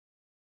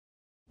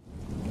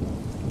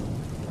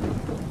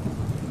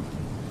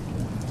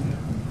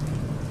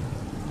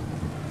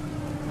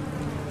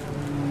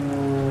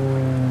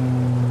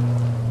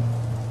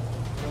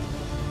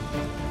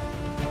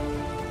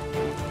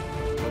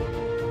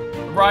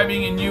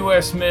arriving in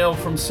U.S. mail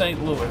from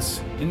St.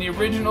 Louis in the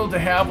original de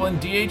Havilland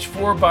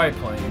DH-4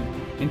 biplane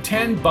in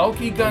 10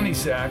 bulky gunny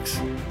sacks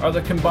are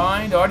the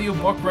combined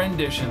audiobook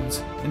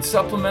renditions and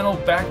supplemental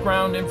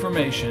background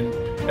information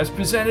as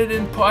presented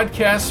in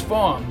podcast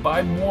form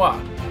by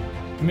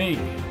me,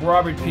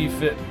 Robert P.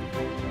 Fitton.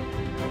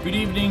 Good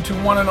evening to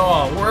one and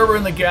all, wherever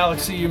in the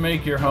galaxy you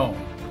make your home.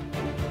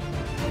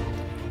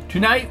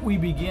 Tonight we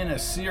begin a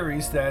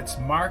series that's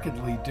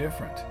markedly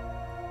different.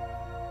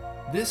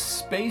 This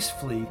space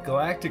fleet,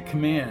 Galactic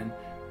Command,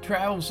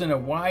 travels in a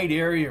wide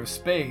area of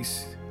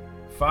space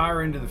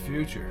far into the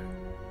future.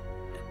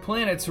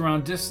 Planets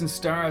around distant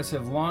stars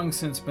have long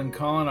since been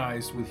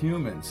colonized with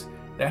humans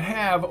that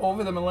have,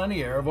 over the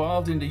millennia,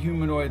 evolved into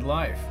humanoid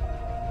life.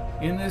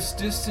 In this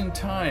distant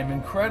time,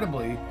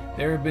 incredibly,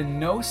 there have been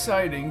no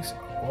sightings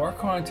or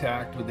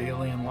contact with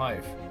alien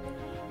life.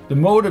 The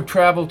mode of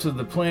travel to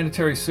the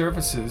planetary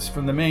surfaces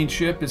from the main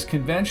ship is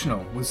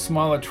conventional, with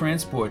smaller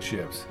transport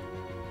ships.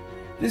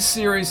 This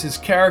series is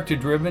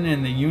character-driven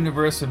in the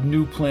universe of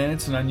new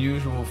planets and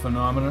unusual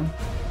phenomena.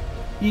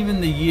 Even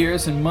the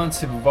years and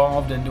months have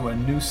evolved into a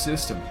new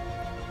system.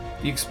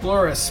 The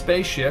Explorer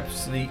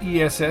spaceships, the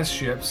ESS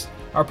ships,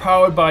 are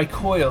powered by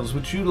coils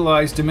which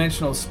utilize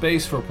dimensional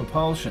space for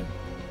propulsion.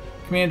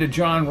 Commander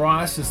John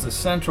Ross is the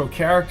central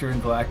character in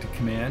Galactic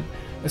Command,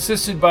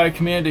 assisted by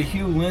Commander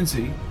Hugh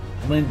Lindsey,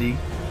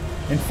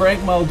 and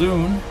Frank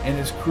Muldoon and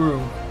his crew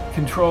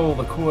control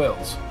the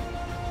coils.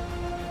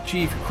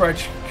 Chief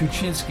Crutch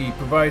Kuczynski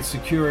provides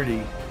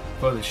security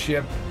for the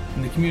ship,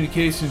 and the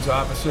communications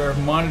officer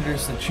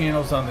monitors the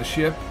channels on the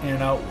ship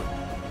and outward.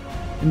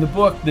 In the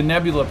book, The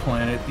Nebula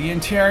Planet, the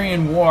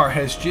Antarian War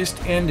has just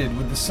ended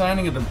with the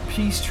signing of the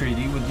peace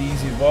treaty with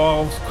these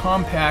evolved,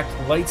 compact,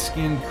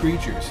 light-skinned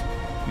creatures,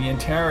 the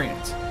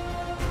Antarians.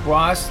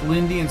 Ross,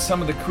 Lindy, and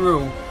some of the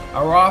crew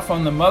are off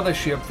on the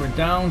mothership for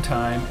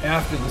downtime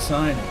after the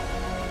signing.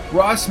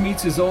 Ross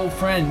meets his old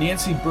friend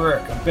Nancy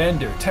Burke, a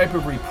bender, type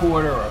of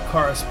reporter or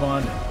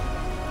correspondent.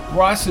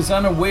 Ross is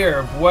unaware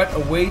of what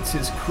awaits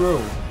his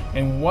crew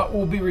and what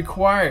will be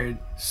required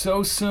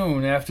so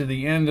soon after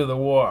the end of the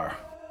war.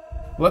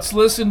 Let's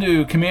listen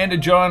to Commander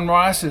John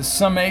Ross's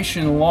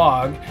summation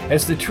log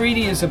as the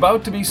treaty is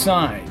about to be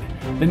signed.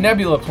 The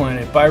Nebula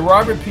Planet by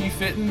Robert P.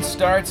 Fitton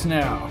starts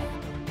now.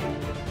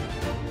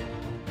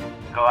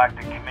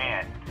 Galactic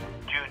Command,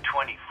 June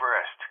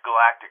 21st,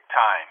 Galactic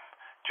Time.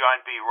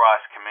 John B.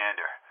 Ross,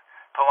 Commander.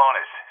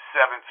 Polonus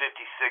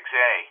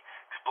 756A,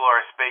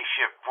 Explorer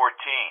Spaceship 14.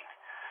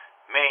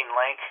 Main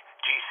link,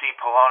 GC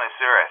Polonus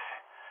Earth.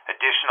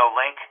 Additional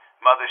link,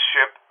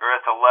 Mothership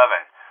Earth 11,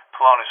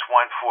 Polonus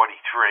 143.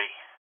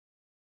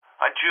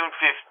 On June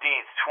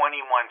 15th,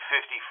 2155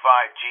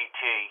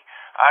 GT,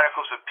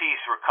 Articles of Peace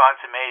were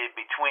consummated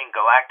between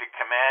Galactic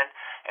Command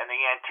and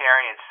the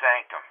Antarian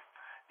Sanctum.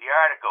 The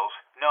articles,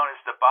 known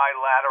as the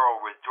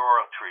Bilateral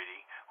Withdrawal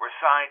Treaty, were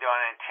signed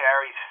on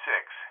Antares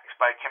 6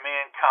 by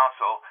Command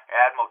Council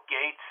Admiral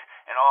Gates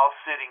and all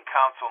sitting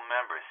council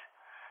members.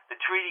 The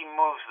treaty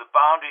moves the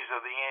boundaries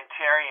of the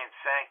Antarian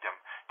Sanctum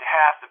to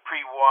half the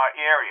pre-war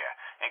area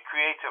and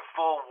creates a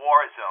full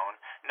war zone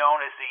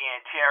known as the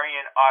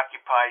Antarian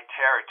Occupied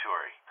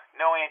Territory.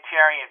 No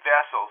Antarian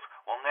vessels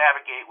will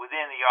navigate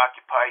within the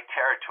occupied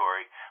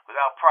territory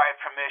without prior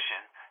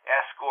permission,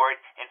 escort,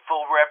 and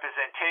full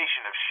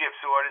representation of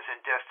ship's orders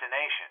and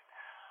destination.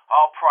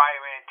 All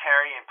prior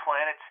Antarian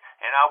planets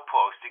and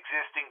outposts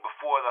existing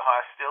before the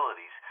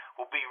hostilities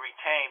will be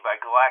retained by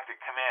Galactic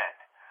Command.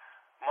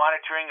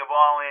 Monitoring of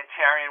all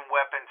Antarian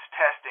weapons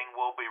testing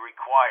will be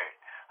required.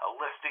 A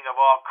listing of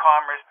all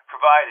commerce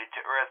provided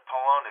to Earth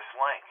Polonus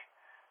Link.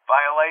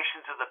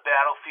 Violations of the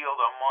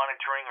battlefield or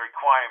monitoring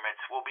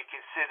requirements will be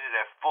considered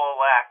a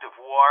full act of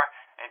war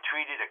and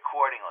treated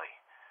accordingly.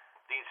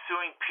 The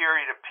ensuing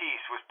period of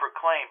peace was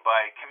proclaimed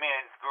by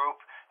Command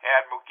Group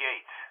Admiral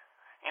Gates.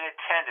 In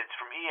attendance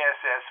from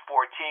ESS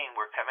 14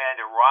 were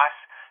Commander Ross,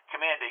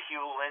 Commander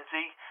Hugh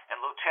Lindsey, and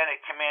Lieutenant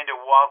Commander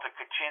Walter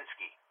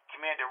Kuczynski.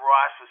 Commander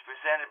Ross was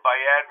presented by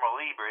Admiral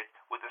Ebert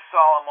with a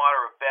solemn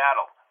order of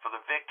battle for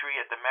the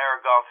victory at the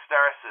Marigold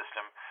star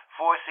system,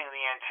 forcing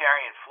the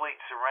Antarian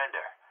fleet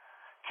surrender.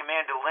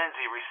 Commander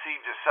Lindsey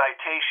received a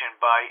citation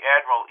by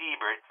Admiral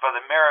Ebert for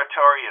the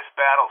meritorious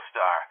battle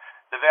star.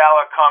 The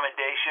Valor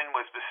Commendation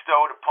was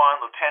bestowed upon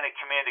Lieutenant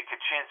Commander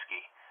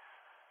Kuczynski.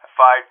 A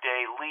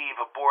 5-day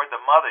leave aboard the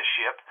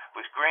mothership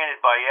was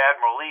granted by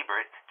Admiral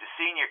Ebert to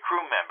senior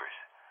crew members.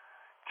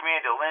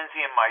 Commander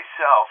Lindsey and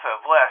myself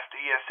have left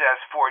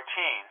ESS 14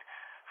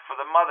 for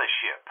the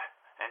mothership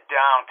and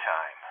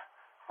downtime.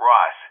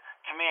 Ross,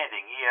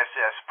 commanding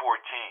ESS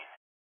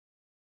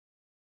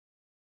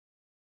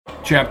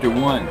 14. Chapter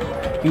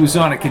 1. He was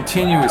on a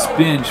continuous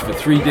binge for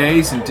 3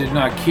 days and did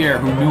not care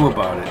who knew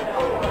about it.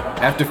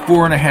 After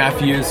 4.5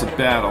 years of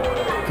battle,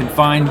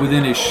 confined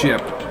within his ship,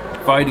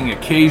 fighting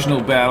occasional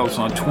battles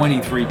on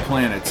 23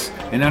 planets,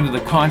 and under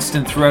the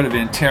constant threat of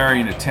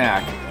Antarian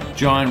attack,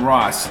 John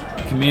Ross,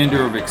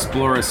 commander of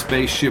Explorer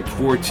Spaceship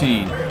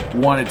 14,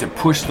 wanted to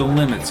push the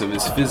limits of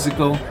his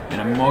physical and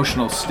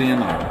emotional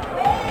stamina.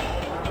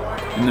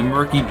 In the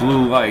murky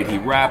blue light, he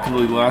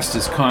rapidly lost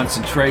his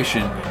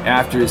concentration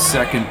after his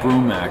second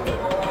brumac.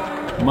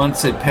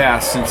 Months had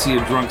passed since he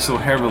had drunk so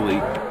heavily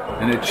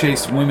and had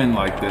chased women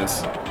like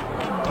this.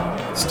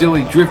 Still,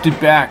 he drifted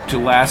back to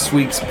last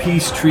week's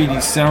peace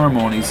treaty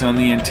ceremonies on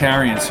the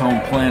Antarians'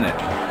 home planet.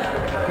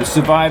 The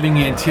surviving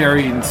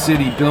Antarian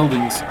city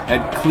buildings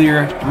had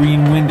clear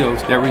green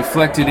windows that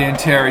reflected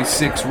Antari's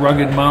 6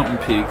 rugged mountain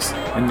peaks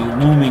in the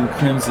looming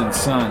crimson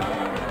sun.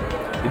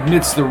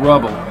 Amidst the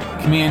rubble,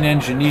 command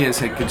engineers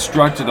had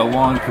constructed a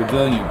long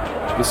pavilion.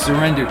 The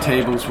surrender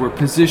tables were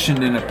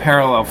positioned in a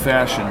parallel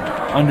fashion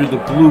under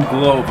the blue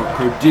glow of a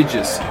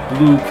prodigious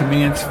blue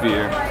command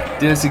sphere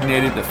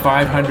designated the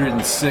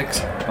 506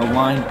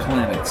 aligned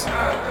planets.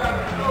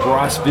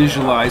 Ross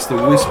visualized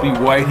the wispy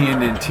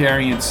white-handed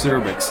Antarian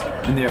cervix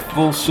in their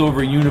full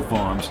silver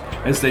uniforms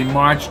as they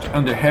marched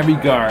under heavy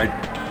guard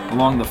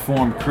along the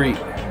formed creek.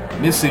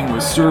 Missing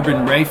was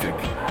Serban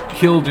Rafik,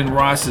 killed in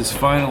Ross's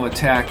final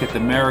attack at the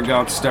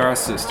Marigold star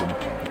system.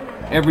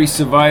 Every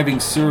surviving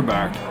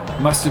Surbark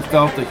must have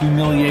felt the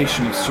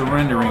humiliation of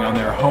surrendering on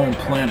their home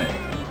planet.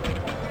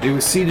 They were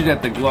seated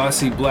at the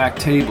glossy black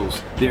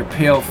tables, their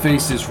pale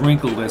faces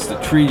wrinkled as the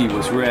treaty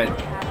was read.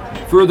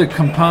 Further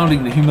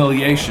compounding the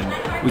humiliation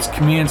was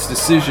Command's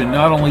decision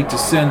not only to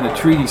send the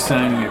treaty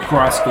signing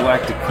across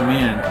Galactic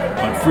Command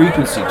on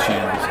frequency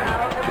channels,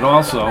 but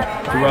also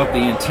throughout the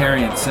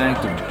Antarian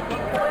sanctum.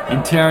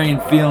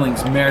 Antarian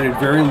feelings mattered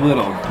very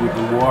little with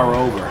the war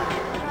over.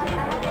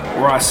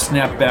 Ross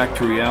snapped back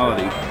to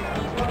reality.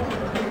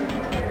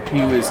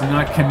 He was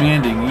not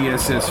commanding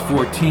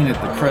ESS-14 at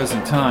the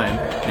present time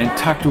and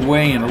tucked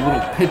away in a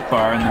little pit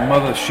bar in the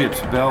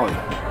mothership's belly.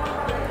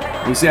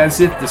 It was as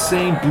if the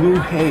same blue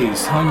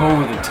haze hung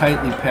over the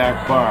tightly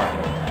packed bar.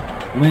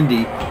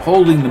 Lindy,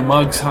 holding the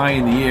mugs high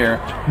in the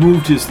air,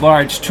 moved his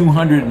large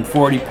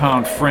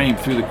 240-pound frame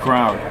through the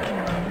crowd.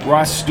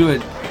 Ross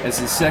stood as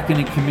his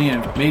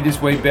second-in-command made his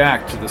way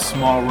back to the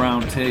small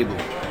round table.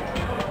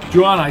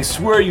 John, I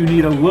swear you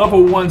need a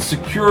level 1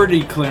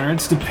 security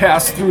clearance to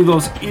pass through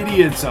those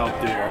idiots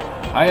out there.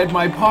 I had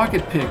my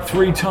pocket picked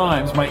 3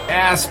 times, my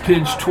ass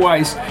pinched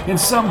twice, and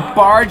some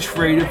barge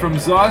freighter from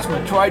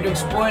Zosma tried to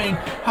explain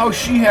how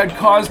she had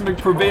cosmic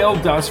prevail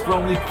dust for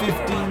only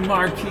 15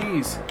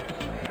 marquees.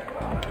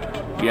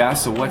 Yeah,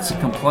 so what's the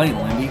complaint,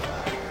 Lindy?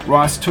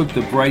 Ross took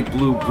the bright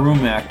blue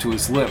brumac to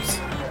his lips.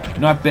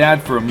 Not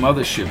bad for a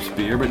mothership's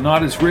beer, but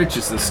not as rich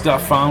as the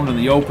stuff found on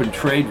the open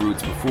trade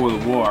routes before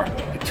the war.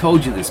 I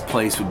told you this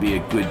place would be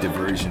a good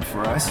diversion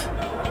for us.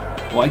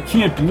 Well, I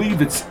can't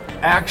believe it's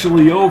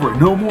actually over.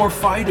 No more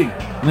fighting.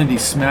 Lindy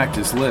smacked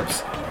his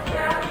lips.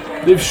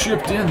 They've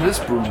shipped in this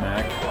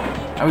brumac.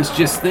 I was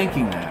just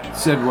thinking that,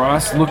 said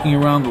Ross, looking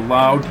around the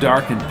loud,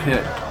 darkened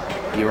pit.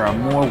 There are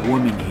more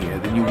women here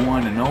than you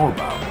want to know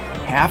about.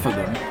 Half of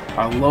them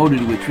are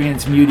loaded with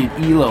transmuted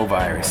ELO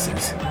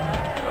viruses.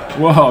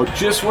 Wow,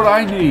 just what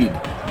I need.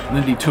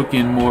 Lindy took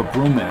in more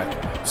brumac.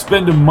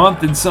 Spend a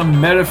month in some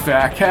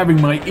medevac having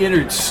my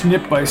innards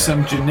snipped by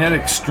some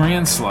genetic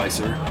strand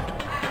slicer.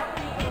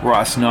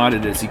 Ross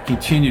nodded as he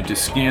continued to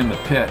scan the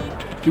pit.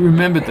 He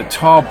remembered the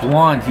tall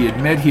blonde he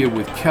had met here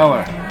with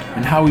Keller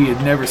and how he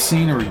had never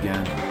seen her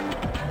again.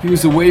 He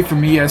was away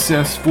from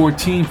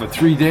ESS-14 for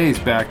 3 days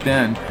back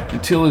then,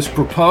 until his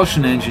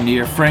propulsion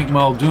engineer, Frank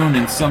Muldoon,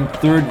 and some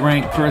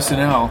third-rank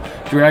personnel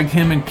dragged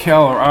him and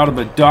Keller out of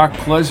a docked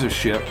pleasure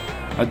ship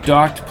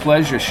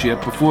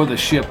before the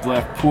ship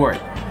left port.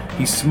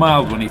 He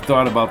smiled when he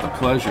thought about the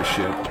pleasure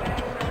ship.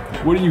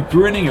 What are you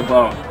grinning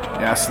about?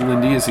 Asked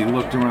Lindy as he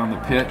looked around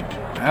the pit.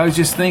 I was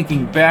just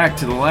thinking back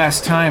to the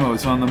last time I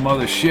was on the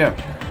mother ship,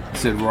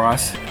 said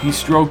Ross. He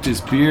stroked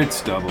his beard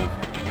stubble.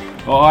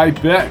 Oh, I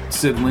bet,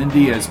 said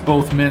Lindy as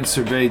both men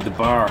surveyed the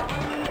bar.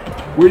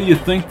 Where do you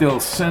think they'll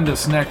send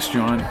us next,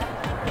 John?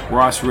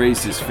 Ross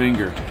raised his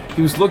finger.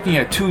 He was looking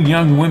at 2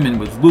 young women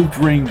with looped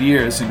ringed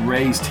ears and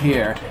raised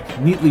hair,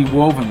 neatly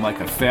woven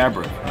like a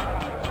fabric.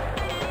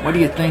 What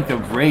do you think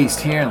of raised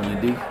hair,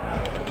 Lindy?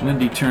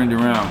 Lindy turned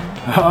around.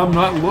 I'm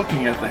not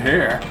looking at the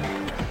hair.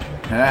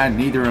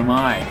 Neither am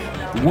I.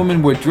 The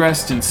women were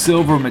dressed in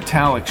silver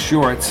metallic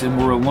shorts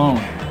and were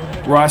alone.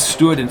 Ross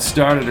stood and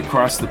started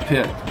across the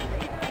pit.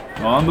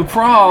 On the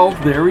prowl,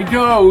 there he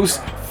goes.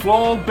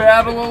 Full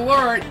battle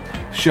alert,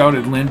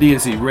 shouted Lindy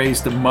as he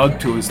raised the mug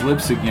to his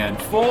lips again.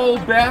 Full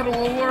battle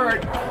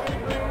alert.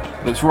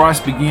 As Ross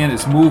began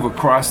his move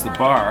across the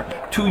bar,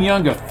 2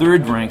 younger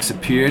third ranks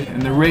appeared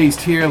and the raised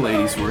hair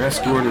ladies were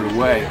escorted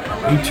away.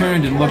 He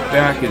turned and looked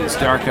back at his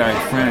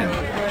dark-eyed friend.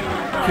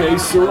 Que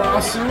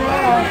sera, sera.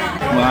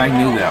 Well, I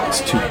knew that was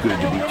too good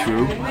to be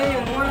true.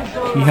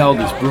 He held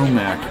his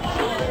brumac.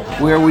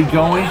 Where are we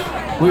going?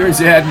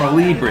 Where's Admiral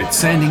Ebert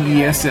sending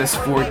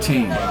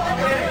ESS-14?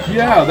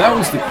 Yeah, that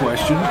was the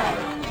question.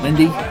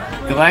 Lindy,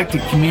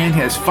 Galactic Command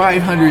has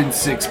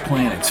 506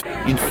 planets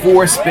in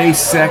 4 space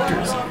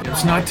sectors.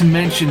 It's not to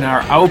mention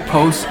our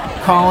outposts,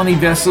 colony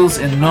vessels,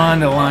 and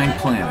non-aligned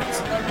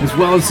planets, as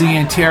well as the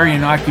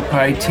Antarian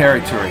occupied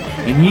territory.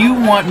 And you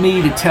want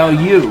me to tell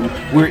you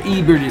where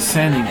Ebert is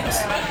sending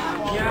us?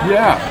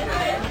 Yeah.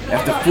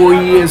 After 4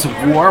 years of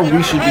war,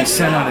 we should be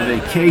sent on a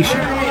vacation,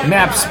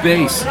 map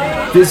space,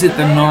 visit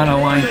the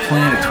non-aligned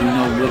planets we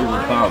know little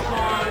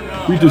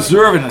about. We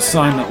deserve an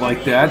assignment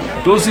like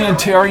that. Those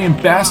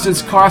Antarian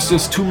bastards cost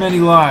us too many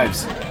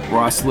lives.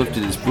 Ross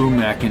lifted his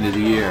brumac into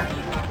the air.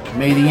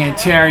 May the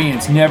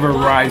Antarians never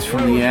rise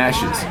from the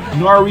ashes,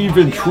 nor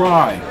even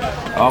try.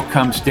 All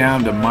comes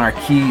down to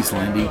marquees,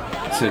 Lindy,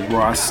 said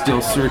Ross,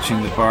 still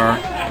searching the bar.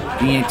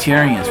 The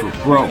Antarians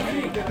were broke.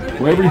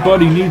 Well,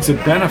 everybody needs a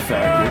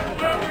benefactor.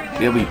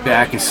 They'll be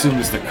back as soon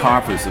as the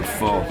coffers are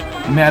full.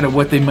 No matter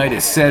what they might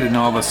have said in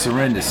all the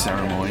surrender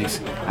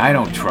ceremonies, I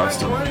don't trust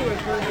them.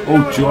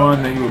 Oh,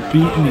 John, they were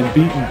beaten and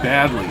beaten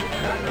badly.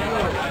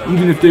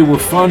 Even if they were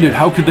funded,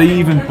 how could they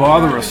even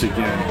bother us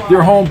again?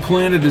 Their home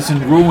planet is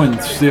in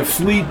ruins, their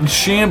fleet in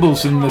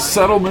shambles, and the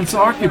settlements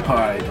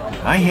occupied.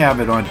 I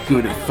have it on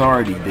good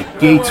authority that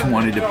Gates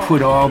wanted to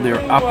put all their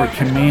upper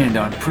command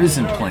on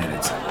prison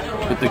planets,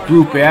 but the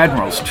group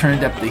admirals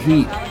turned up the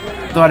heat.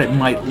 Thought it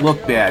might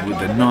look bad with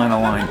the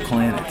non-aligned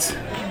planets.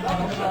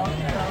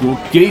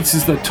 Well, Gates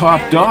is the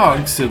top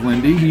dog, said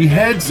Lindy. He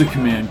heads the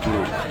command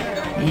group.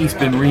 He's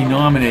been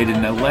renominated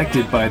and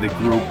elected by the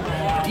group.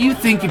 Do you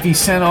think if he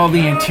sent all the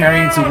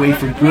Antarians away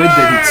for good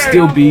that he'd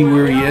still be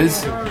where he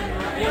is?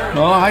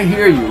 Oh, I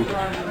hear you.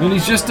 And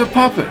he's just a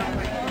puppet,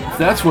 if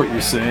that's what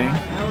you're saying.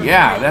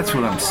 Yeah, that's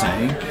what I'm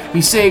saying.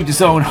 He saved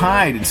his own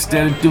hide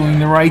instead of doing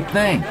the right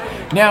thing.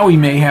 Now we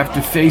may have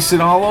to face it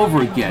all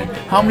over again.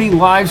 How many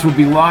lives will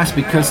be lost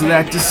because of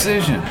that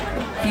decision?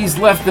 He's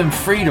left them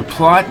free to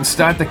plot and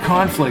start the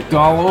conflict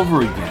all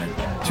over again.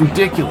 It's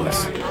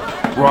ridiculous.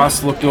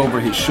 Ross looked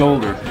over his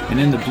shoulder and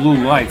in the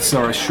blue light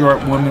saw a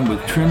short woman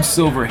with trim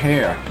silver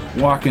hair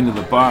walk into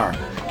the bar.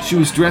 She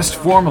was dressed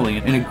formally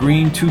in a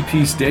green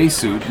two-piece day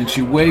suit and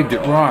she waved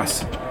at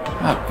Ross.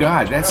 Oh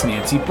God, that's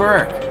Nancy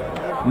Burke.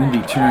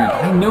 Lindy turned.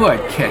 I knew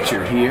I'd catch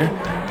her here.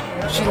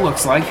 She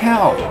looks like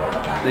hell.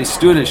 They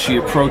stood as she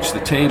approached the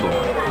table,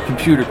 a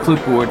computer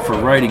clipboard for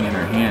writing in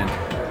her hand.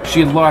 She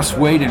had lost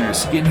weight and her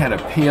skin had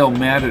a pale,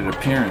 matted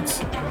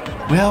appearance.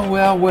 Well,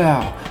 well,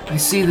 well, I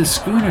see the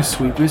schooner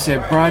sweepers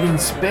have brought in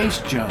space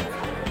junk.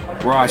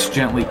 Ross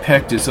gently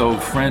pecked his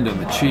old friend on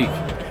the cheek.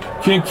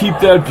 Can't keep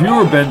that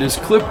viewer bender's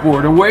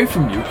clipboard away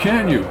from you,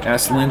 can you?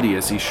 Asked Lindy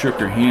as he shook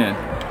her hand.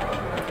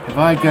 Have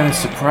I got a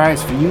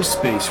surprise for you,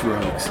 space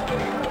rogues?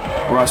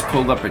 Ross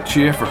pulled up a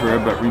chair for her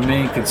but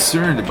remained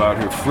concerned about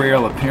her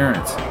frail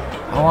appearance.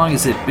 How long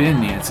has it been,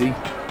 Nancy?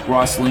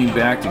 Ross leaned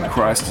back and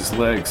crossed his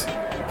legs.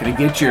 Can I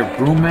get you a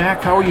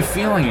brumac? How are you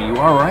feeling? Are you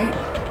all right?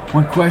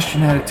 One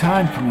question at a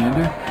time,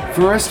 Commander.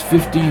 First,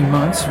 15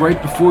 months,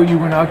 right before you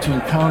went out to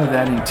encounter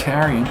that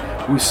Antarian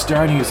who was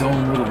starting his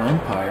own little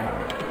empire.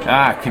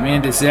 Ah,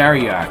 Commander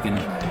Zariak and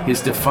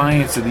his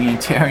defiance of the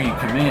Antarian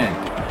Command.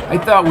 I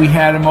thought we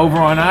had him over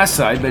on our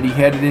side, but he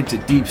headed into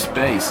deep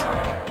space.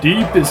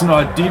 Deep is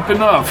not deep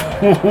enough.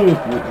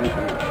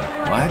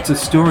 Well, that's a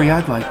story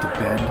I'd like to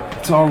bend.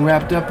 It's all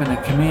wrapped up in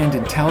a command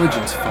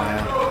intelligence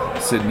file,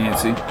 said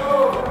Nancy.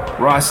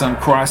 Ross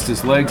uncrossed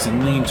his legs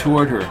and leaned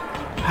toward her.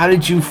 How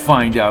did you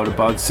find out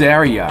about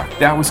Zariak?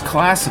 That was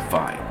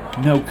classified.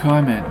 No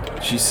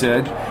comment, she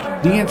said.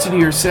 The answer to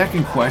your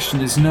second question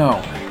is no,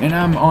 and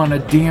I'm on a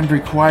damned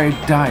required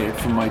diet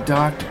from my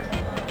doctor.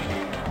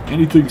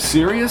 Anything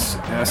serious?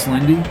 Asked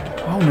Lindy.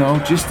 Oh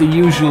no, just the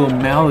usual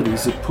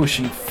maladies of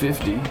pushing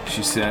 50,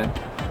 she said.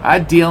 Our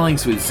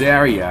dealings with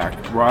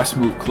Zariak. Ross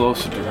moved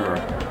closer to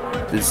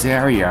her. The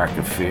Zariak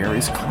affair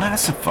is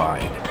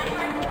classified.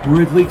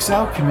 Word leaks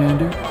out,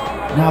 Commander.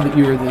 Now that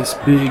you're this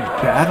big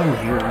battle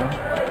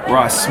hero.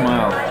 Ross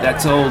smiled.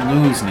 That's old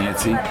news,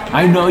 Nancy.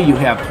 I know you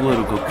have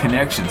political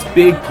connections,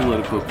 big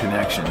political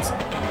connections.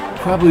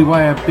 Probably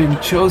why I've been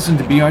chosen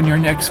to be on your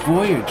next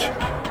voyage.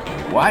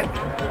 What?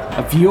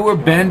 A viewer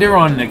bender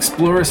on an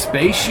Explorer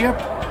spaceship?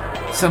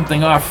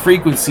 Something off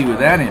frequency with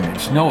that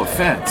image, no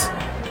offense.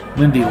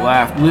 Lindy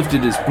laughed,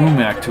 lifted his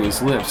brumac to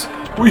his lips.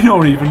 We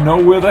don't even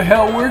know where the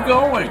hell we're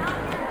going.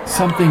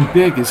 Something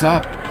big is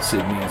up,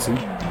 said Nancy.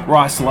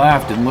 Ross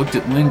laughed and looked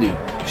at Lindy.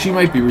 She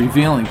might be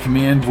revealing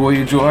command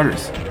voyage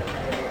orders.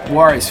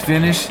 War is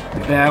finished,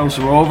 the battles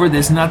are over,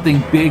 there's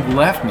nothing big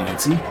left,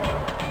 Nancy.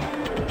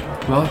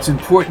 Well, it's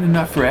important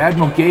enough for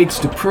Admiral Gates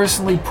to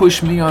personally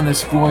push me on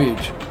this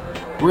voyage.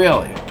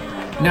 Really?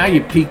 Now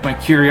you piqued my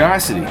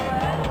curiosity.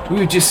 We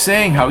were just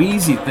saying how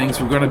easy things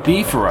were going to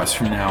be for us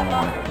from now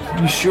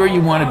on. You sure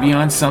you want to be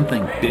on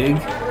something big?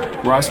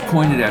 Ross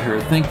pointed at her,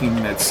 thinking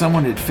that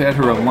someone had fed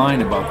her a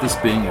line about this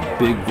being a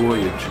big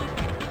voyage.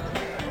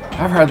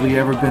 I've hardly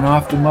ever been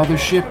off the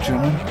mothership,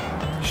 John.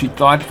 She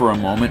thought for a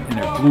moment, and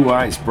her blue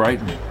eyes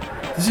brightened.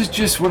 This is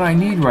just what I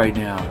need right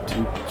now,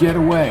 to get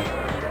away.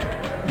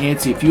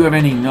 Nancy, if you have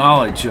any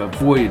knowledge of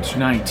Voyage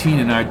 19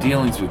 and our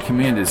dealings with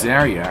Commander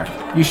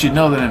Zariak, you should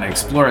know that an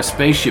Explorer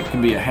spaceship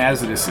can be a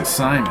hazardous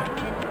assignment.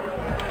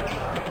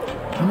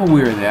 I'm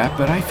aware of that,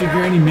 but I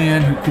figure any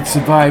man who could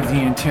survive the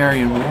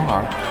Antarian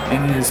War,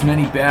 and in as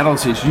many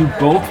battles as you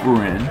both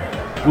were in,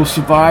 will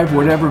survive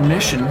whatever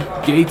mission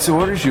Gates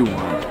orders you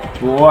on.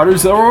 Well,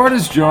 orders are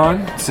orders,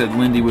 John, said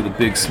Lindy with a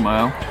big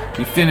smile.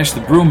 He finished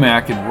the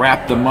Brumac and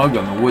wrapped the mug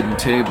on the wooden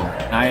table.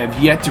 I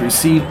have yet to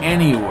receive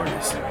any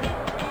orders.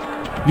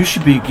 You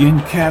should begin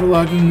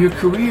cataloging your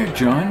career,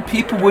 John.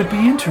 People would be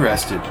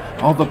interested.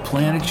 All the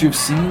planets you've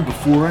seen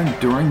before and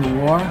during the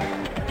war.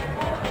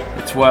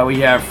 That's why we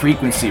have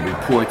frequency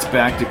reports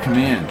back to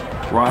command.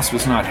 Ross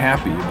was not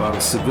happy about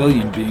a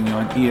civilian being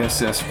on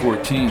ESS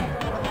 14.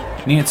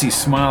 Nancy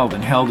smiled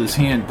and held his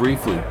hand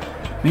briefly.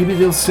 Maybe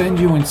they'll send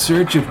you in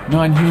search of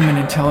non-human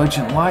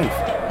intelligent life.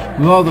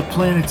 With all the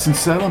planets and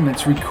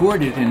settlements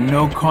recorded and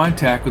no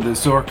contact with a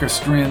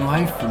Zoroastrian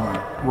life form.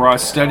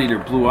 Ross studied her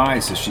blue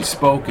eyes as she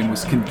spoke and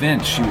was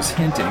convinced she was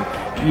hinting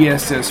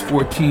ESS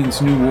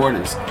 14's new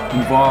orders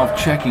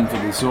involved checking for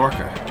the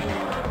Zorka.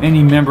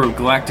 Any member of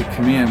Galactic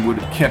Command would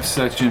have kept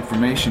such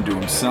information to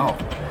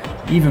himself.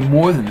 Even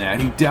more than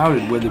that, he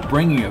doubted whether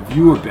bringing a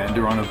viewer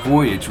bender on a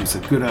voyage was a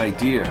good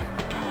idea.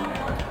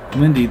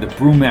 Lindy, the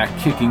Brumac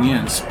kicking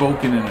in,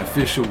 spoke in an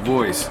official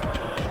voice.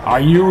 Are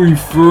you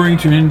referring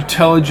to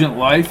intelligent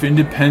life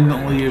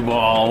independently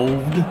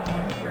evolved?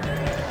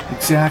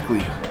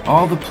 Exactly.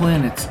 All the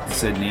planets,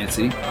 said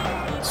Nancy.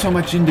 So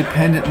much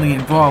independently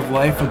involved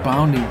life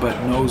abounding,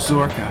 but no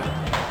Zorka.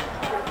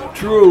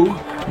 True.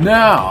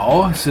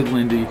 Now, said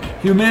Lindy,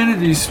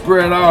 humanity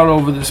spread out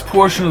over this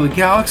portion of the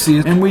galaxy,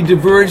 and we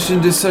diverged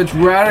into such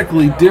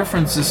radically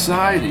different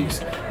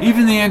societies.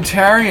 Even the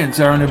Antarians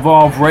are an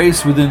evolved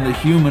race within the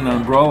human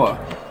umbrella.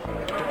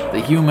 The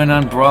human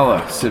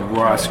umbrella, said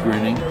Ross,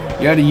 grinning.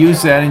 You ought to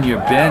use that in your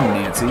bed,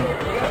 Nancy.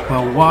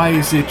 Well, why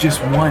is it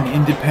just one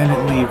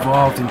independently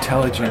evolved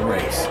intelligent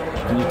race?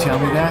 Can you tell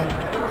me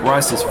that?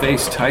 Ross's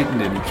face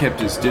tightened and he kept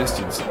his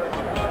distance.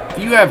 If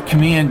you have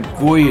command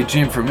voyage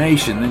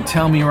information, then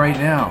tell me right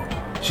now.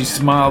 She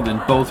smiled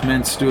and both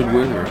men stood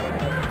with her.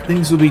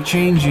 Things will be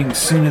changing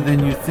sooner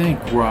than you think,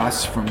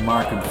 Ross from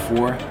Markham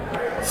 4.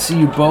 See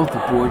you both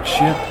aboard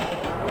ship.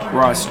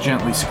 Ross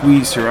gently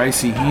squeezed her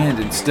icy hand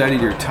and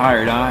studied her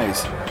tired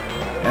eyes.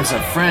 As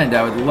a friend,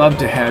 I would love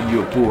to have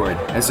you aboard.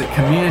 As a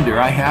commander,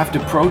 I have to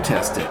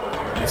protest it.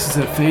 This is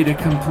a fait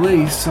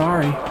accompli,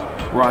 sorry.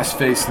 Ross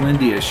faced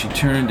Lindy as she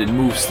turned and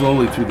moved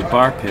slowly through the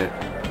bar pit.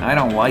 I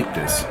don't like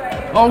this.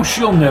 Oh,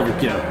 she'll never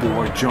get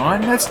aboard,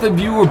 John. That's the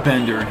viewer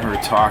bender in her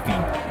talking.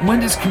 When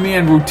does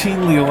command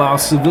routinely allow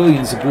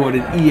civilians aboard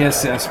an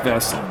ESS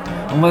vessel?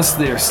 Unless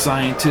they are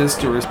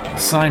scientists or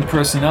assigned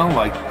personnel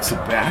like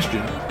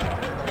Sebastian.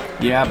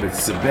 Yeah, but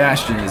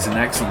Sebastian is an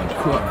excellent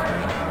cook.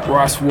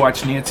 Ross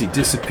watched Nancy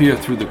disappear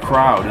through the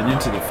crowd and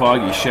into the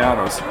foggy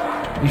shadows.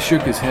 He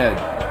shook his head.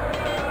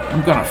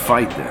 I'm gonna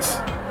fight this.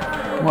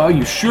 Well,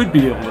 you should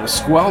be able to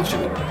squelch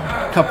it.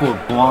 A couple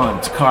of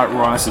blondes caught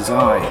Ross's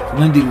eye.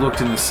 Lindy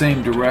looked in the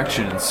same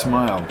direction and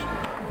smiled.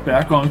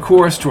 Back on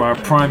course to our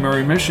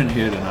primary mission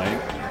here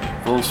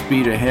tonight. Full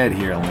speed ahead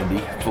here,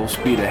 Lindy. Full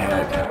speed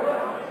ahead.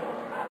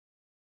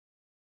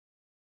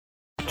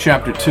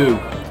 Chapter 2.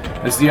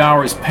 As the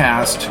hours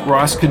passed,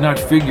 Ross could not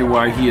figure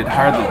why he had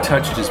hardly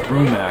touched his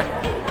Brumac,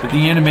 but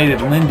the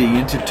animated Lindy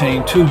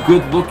entertained two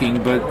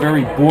good-looking but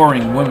very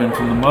boring women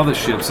from the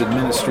mothership's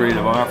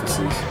administrative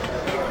offices.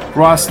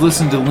 Ross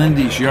listened to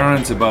Lindy's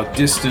yarns about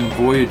distant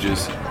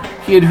voyages.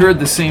 He had heard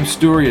the same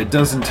story a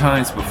dozen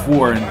times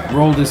before and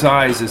rolled his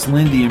eyes as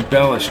Lindy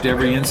embellished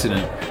every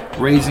incident,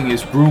 raising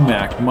his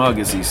Brumac mug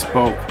as he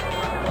spoke.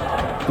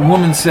 The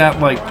woman sat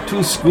like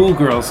two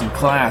schoolgirls in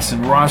class,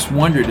 and Ross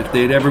wondered if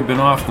they had ever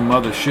been off the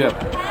mother ship.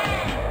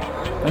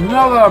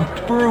 Another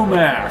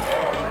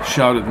Brumac!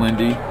 Shouted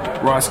Lindy.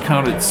 Ross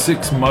counted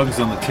 6 mugs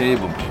on the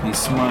table. He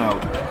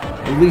smiled.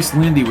 At least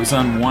Lindy was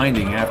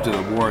unwinding after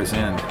the war's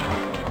end.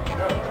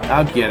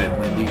 I'll get it,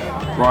 Lindy.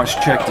 Ross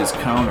checked his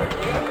counter.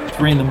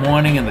 3 a.m,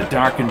 and the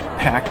darkened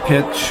pack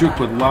pit shook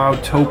with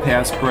loud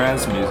topaz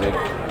brass music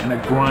and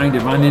a grind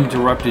of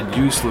uninterrupted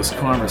useless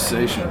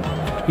conversation.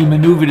 He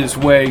maneuvered his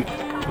way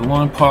the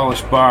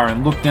long-polished bar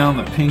and looked down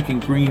the pink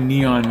and green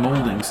neon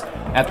moldings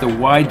at the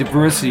wide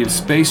diversity of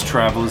space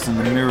travelers in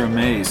the mirror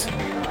maze.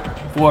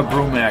 4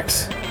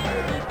 Brumacs.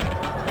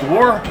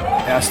 4?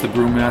 Asked the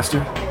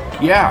brewmaster.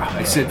 Yeah,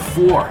 I said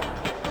 4.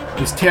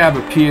 His tab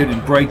appeared in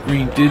bright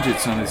green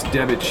digits on his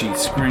debit sheet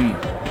screen.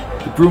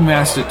 The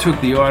brewmaster took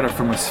the order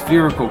from a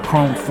spherical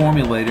chrome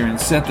formulator and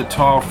set the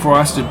tall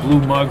frosted blue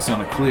mugs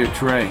on a clear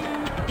tray.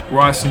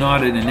 Ross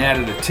nodded and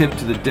added a tip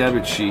to the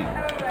debit sheet.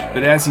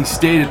 But as he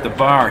stayed at the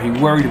bar, he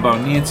worried about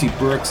Nancy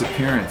Burke's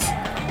appearance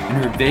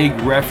and her vague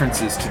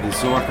references to the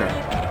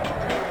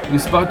Zorka. He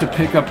was about to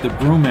pick up the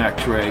Brumac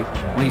tray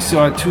when he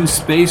saw 2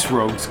 space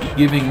rogues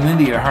giving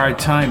Lindy a hard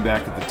time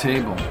back at the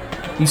table.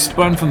 He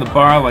spun from the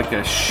bar like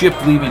a ship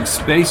leaving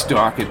space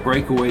dock at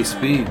breakaway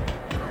speed.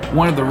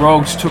 One of the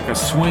rogues took a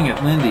swing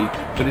at Lindy,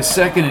 but his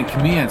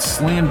second-in-command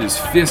slammed his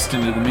fist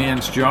into the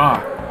man's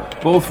jaw.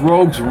 Both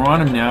rogues were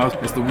on him now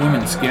as the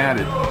women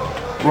scattered.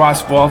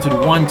 Ross vaulted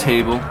one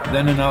table,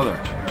 then another.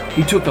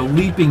 He took a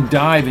leaping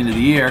dive into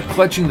the air,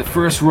 clutching the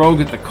first rogue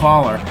at the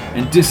collar,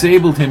 and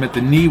disabled him at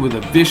the knee with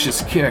a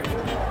vicious kick.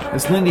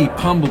 As Lindy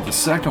pummeled the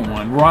second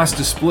one, Ross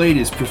displayed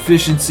his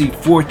proficiency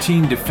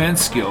 14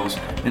 defense skills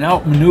and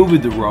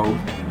outmaneuvered the rogue,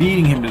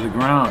 beating him to the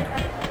ground.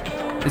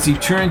 As he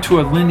turned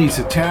toward Lindy's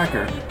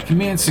attacker,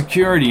 command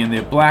security in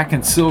their black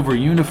and silver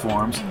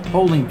uniforms,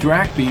 holding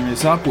drac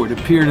beamers upward,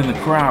 appeared in the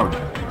crowd.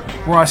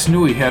 Ross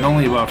knew he had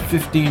only about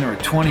 15 or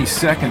 20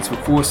 seconds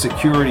before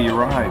security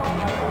arrived.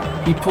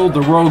 He pulled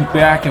the rogue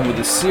back and with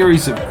a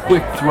series of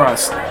quick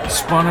thrusts,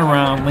 spun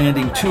around,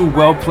 landing 2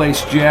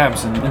 well-placed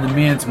jabs in the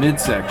man's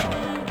midsection.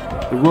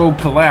 The rogue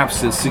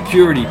collapsed as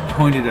security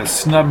pointed a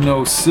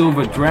snub-nosed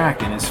silver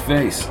drac in his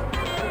face.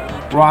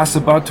 Ross,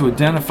 about to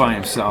identify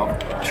himself,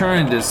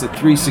 turned as the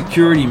 3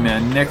 security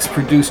men next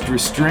produced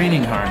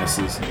restraining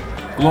harnesses.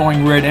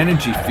 Glowing red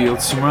energy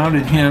fields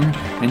surrounded him,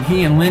 and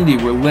he and Lindy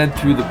were led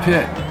through the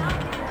pit.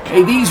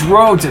 "Hey, these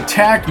rogues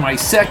attacked my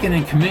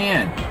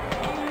second-in-command."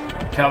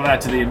 "Tell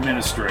that to the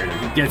administrator.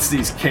 He gets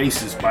these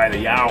cases by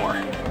the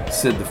hour,"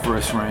 said the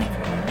first rank.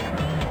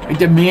 "I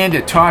demand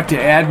to talk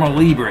to Admiral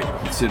Ebert,"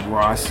 said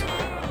Ross.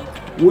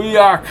 "We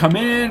are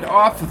command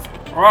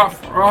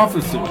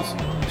officers,"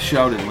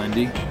 shouted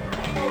Lindy.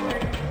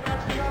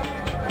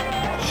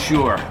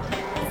 "Sure."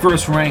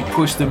 First rank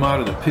pushed them out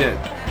of the pit.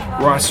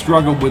 Ross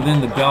struggled within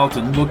the belt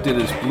and looked at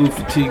his blue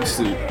fatigue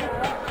suit.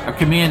 "Our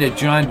Commander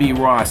John B.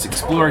 Ross,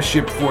 Explorer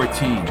Ship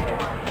 14.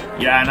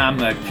 "Yeah, and I'm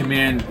the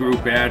Command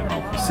Group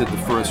Admiral," said the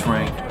first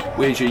rank.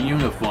 "Where's your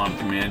uniform,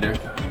 Commander?"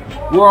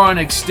 "We're on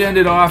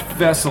extended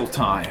off-vessel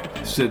time,"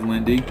 said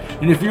Lindy.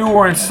 "And if you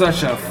weren't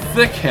such a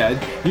thickhead,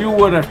 you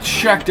would have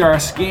checked our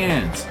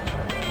scans."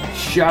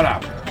 "Shut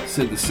up,"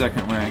 said the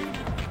second rank.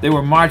 They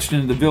were marched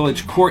into the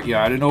village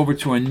courtyard and over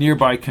to a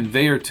nearby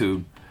conveyor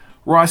tube.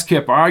 Ross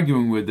kept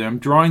arguing with them,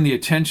 drawing the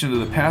attention of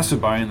the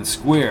passerby in the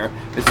square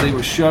as they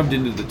were shoved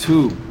into the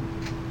tube.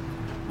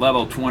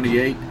 "Level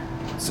 28,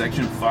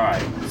 Section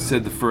 5,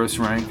 said the first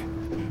rank.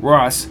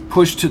 Ross,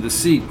 pushed to the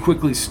seat,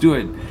 quickly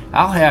stood.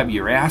 "I'll have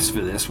your ass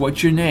for this.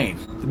 What's your name?"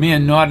 The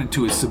man nodded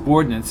to his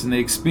subordinates, and they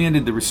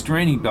expanded the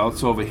restraining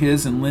belts over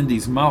his and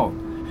Lindy's mouth.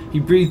 He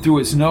breathed through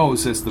his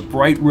nose as the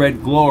bright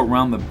red glow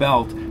around the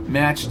belt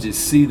matched his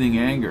seething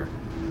anger.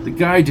 The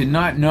guy did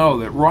not know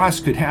that Ross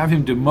could have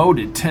him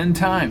demoted 10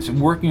 times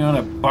and working on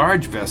a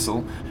barge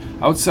vessel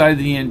outside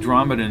the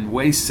Andromedan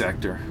waste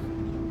sector.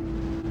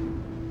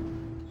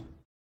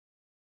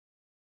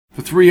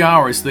 For 3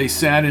 hours they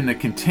sat in a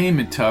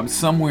containment tub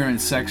somewhere in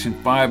Section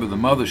 5 of the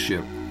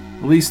mothership.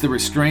 At least the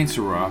restraints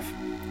are off.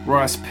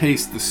 Ross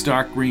paced the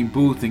stark green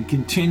booth and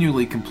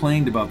continually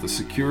complained about the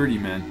security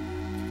men.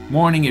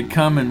 Morning had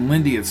come and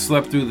Lindy had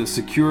slept through the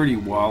security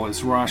wall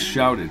as Ross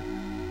shouted,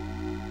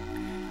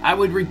 "I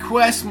would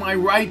request my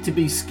right to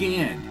be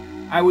scanned.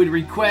 I would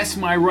request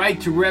my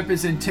right to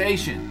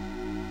representation."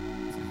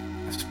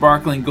 A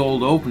sparkling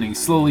gold opening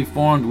slowly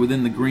formed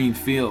within the green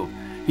field.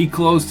 He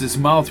closed his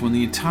mouth when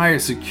the entire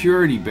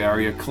security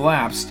barrier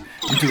collapsed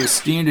into a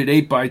standard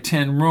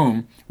 8x10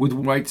 room with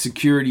white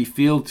security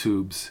field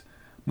tubes.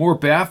 More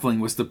baffling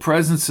was the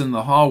presence in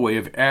the hallway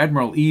of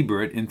Admiral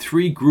Ebert and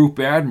 3 group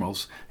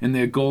admirals in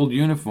their gold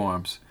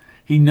uniforms.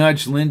 He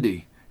nudged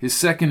Lindy. His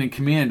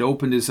second-in-command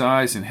opened his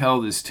eyes and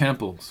held his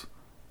temples.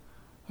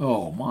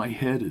 "Oh, my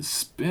head is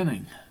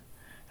spinning."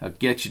 "I'll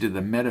get you to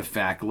the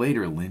medevac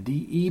later,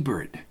 Lindy.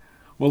 Ebert."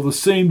 "Well, the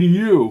same to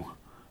you."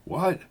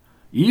 "What?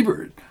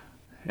 Ebert?"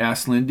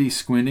 asked Lindy,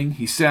 squinting.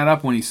 He sat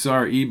up when he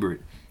saw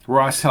Ebert.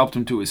 Ross helped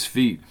him to his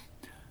feet.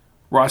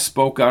 Ross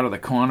spoke out of the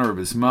corner of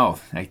his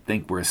mouth. "I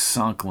think we're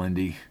sunk,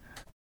 Lindy."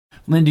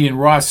 Lindy and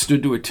Ross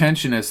stood to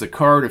attention as the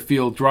corridor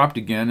field dropped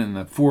again and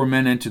the 4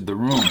 men entered the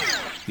room.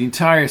 The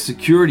entire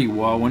security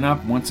wall went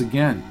up once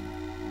again.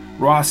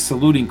 Ross,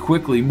 saluting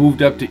quickly,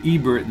 moved up to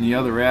Ebert and the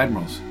other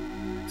admirals.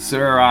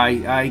 "Sir,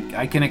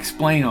 I can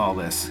explain all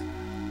this."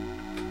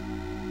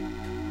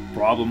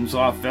 "Problems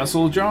off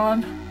vessel,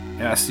 John?"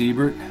 asked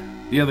Ebert.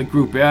 The other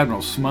group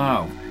admirals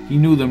smiled. He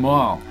knew them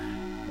all.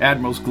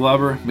 Admirals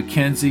Glover,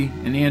 Mackenzie,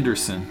 and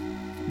Anderson.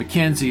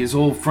 Mackenzie, his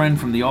old friend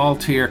from the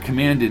Altair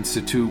Command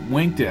Institute,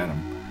 winked at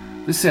him.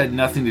 This had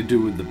nothing to do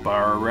with the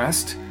bar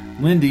arrest.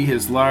 Lindy,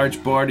 his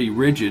large body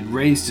rigid,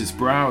 raised his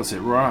brows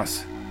at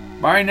Ross.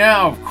 "By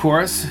now, of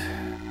course,"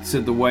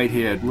 said the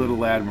white-haired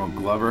little Admiral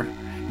Glover,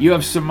 "you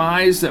have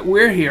surmised that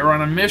we're here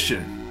on a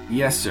mission."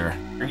 "Yes, sir."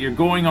 "You're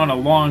going on a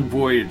long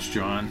voyage,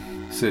 John,"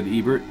 said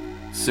Ebert.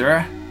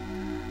 "Sir?"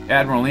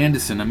 Admiral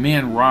Anderson, a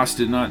man Ross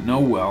did not know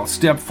well,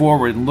 stepped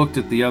forward and looked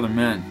at the other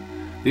men.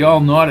 They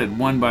all nodded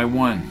one by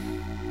one.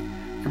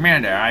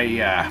 "Commander,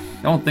 I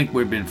don't think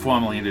we've been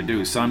formally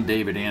introduced. I'm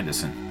David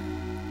Anderson."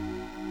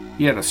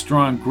 He had a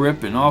strong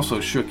grip and also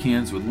shook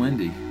hands with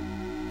Lindy.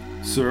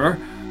 "Sir?"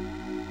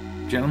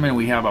 "Gentlemen,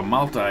 we have a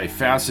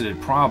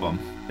multifaceted problem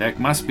that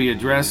must be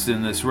addressed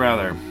in this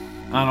rather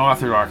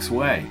unorthodox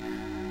way.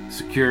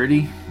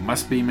 Security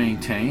must be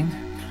maintained,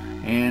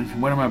 and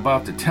what I'm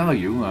about to tell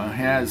you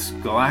has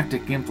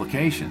galactic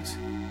implications."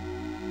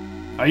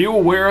 "Are you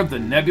aware of the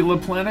Nebula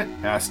Planet?"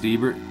 asked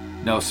Ebert.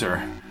 "No,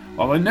 sir."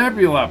 "Well, the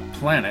Nebula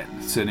Planet,"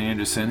 said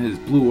Anderson, his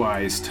blue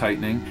eyes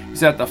tightening,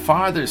 "is at the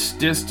farthest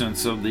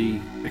distance of the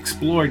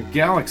explored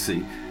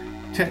galaxy,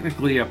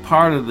 technically a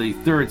part of the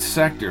 3rd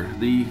sector.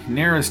 The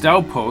nearest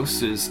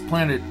outpost is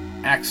planet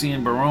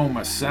Axion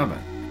Baroma 7.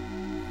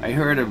 I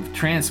heard of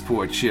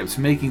transport ships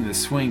making the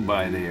swing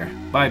by there.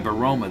 By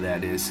Baroma,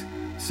 that is,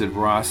 said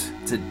Ross.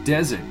 It's a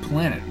desert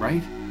planet,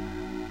 right?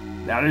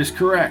 That is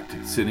correct,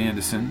 said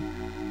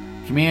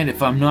Anderson. Command,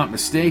 if I'm not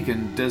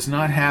mistaken, does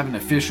not have an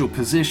official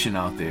position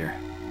out there.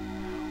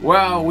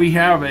 Well, we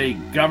have a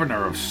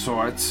governor of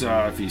sorts,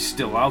 if he's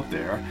still out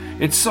there.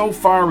 It's so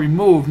far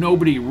removed,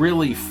 nobody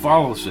really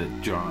follows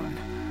it, John.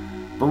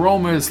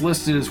 Baroma is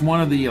listed as one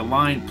of the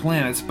aligned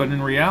planets, but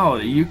in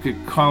reality, you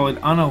could call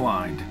it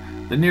unaligned.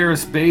 The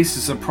nearest base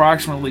is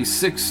approximately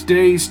 6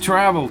 days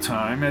travel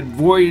time at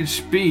voyage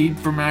speed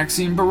from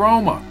Axiom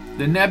Baroma.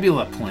 The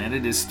Nebula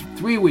Planet is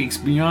 3 weeks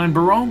beyond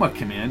Baroma,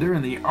 Commander,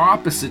 in the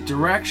opposite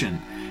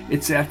direction.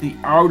 It's at the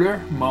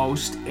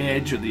outermost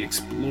edge of the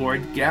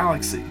explored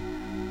galaxy.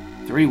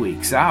 3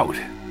 weeks out.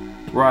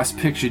 Ross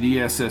pictured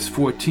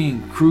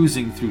ESS-14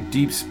 cruising through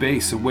deep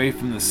space away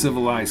from the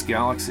civilized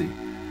galaxy.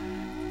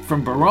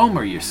 From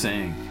Baroma, you're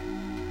saying?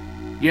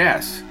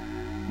 Yes.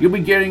 You'll be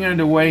getting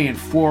underway in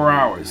 4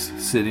 hours,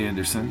 said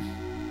Anderson.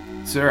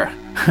 Sir,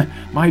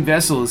 my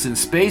vessel is in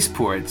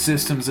spaceport.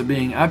 Systems are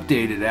being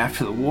updated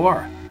after the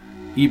war.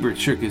 Ebert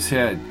shook his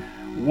head.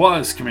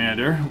 Was,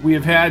 Commander. We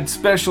have had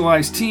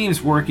specialized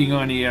teams working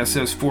on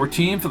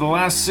ESS-14 for the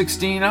last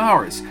 16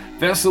 hours.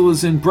 Vessel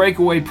is in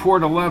breakaway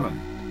port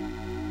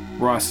 11.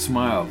 Ross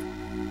smiled.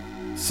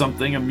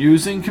 Something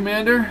amusing,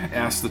 Commander?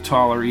 Asked the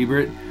taller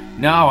Ebert.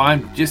 No,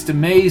 I'm just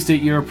amazed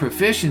at your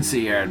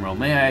proficiency, Admiral.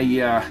 May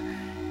I,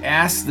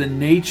 ask the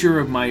nature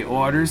of my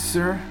orders,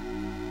 sir?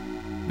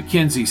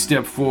 Mackenzie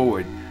stepped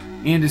forward.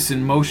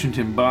 Anderson motioned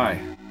him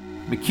by.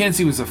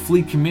 Mackenzie was a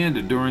fleet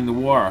commander during the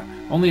war,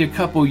 only a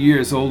couple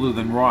years older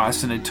than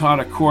Ross, and had taught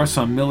a course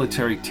on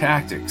military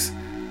tactics.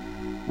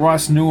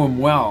 Ross knew him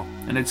well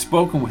and had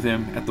spoken with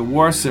him at the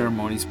war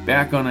ceremonies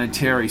back on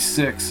Antarian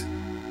 6.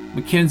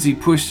 Mackenzie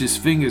pushed his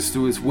fingers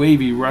through his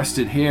wavy,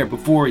 rusted hair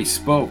before he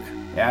spoke.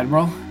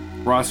 Admiral?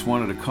 Ross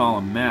wanted to call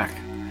him Mac.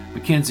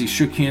 Mackenzie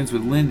shook hands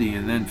with Lindy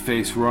and then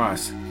faced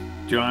Ross.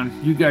 John,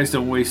 you guys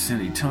don't waste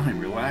any time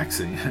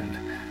relaxing.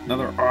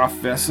 Another off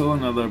vessel,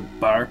 another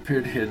bar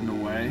pit hidden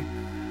away.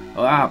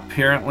 Well,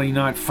 apparently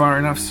not far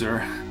enough,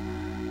 sir.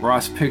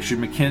 Ross pictured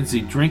Mackenzie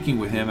drinking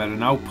with him at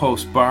an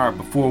outpost bar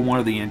before one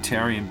of the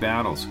Antarian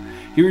battles.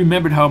 He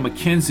remembered how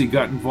Mackenzie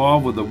got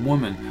involved with a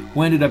woman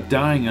who ended up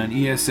dying on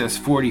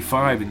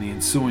ESS-45 in the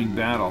ensuing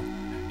battle.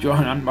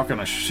 John, I'm not going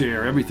to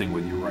share everything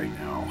with you right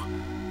now.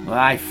 Well,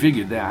 I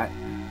figured that.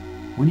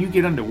 When you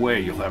get underway,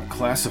 you'll have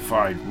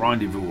classified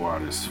rendezvous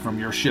orders from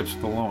your ships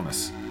below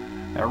us.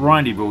 At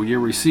rendezvous,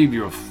 you'll receive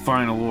your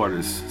final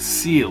orders,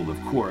 sealed,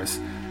 of course.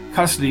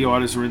 Custody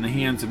orders are in the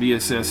hands of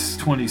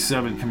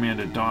ESS-27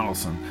 Commander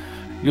Donaldson.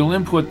 You'll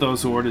input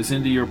those orders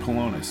into your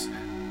Polonus.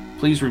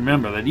 Please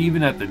remember that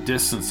even at the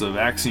distance of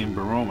Axiom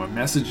Baroma,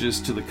 messages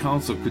to the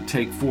Council could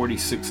take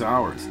 46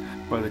 hours.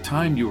 By the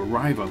time you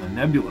arrive on the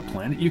Nebula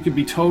Planet, you could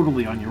be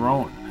totally on your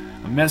own.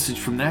 A message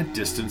from that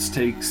distance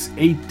takes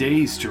 8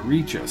 days to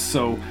reach us,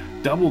 so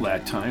double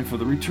that time for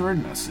the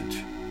return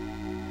message.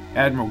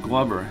 Admiral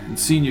Glover and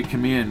Senior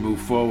Command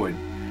moved forward.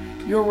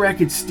 Your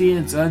record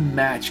stands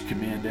unmatched,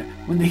 Commander.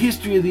 When the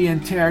history of the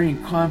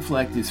Antarian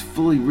conflict is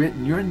fully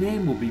written, your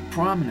name will be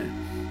prominent.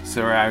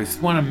 Sir, I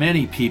was one of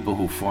many people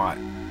who fought.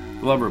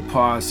 Glover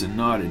paused and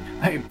nodded.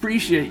 I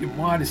appreciate your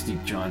modesty,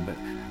 John, but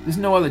there's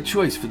no other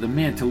choice for the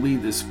man to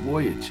lead this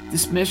voyage.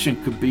 This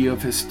mission could be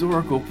of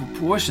historical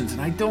proportions,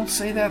 and I don't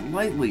say that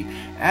lightly.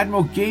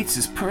 Admiral Gates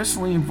is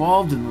personally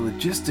involved in the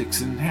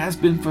logistics and has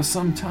been for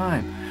some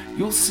time.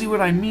 You'll see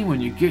what I mean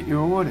when you get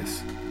your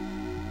orders.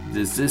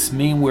 Does this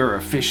mean we're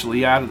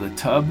officially out of the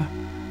tub?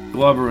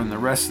 Glover and the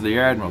rest of the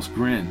admirals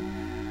grinned.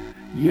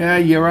 Yeah,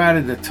 you're out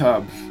of the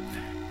tub.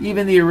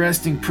 Even the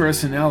arresting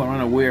personnel are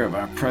unaware of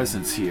our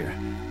presence here.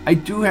 I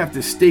do have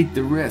to state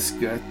the risk.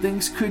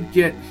 Things could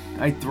get...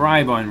 I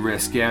thrive on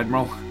risk,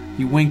 Admiral.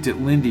 He winked at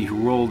Lindy,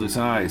 who rolled his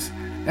eyes.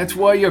 That's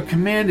why you're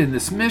commanding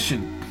this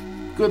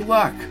mission. Good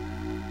luck.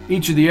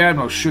 Each of the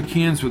admirals shook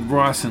hands with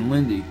Ross and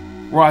Lindy.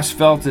 Ross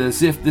felt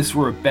as if this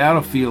were a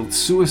battlefield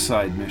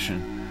suicide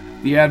mission.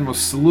 The admirals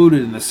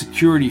saluted and the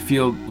security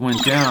field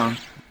went down,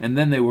 and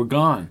then they were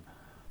gone.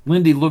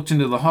 Lindy looked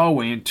into the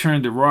hallway and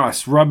turned to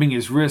Ross, rubbing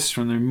his wrists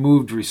from the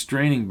removed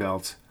restraining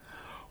belts.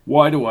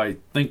 Why do I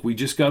think we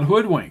just got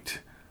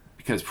hoodwinked?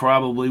 Because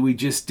probably we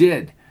just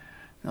did.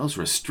 Those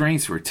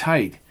restraints were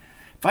tight.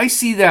 If I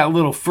see that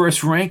little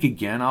first rank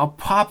again, I'll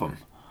pop him.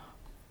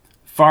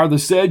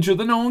 Farthest edge of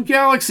the known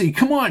galaxy.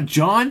 Come on,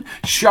 John.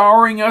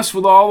 Showering us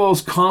with all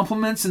those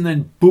compliments and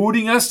then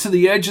booting us to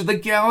the edge of the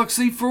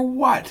galaxy for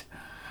what?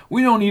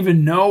 We don't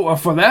even know, or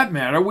for that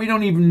matter, we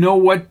don't even know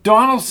what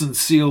Donaldson's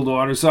sealed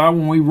orders are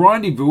when we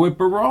rendezvous at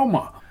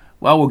Baroma.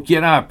 Well, we'll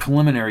get our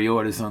preliminary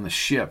orders on the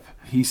ship,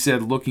 he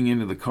said, looking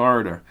into the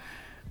corridor.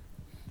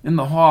 In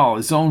the hall,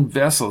 his own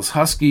vessel's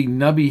husky,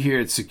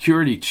 nubby-haired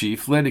security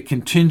chief led a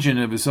contingent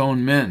of his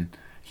own men.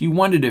 He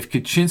wondered if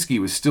Kaczynski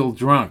was still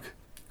drunk.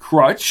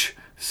 Crutch,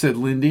 said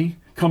Lindy.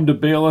 Come to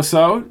bail us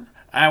out?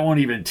 I won't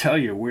even tell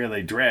you where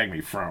they dragged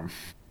me from.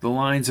 The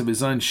lines of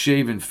his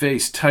unshaven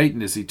face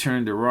tightened as he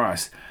turned to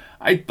Ross.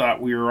 I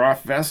thought we were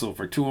off vessel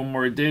for 2 or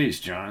more days,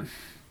 John.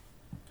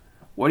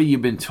 What have you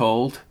been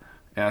told?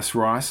 Asked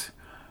Ross.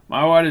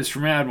 My orders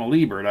from Admiral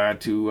Ebert are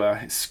to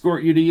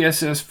escort you to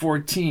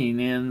ESS-14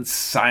 in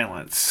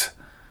silence.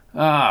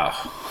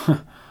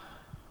 Oh.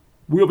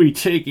 We'll be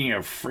taking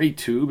a freight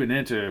tube and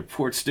enter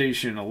Port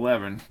Station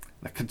 11.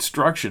 The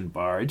construction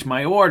barge.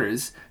 My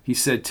orders, he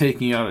said,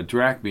 taking out a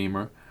drac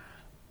beamer,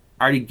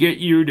 are to get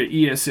you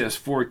to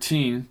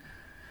ESS-14.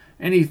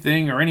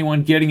 Anything or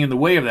anyone getting in the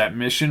way of that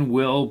mission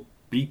will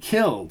be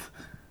killed.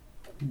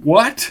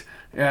 What?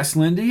 Asked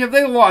Lindy. Have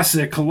they lost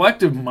their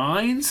collective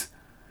minds?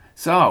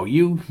 So,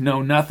 you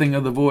know nothing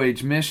of the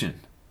Voyage mission.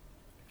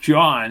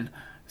 John,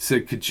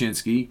 said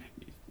Kaczynski,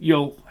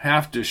 you'll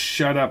have to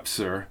shut up,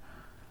 sir.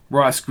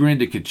 Ross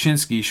grinned at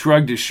Kaczynski,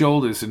 shrugged his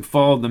shoulders, and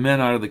followed the men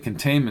out of the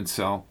containment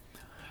cell.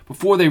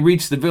 Before they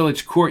reached the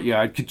village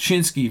courtyard,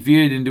 Kaczynski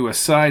veered into a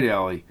side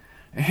alley.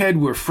 Ahead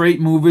were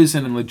freight movers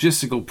and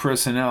logistical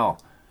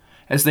personnel.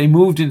 As they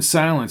moved in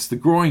silence, the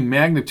growing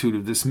magnitude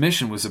of this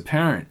mission was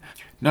apparent,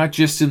 not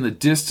just in the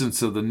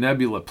distance of the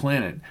Nebula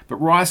Planet, but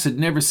Ross had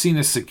never seen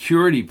a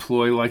security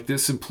ploy like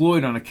this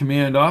employed on a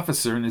command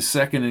officer and his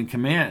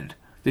second-in-command.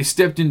 They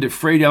stepped into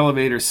freight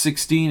elevator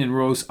 16 and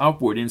rose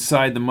upward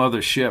inside the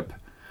mother ship.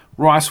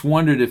 Ross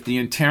wondered if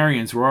the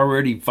Antarians were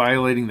already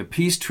violating the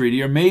peace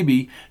treaty, or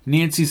maybe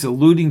Nancy's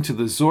alluding to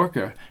the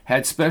Zorka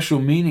had special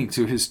meaning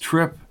to his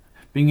trip.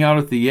 Being out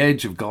at the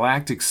edge of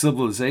galactic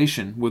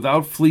civilization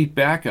without fleet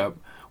backup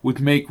would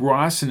make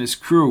Ross and his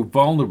crew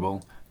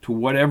vulnerable to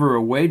whatever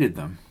awaited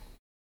them.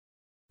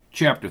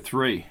 Chapter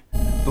 3.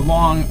 The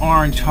long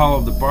orange hull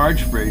of the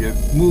barge freighter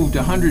moved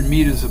 100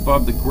 meters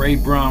above the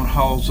gray-brown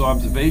hull's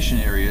observation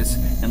areas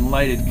and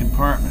lighted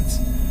compartments.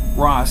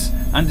 Ross,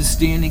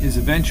 understanding his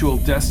eventual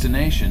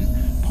destination,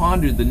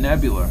 pondered the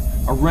nebula,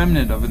 a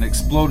remnant of an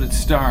exploded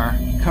star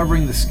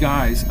covering the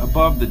skies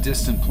above the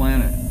distant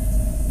planet.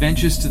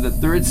 Ventures to the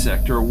third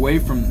sector away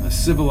from the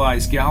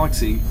civilized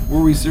galaxy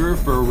were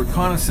reserved for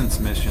reconnaissance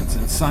missions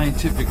and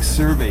scientific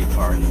survey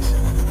parties.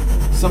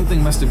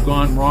 Something must have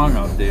gone wrong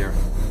out there.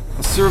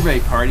 A survey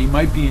party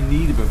might be in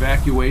need of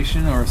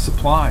evacuation or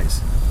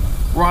supplies.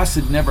 Ross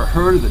had never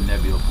heard of the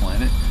Nebula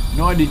Planet,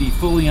 nor did he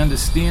fully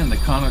understand the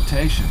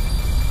connotation.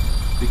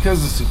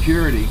 Because of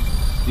security,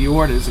 the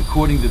orders,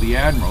 according to the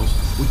admirals,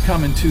 would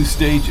come in 2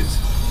 stages.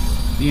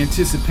 The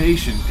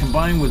anticipation,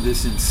 combined with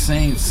this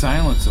insane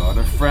silence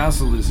order,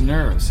 frazzled his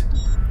nerves.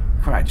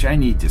 Crutch, I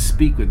need to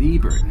speak with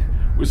Ebert.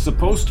 We're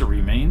supposed to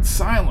remain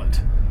silent.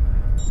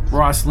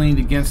 Ross leaned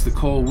against the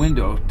cold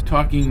window,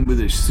 talking with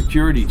his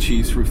security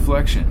chief's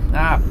reflection.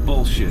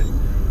 Bullshit.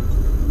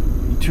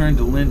 He turned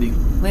to Lindy.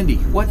 Lindy,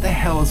 what the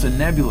hell is a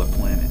nebula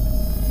planet?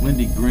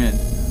 Lindy grinned.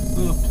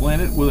 A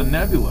planet with a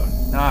nebula.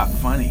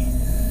 Funny.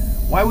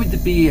 Why would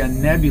there be a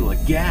nebula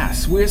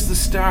gas? Where's the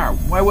star?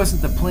 Why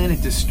wasn't the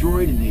planet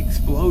destroyed in the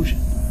explosion?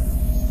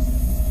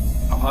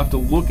 I'll have to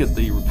look at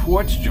the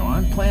reports,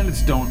 John.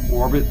 Planets don't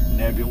orbit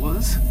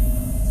nebulas.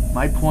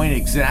 My point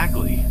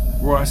exactly.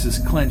 Ross's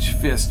clenched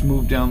fist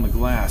moved down the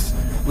glass.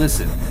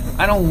 Listen,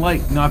 I don't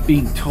like not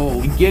being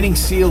told, and getting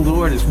sealed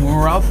orders when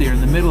we're out there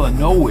in the middle of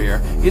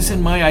nowhere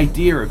isn't my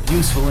idea of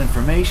useful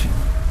information.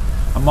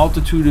 A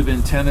multitude of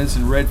antennas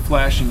and red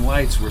flashing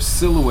lights were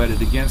silhouetted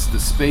against the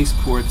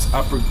spaceport's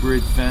upper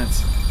grid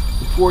fence.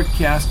 The port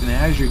cast an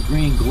azure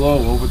green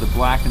glow over the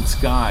blackened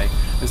sky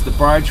as the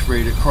barge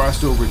freighter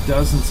crossed over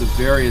dozens of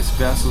various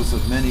vessels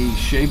of many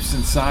shapes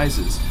and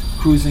sizes,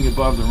 cruising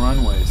above the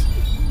runways.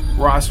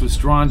 Ross was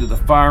drawn to the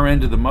far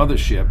end of the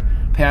mothership,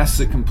 past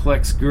the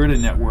complex girder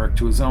network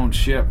to his own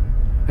ship.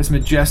 As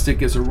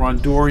majestic as a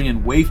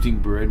Rondorian wafting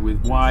bird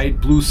with wide,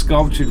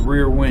 blue-sculptured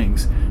rear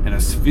wings and a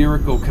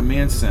spherical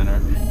command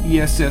center,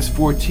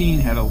 ESS-14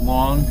 had a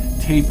long,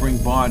 tapering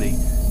body.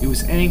 It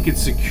was anchored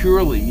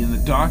securely in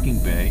the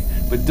docking bay,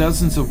 but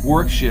dozens of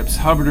workships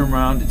hovered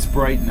around its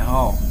brightened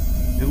hull.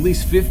 At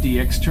least 50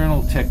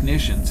 external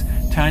technicians,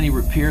 tiny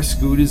repair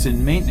scooters,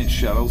 and maintenance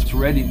shuttles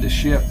readied the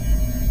ship.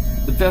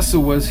 The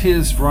vessel was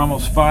his for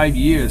almost 5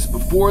 years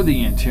before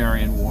the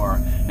Antarian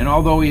War, and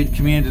although he had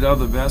commanded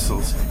other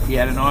vessels, he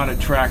had an odd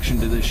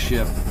attraction to this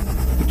ship.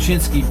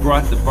 Kaczynski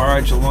brought the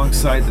barge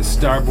alongside the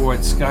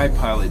starboard sky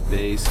pilot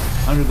bays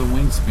under the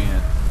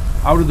wingspan.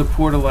 Out of the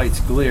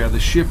portalight's glare, the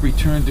ship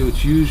returned to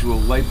its usual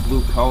light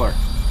blue color.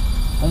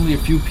 Only a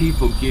few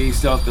people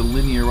gazed out the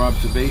linear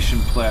observation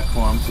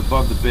platforms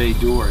above the bay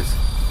doors.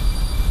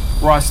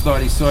 Ross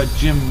thought he saw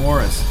Jim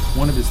Morris,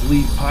 one of his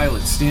lead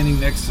pilots, standing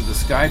next to the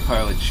sky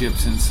pilot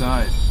ships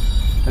inside.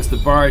 As the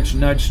barge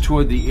nudged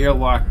toward the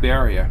airlock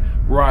barrier,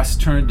 Ross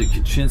turned to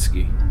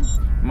Kaczynski.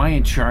 Am I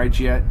in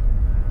charge yet?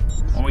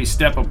 When we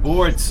step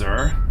aboard,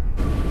 sir.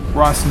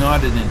 Ross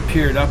nodded and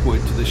peered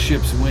upward to the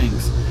ship's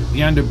wings, the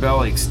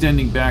underbelly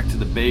extending back to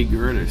the bay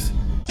girders.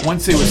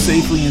 Once they were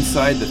safely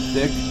inside the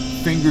thick,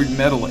 fingered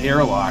metal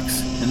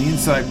airlocks, and the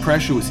inside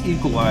pressure was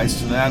equalized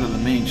to that of the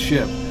main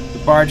ship,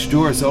 the barge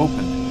doors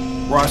opened.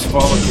 Ross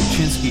followed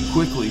Kaczynski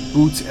quickly,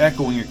 boots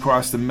echoing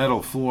across the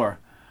metal floor.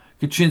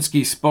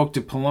 Kaczynski spoke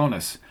to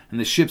Polonis, and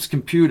the ship's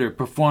computer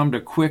performed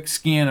a quick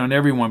scan on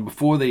everyone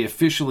before they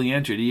officially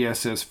entered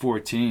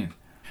ESS-14.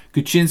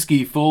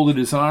 Kaczynski folded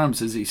his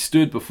arms as he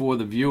stood before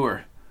the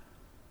viewer.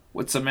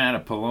 "What's the matter,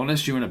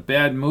 Polonus? You in a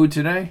bad mood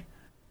today?"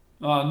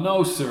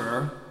 No,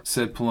 sir,"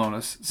 said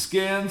Polonus.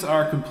 "Scans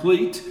are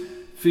complete.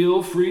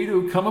 Feel free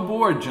to come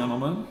aboard,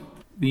 gentlemen."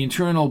 The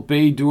internal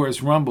bay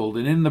doors rumbled,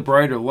 and in the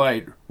brighter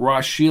light,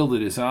 Ross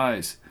shielded his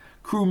eyes.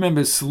 Crew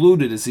members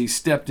saluted as he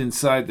stepped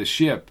inside the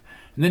ship,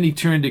 and then he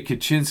turned to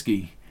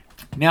Kaczynski.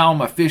 "Now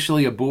I'm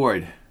officially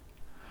aboard."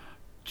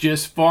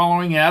 "Just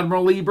following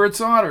Admiral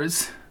Ebert's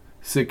orders,"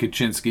 said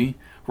Kaczynski.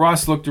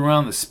 Ross looked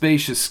around the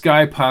spacious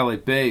Sky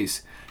Pilot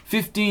bays.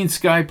 15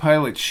 Sky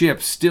Pilot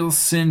ships, still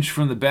singed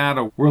from the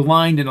battle, were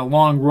lined in a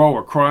long row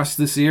across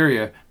this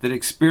area that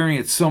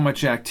experienced so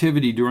much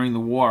activity during the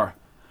war.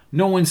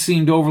 No one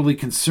seemed overly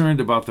concerned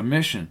about the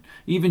mission.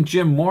 Even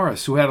Jim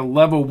Morris, who had a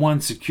Level 1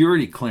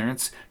 security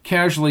clearance,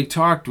 casually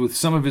talked with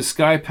some of his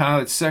Sky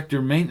Pilot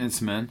sector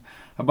maintenance men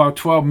about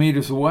 12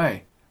 meters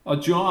away.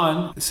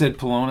 John," said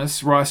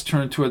Polonus. Ross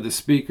turned toward the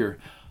speaker.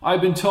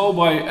 "I've been told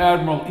by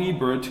Admiral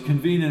Ebert to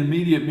convene an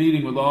immediate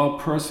meeting with all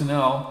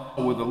personnel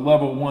with a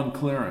Level 1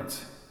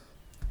 clearance."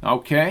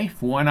 "Okay,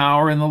 1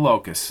 hour in the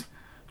locus."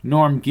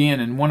 Norm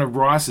Gannon, one of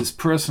Ross's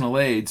personal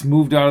aides,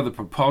 moved out of the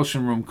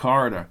propulsion room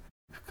corridor.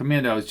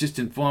 "Commander, I was just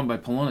informed by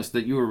Polonus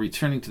that you were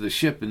returning to the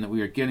ship and that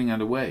we are getting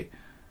underway."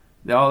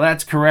 "Oh,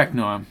 that's correct,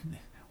 Norm.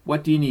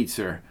 What do you need,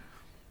 sir?"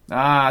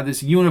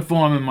 "This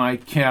uniform in my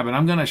cabin.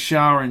 I'm going to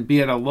shower and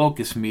be at a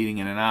locus meeting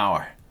in an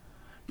hour."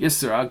 "Yes,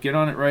 sir. I'll get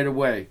on it right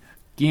away."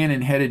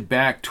 Gannon headed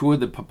back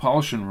toward the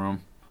propulsion room.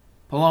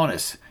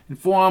 "Polonus,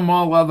 inform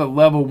all other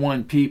Level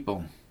 1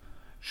 people."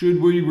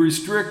 "Should we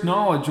restrict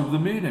knowledge of the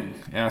meeting?"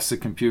 asked the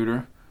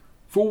computer.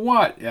 "For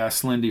what?"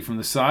 asked Lindy from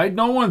the side.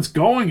 "No one's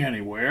going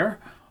anywhere."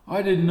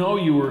 "I didn't know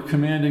you were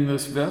commanding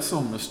this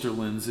vessel, Mr.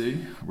 Lindsay,"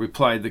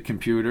 replied the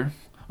computer.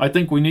 "I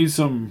think we need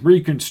some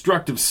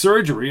reconstructive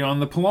surgery on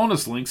the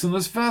Polonus links in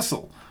this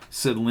vessel,"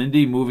 said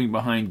Lindy, moving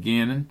behind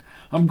Gannon.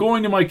 "I'm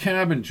going to my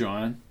cabin,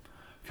 John."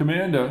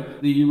 "Commander,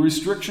 the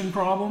restriction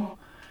problem?"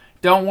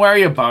 "Don't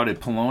worry about it,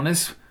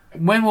 Polonus.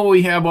 When will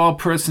we have all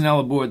personnel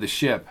aboard the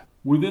ship?"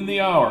 "Within the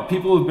hour.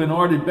 People have been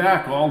ordered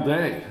back all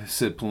day,"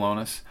 said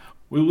Polonus.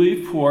 "We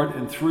leave port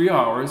in 3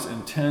 hours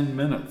and 10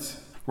 minutes.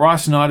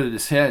 Ross nodded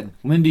his head.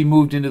 Lindy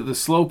moved into the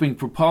sloping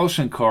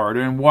propulsion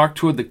corridor and walked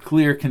toward the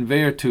clear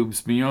conveyor tubes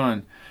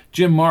beyond.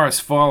 Jim Morris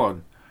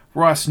followed.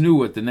 Ross knew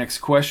what the next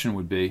question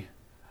would be.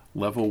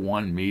 "Level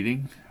 1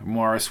 meeting?"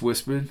 Morris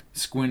whispered,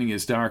 squinting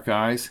his dark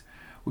eyes.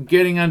 "We're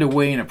getting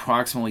underway in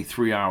approximately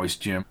 3 hours,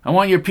 Jim. I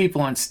want your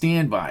people on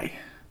standby."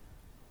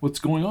 "What's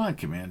going on,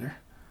 Commander?"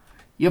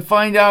 "You'll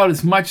find out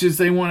as much as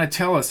they want to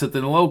tell us at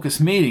the locus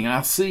meeting.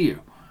 I'll see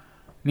you."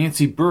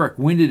 Nancy Burke,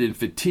 winded and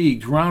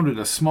fatigued, rounded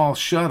a small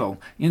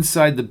shuttle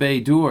inside the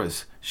bay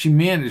doors. She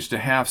managed a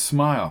half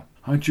smile.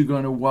 "Aren't you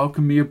going to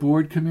welcome me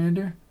aboard,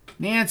 Commander?"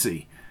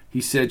 "Nancy,"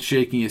 he said,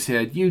 shaking his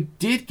head, "you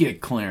did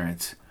get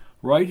clearance."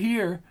 "Right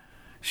here."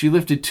 She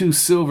lifted 2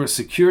 silver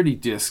security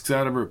discs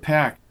out of her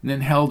pack and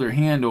then held her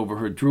hand over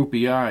her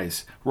droopy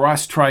eyes.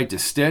 Ross tried to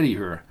steady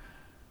her.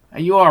 "Are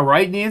you all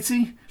right,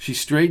 Nancy?" She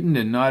straightened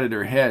and nodded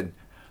her head.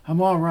 "I'm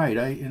all right,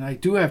 and I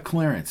do have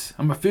clearance.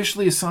 I'm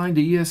officially assigned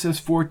to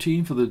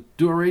ESS-14 for the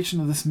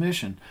duration of this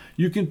mission.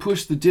 You can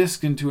push the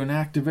disc into an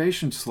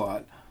activation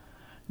slot."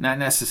 "Not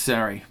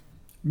necessary."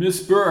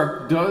 "Miss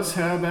Burke does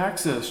have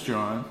access,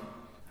 John."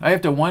 "I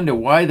have to wonder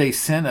why they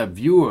sent a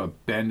viewer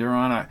bender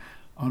on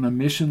a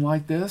mission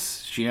like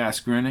this?" she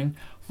asked, grinning.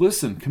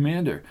 "Listen,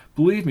 Commander,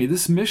 believe me,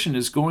 this mission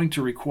is going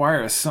to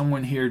require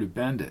someone here to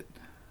bend it."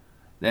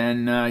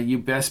 "Then you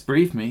best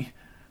brief me."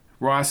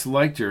 Ross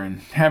liked her, and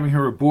having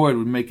her aboard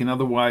would make an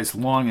otherwise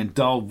long and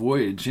dull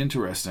voyage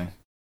interesting.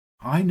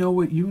 "I know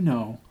what you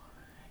know."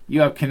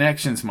 "You have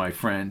connections, my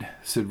friend,"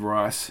 said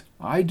Ross.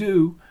 "I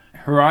do."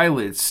 Her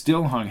eyelids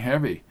still hung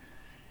heavy.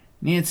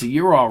 "Nancy,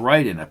 you're all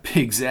right in a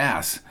pig's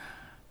ass."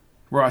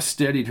 Ross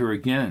steadied her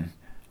again.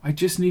 "I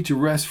just need to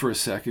rest for a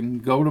second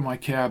and go to my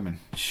cabin."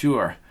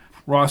 "Sure."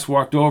 Ross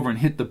walked over and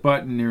hit the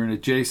button near an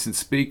adjacent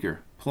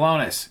speaker.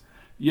 "Polonus."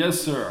 "Yes,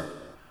 sir."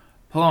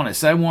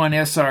 "Polonus, I want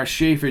S.R.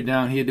 Schaefer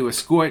down here to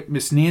escort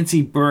Miss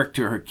Nancy Burke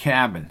to her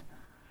cabin."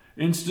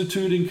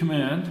 "Instituting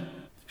command."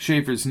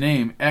 Schaefer's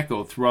name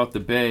echoed throughout the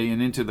bay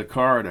and into the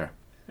corridor.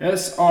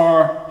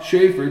 S.R.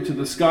 Schaefer to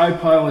the Sky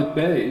Pilot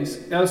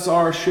bays.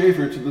 S.R.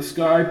 Schaefer to the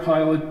Sky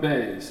Pilot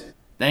bays.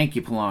 "Thank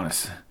you,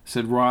 Polonus,"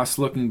 said Ross,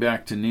 looking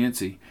back to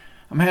Nancy.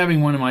 "I'm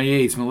having one of my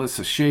aides,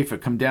 Melissa Schaefer,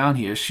 come down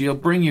here. She'll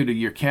bring you to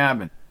your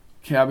cabin."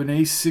 "Cabin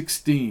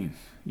A16.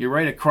 "You're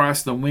right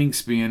across the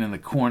wingspan in the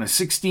corner.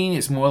 16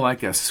 is more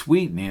like a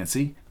suite,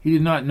 Nancy." He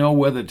did not know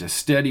whether to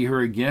steady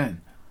her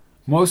again.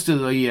 "Most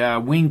of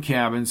the wing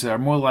cabins are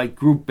more like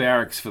group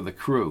barracks for the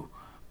crew."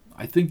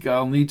 "I think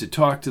I'll need to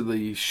talk to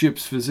the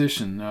ship's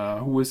physician.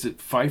 Who is it,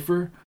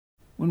 Pfeiffer?"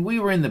 "When we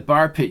were in the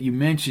bar pit, you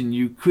mentioned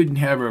you couldn't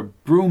have a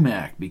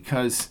brumac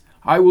because—"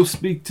 "I will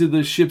speak to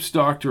the ship's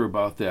doctor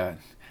about that."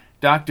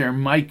 "Dr.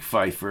 Mike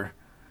Pfeiffer."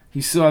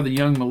 He saw the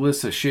young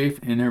Melissa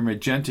Schaefer in her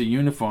magenta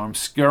uniform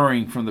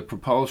scurrying from the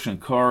propulsion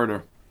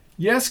corridor.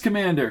 "Yes,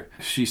 Commander,"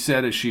 she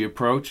said as she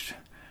approached.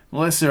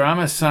 "Melissa, I'm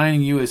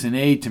assigning you as an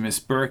aide to Miss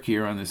Burke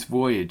here on this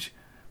voyage."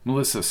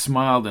 Melissa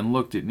smiled and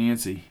looked at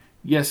Nancy.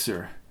 "Yes,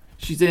 sir."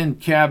 "She's in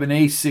cabin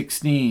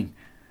A16.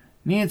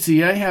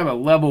 Nancy, I have a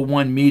level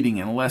 1 meeting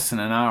in less than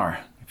an hour.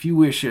 If you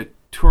wish a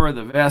tour of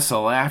the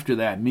vessel after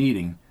that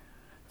meeting."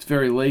 "It's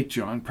very late,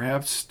 John.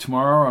 Perhaps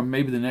tomorrow or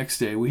maybe the next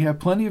day. We have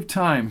plenty of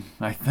time,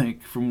 I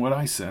think, from what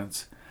I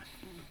sense."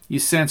 "You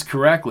sense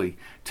correctly.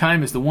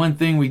 Time is the one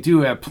thing we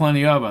do have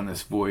plenty of on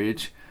this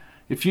voyage.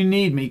 If you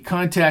need me,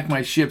 contact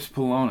my ship's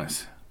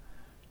Polonus."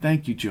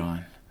 "Thank you,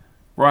 John."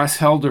 Ross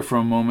held her for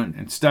a moment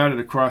and started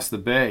across the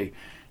bay.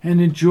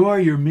 "And enjoy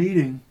your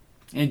meeting."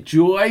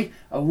 "Enjoy?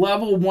 A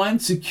level 1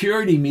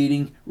 security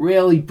meeting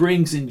rarely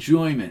brings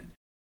enjoyment."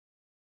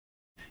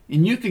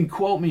 "And you can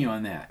quote me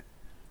on that."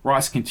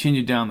 Ross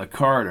continued down the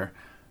corridor,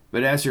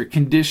 but as her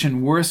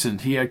condition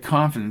worsened, he had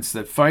confidence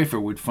that Pfeiffer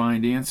would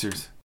find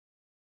answers.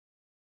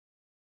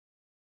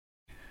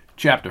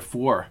 Chapter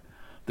 4.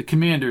 The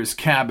commander's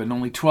cabin,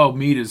 only 12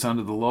 meters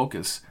under the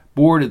locus,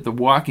 bordered the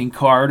walking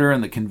corridor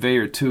and the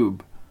conveyor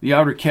tube. The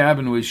outer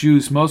cabin was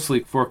used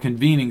mostly for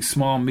convening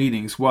small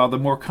meetings, while the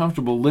more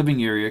comfortable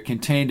living area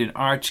contained an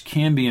arched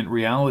ambient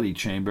reality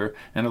chamber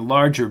and a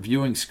larger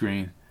viewing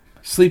screen.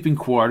 Sleeping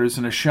quarters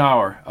and a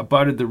shower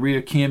abutted the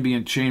rear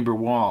ambient chamber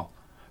wall.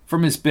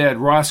 From his bed,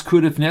 Ross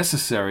could, if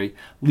necessary,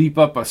 leap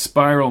up a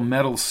spiral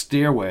metal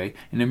stairway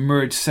and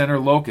emerge center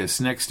locus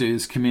next to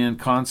his command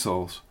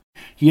consoles.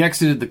 He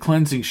exited the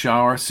cleansing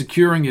shower,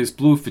 securing his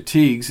blue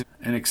fatigues,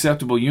 an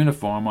acceptable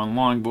uniform on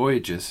long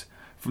voyages.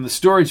 From the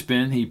storage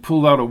bin, he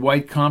pulled out a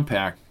white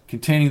compact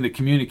containing the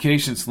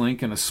communications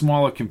link and a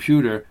smaller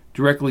computer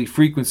directly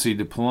frequency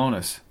to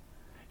Polonus.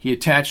 He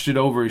attached it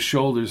over his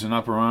shoulders and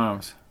upper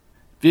arms.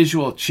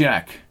 Visual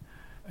check.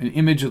 An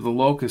image of the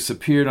locus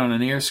appeared on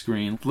an air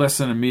screen less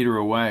than a meter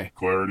away.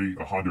 "Clarity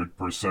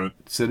 100%,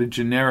 said a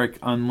generic,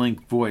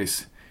 unlinked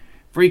voice.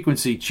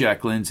 "Frequency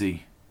check,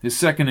 Lindsay." His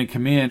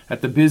second-in-command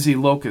at the busy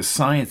locus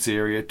science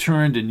area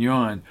turned and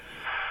yawned.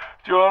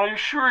 "John, are you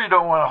sure you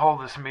don't want to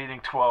hold this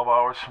meeting 12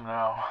 hours from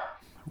now?"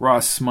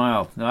 Ross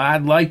smiled.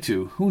 "I'd like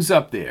to. Who's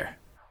up there?"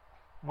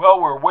 "Well,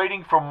 we're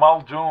waiting for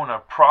Muldoon. A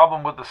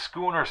problem with the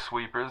schooner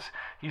sweepers.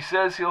 He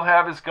says he'll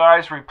have his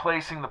guys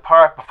replacing the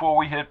part before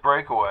we hit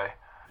breakaway."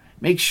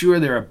 "Make sure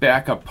there are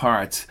backup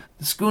parts.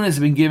 The schooners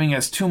have been giving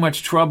us too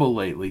much trouble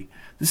lately.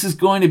 This is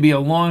going to be a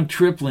long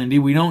trip, Lindy.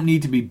 We don't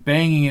need to be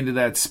banging into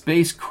that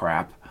space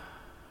crap."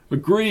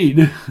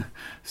 "Agreed,"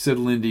 said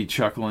Lindy,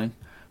 chuckling.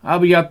 "I'll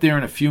be up there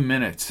in a few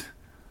minutes."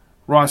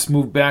 Ross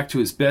moved back to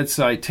his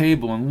bedside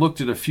table and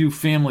looked at a few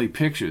family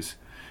pictures.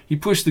 He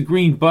pushed the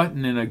green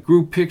button and a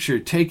group picture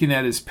taken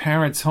at his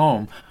parents'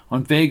 home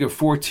on Vega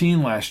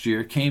 14 last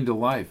year came to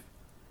life.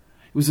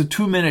 It was a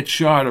 2-minute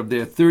shot of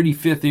their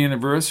 35th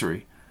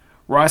anniversary.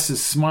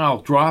 Ross's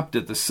smile dropped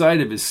at the sight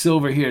of his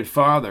silver-haired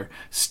father,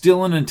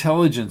 still an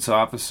intelligence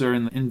officer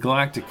in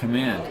Galactic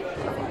Command.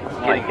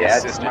 My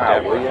dad,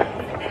 smile, will you?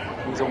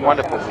 He was a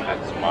wonderful man,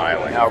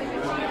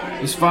 smiling.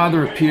 His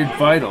father appeared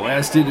vital,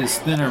 as did his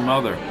thinner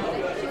mother.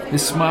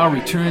 His smile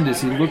returned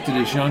as he looked at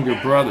his younger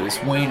brothers,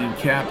 Wayne and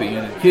Cappy,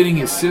 and hitting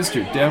his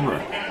sister,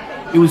 Deborah.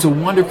 It was a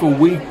wonderful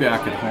week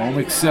back at home,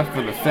 except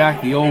for the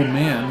fact the old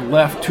man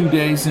left 2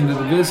 days into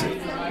the visit,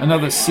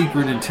 another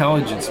secret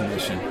intelligence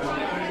mission.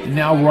 And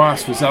now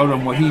Ross was out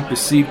on what he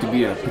perceived to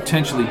be a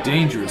potentially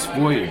dangerous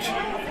voyage.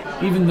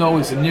 Even though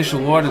his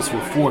initial orders were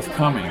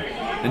forthcoming,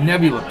 the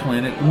Nebula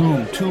Planet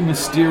loomed too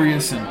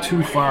mysterious and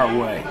too far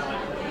away.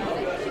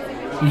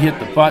 He hit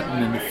the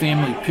button and the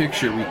family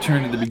picture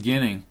returned to the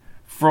beginning,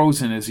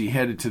 frozen as he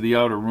headed to the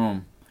outer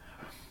room.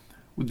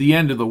 With the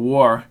end of the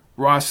war,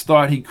 Ross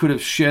thought he could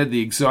have shed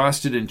the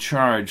exhausted and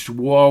charged,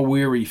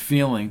 war-weary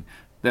feeling,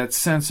 that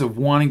sense of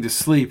wanting to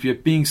sleep,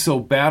 yet being so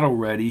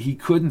battle-ready he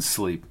couldn't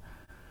sleep.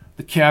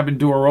 The cabin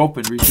door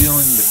opened, revealing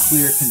the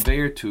clear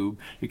conveyor tube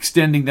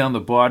extending down the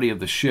body of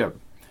the ship.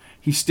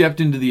 He stepped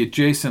into the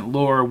adjacent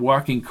lower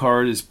walking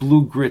corridor's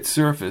blue grit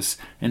surface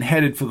and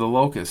headed for the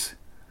locus.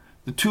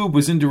 The tube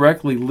was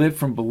indirectly lit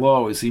from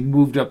below as he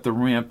moved up the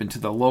ramp into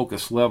the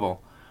locus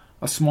level.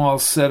 A small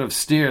set of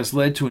stairs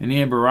led to an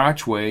amber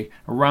archway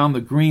around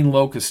the green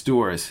locus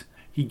doors.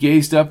 He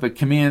gazed up at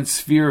Command's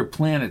sphere of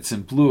planets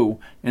in blue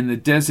and the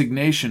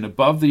designation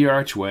above the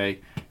archway,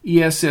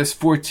 ESS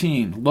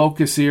 14,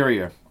 Locus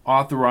Area,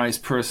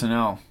 Authorized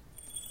Personnel.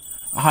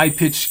 A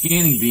high-pitched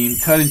scanning beam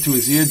cut into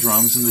his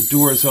eardrums and the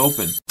doors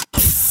opened.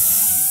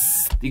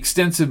 The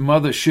extensive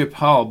mothership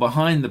hull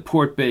behind the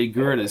port bay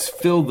girders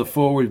filled the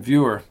forward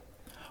viewer.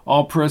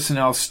 All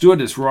personnel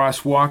stood as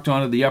Ross walked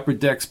onto the upper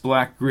deck's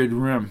black grid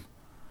rim.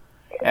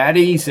 "At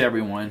ease,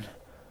 everyone."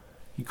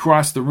 He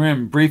crossed the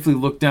rim, briefly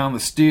looked down the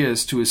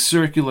stairs to his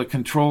circular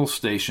control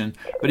station,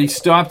 but he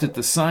stopped at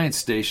the science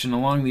station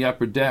along the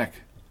upper deck.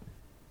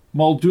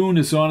 "Muldoon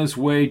is on his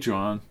way,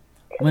 John."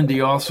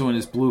 Lindy, also in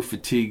his blue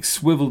fatigue,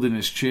 swiveled in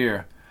his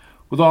chair.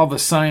 With all the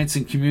science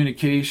and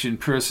communication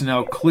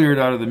personnel cleared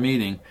out of the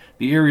meeting,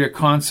 the area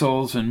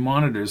consoles and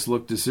monitors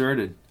looked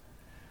deserted.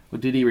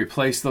 Well, did he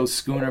replace those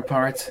schooner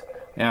parts?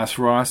 Asked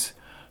Ross.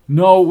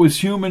 No, it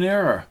was human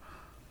error.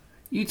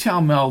 You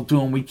tell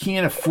Muldoon we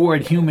can't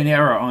afford human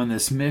error on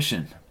this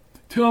mission.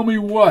 Tell me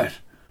what?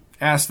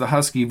 Asked the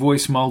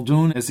husky-voiced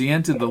Muldoon as he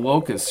entered the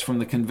locust from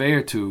the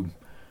conveyor tube.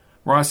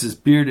 Ross's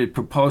bearded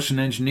propulsion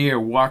engineer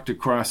walked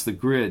across the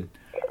grid.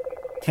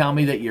 Tell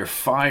me that you're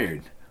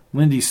fired.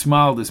 Lindy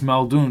smiled as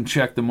Muldoon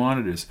checked the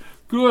monitors.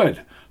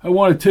 Good. I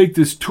want to take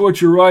this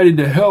torture ride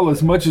into hell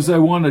as much as I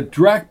want a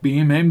drac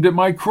beam aimed at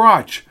my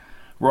crotch.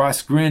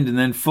 Ross grinned and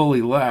then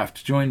fully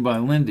laughed, joined by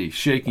Lindy,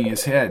 shaking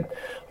his head.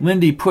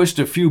 Lindy pushed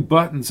a few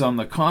buttons on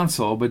the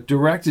console, but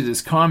directed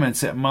his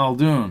comments at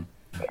Muldoon.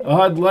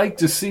 I'd like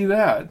to see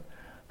that.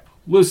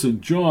 Listen,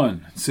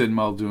 John, said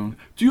Muldoon,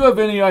 do you have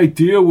any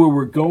idea where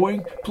we're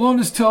going?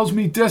 Polonus tells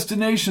me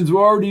destinations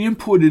were already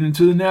inputted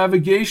into the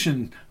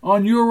navigation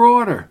on your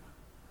order.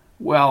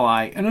 Well,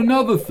 and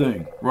another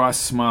thing, Ross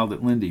smiled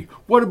at Lindy.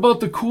 What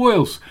about the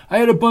coils? I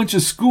had a bunch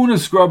of schooner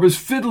scrubbers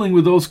fiddling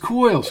with those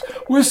coils.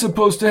 We're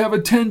supposed to have a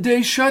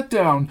 10-day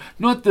shutdown,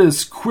 not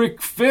this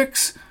quick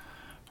fix.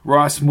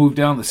 Ross moved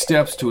down the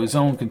steps to his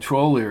own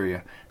control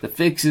area. The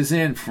fix is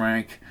in,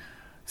 Frank.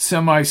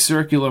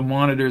 Semicircular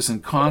monitors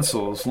and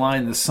consoles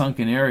lined the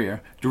sunken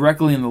area,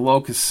 directly in the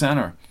locust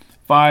center.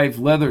 5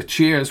 leather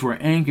chairs were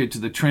anchored to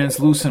the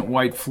translucent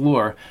white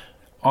floor,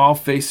 all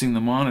facing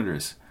the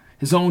monitors.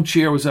 His own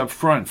chair was up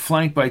front,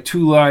 flanked by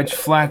 2 large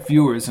flat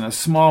viewers and a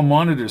small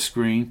monitor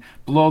screen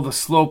below the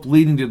slope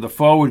leading to the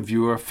forward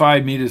viewer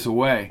 5 meters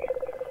away.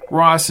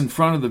 Ross, in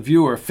front of the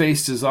viewer,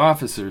 faced his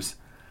officers.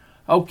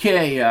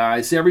 Okay,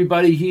 is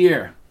everybody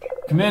here?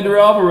 Commander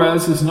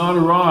Alvarez has not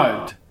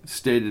arrived,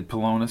 stated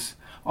Polonus.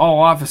 All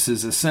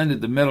officers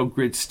ascended the metal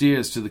grid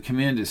stairs to the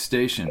commander's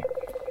station.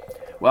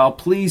 Well,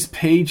 please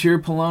page her,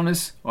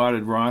 Polonus,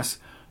 ordered Ross.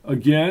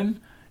 Again?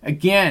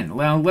 Again.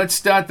 Now, let's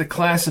start the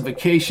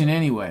classification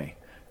anyway.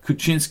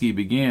 Kuczynski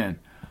began.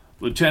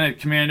 Lieutenant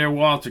Commander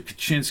Walter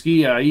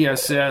Kuczynski,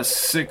 ESS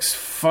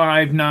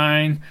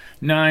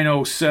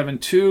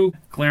 6599072,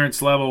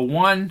 clearance level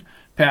 1,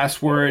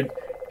 password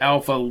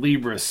Alpha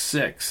Libra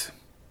 6.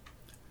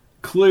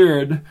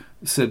 Cleared,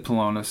 said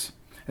Polonus.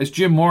 As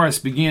Jim Morris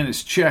began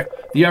his check,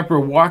 the upper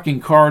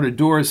walking corridor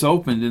doors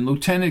opened and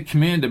Lieutenant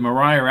Commander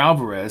Mariah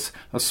Alvarez,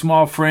 a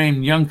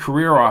small-framed young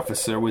career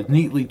officer with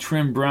neatly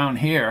trimmed brown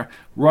hair,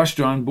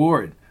 rushed on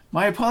board.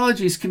 My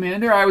apologies,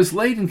 Commander. I was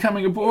late in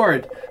coming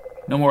aboard.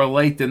 No more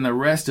late than the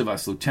rest of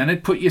us,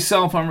 Lieutenant. Put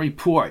yourself on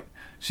report.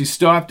 She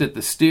stopped at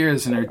the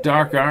stairs and her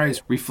dark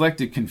eyes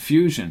reflected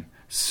confusion.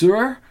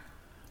 Sir?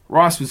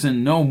 Ross was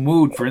in no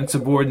mood for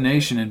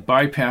insubordination and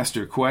bypassed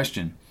her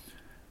question.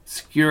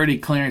 Security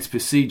clearance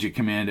procedure,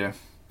 Commander.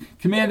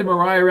 Commander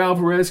Mariah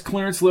Alvarez,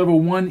 clearance level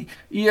 1,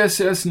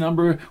 ESS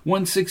number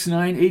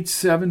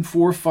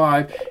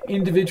 1698745,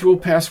 individual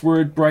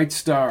password Bright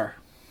Star.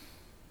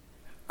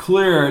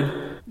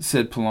 Cleared,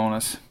 said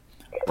Polonus.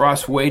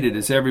 Ross waited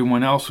as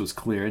everyone else was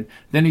cleared.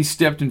 Then he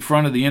stepped in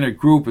front of the inner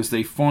group as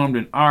they formed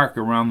an arc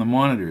around the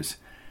monitors.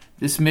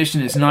 This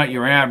mission is not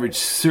your average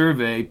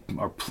survey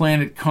or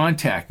planet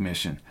contact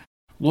mission.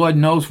 Lord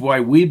knows why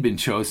we've been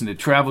chosen to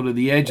travel to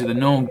the edge of the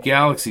known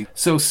galaxy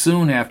so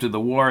soon after the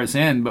war's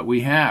end, but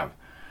we have.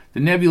 The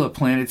Nebula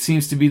Planet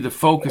seems to be the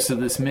focus of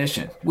this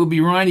mission. We'll be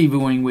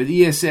rendezvousing with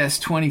ESS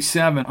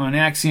 27 on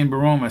Axiom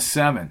Baroma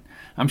 7.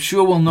 I'm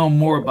sure we'll know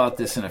more about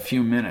this in a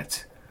few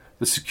minutes.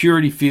 The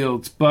security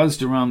fields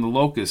buzzed around the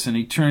locust, and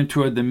he turned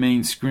toward the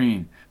main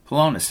screen.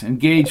 Polonus,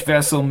 engage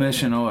vessel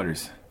mission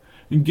orders.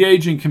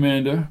 Engaging,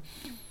 Commander,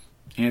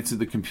 answered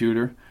the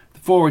computer. The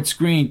forward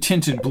screen,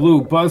 tinted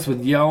blue, buzzed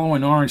with yellow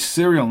and orange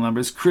serial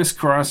numbers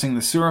crisscrossing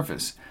the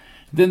surface.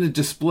 Then the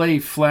display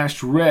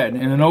flashed red,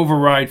 and an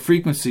override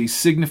frequency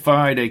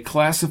signified a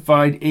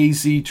classified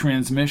AZ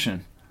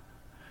transmission.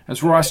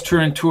 As Ross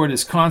turned toward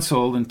his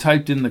console and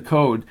typed in the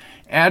code,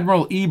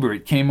 Admiral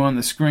Ebert came on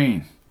the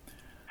screen.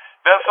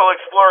 Vessel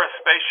Explorer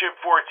Spaceship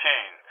 14.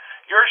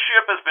 Your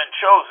ship has been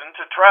chosen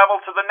to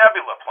travel to the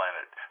Nebula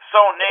Planet,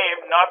 so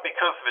named not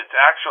because of its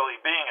actually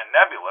being a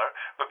nebula,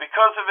 but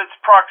because of its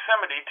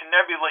proximity to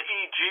Nebula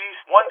EG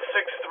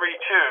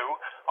 1632,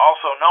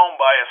 also known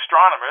by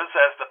astronomers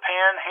as the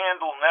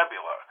Panhandle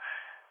Nebula.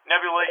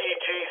 Nebula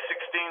EG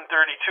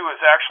 1632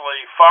 is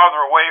actually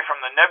farther away from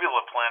the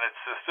Nebula Planet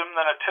system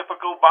than a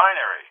typical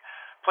binary.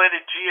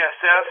 Planet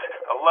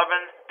GSS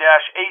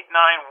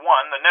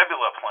 11-891, the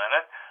Nebula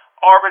Planet,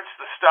 orbits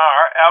the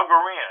star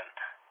Algerian,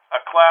 a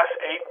Class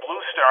 8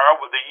 blue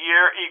star with a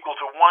year equal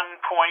to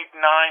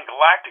 1.9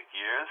 galactic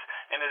years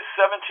and is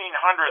 1,700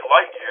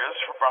 light-years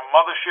from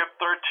Mothership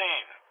 13.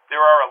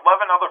 There are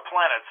 11 other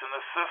planets in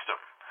this system.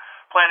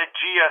 Planet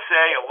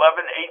GSA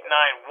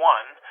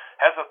 11891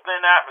 has a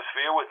thin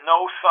atmosphere with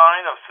no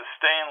sign of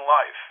sustained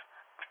life.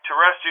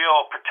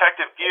 Terrestrial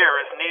protective gear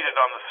is needed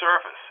on the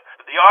surface.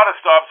 The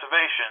oddest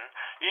observation,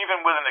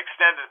 even with an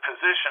extended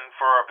position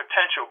for a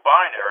potential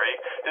binary,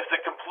 is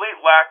the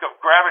complete lack of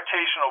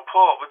gravitational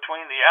pull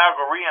between the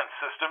Algerian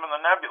system and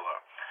the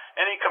nebula.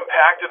 Any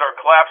compacted or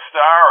collapsed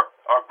star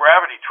or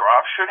gravity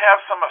trough should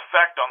have some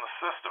effect on the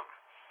system.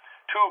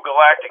 2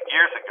 galactic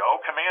years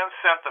ago, Command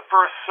sent the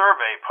first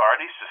survey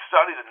parties to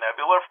study the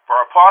nebula for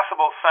a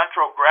possible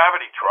central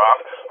gravity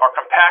trough or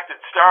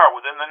compacted star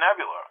within the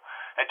nebula,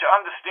 and to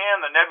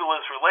understand the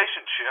nebula's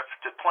relationship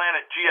to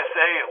planet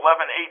GSA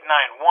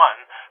 11891,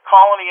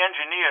 colony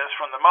engineers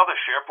from the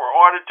mothership were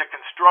ordered to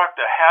construct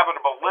a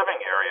habitable living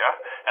area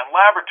and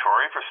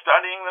laboratory for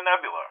studying the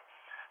nebula.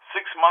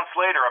 6 months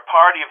later, a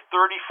party of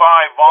 35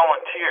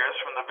 volunteers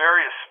from the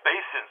various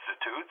space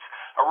institutes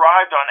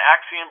arrived on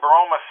Axion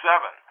Baroma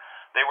 7.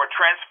 They were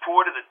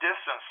transported the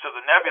distance to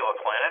the Nebula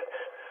Planet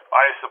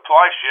by a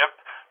supply ship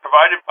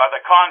provided by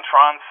the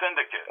Contron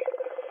Syndicate.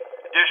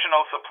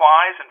 Additional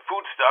supplies and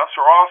foodstuffs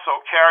were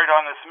also carried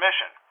on this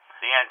mission.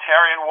 The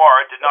Antarian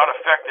War did not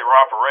affect their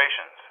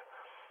operations.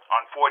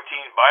 On 14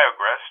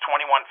 Biogress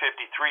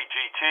 2153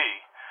 GT,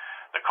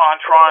 the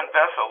Contron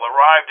vessel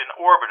arrived in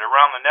orbit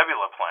around the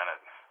Nebula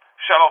Planet.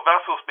 Shuttle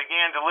vessels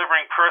began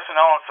delivering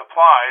personnel and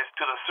supplies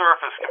to the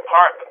surface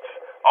compartments.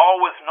 All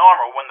was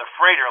normal when the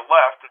freighter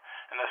left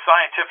and the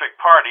scientific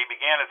party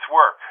began its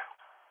work.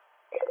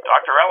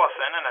 Dr.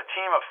 Ellison and a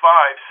team of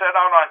 5 set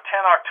out on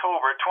 10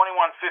 October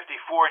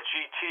 2154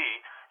 GT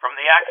from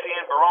the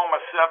Axion Baroma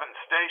 7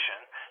 station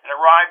and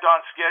arrived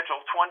on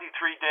schedule 23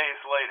 days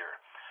later.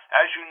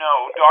 As you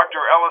know,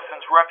 Dr.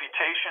 Ellison's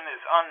reputation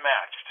is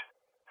unmatched.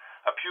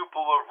 A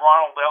pupil of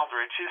Ronald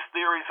Eldridge, his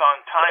theories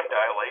on time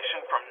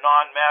dilation from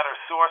non-matter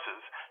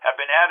sources have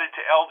been added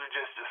to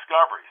Eldridge's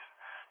discoveries.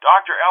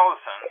 Dr.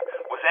 Ellison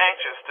was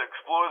anxious to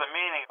explore the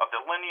meaning of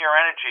the linear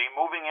energy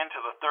moving into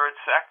the third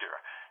sector,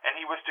 and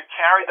he was to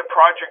carry the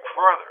project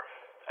further.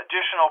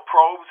 Additional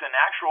probes and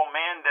actual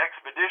manned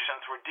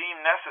expeditions were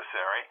deemed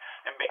necessary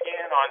and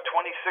began on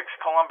 26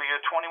 Columbia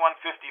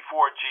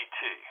 2154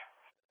 GT.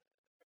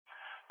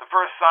 The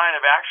first sign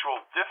of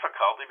actual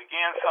difficulty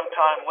began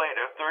sometime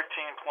later,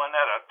 13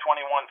 Planeta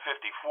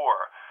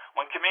 2154,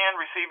 when Command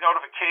received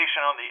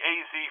notification on the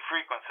AZ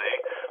frequency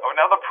of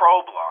another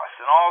probe loss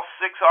and all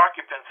 6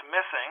 occupants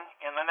missing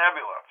in the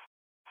nebula.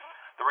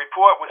 The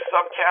report was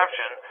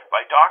subcaptioned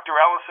by Dr.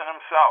 Ellison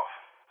himself.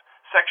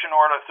 Section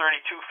Order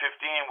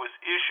 3215 was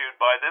issued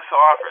by this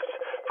office.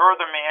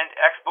 Further manned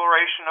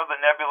exploration of the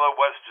nebula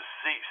was to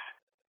cease.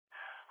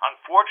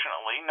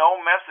 Unfortunately,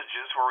 no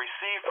messages were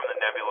received from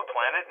the Nebula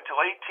Planet until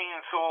 18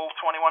 Sol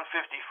 2155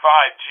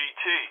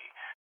 GT.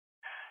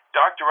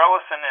 Dr.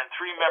 Ellison and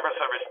 3 members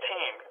of his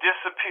team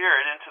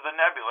disappeared into the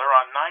nebula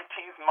on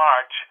 19th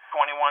March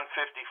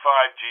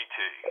 2155 GT.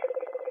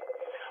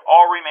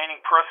 All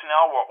remaining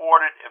personnel were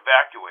ordered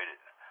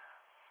evacuated.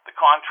 The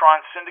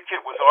Contron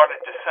Syndicate was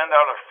ordered to send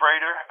out a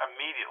freighter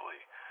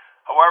immediately.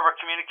 However,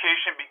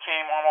 communication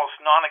became almost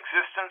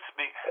non-existent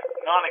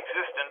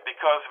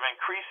because of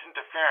increased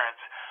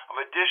interference of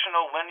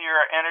additional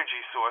linear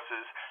energy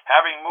sources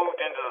having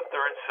moved into the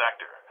third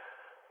sector.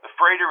 The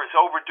freighter is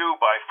overdue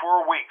by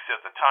 4 weeks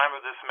at the time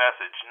of this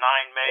message, 9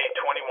 May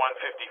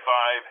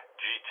 2155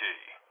 GT.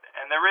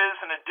 And there is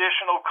an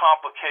additional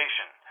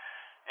complication.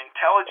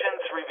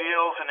 Intelligence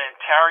reveals an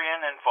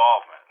Antarian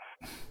involvement.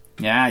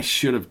 Yeah, I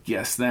should have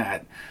guessed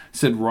that,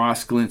 said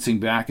Ross,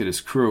 glancing back at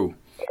his crew.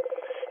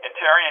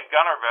 Antarian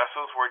gunner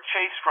vessels were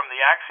chased from the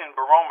Axion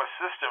Baroma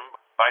system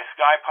by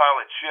sky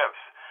pilot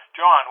ships.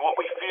 John, what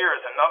we fear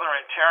is another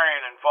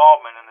Antarian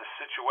involvement in this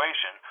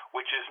situation,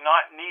 which is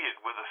not needed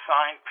with a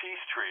signed peace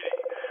treaty.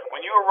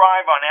 When you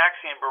arrive on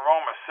Axion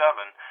Baroma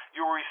 7,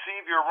 you will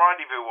receive your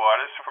rendezvous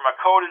orders from a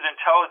coded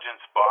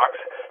intelligence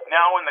box,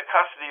 now in the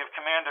custody of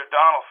Commander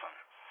Donaldson.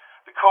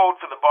 The code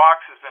for the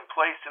box has been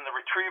placed in the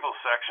retrieval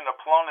section of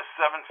Polonus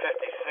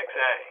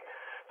 756A.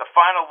 The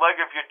final leg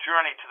of your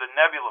journey to the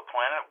Nebula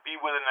Planet will be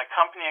with an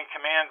accompanying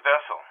command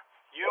vessel.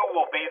 You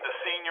will be the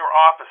senior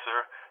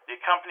officer, the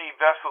accompanying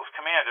vessel's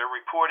commander,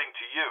 reporting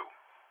to you.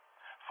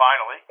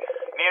 Finally,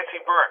 Nancy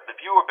Burt, the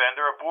viewer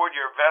bender aboard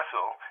your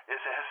vessel,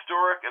 is a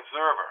historic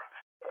observer,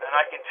 and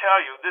I can tell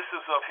you this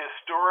is of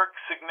historic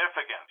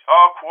significance.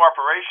 All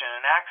cooperation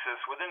and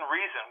access within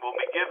reason will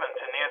be given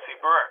to Nancy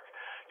Burke.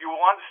 You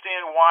will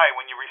understand why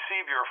when you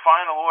receive your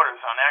final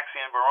orders on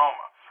Axion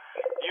Baroma.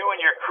 You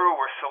and your crew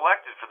were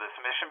selected for this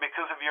mission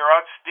because of your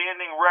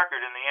outstanding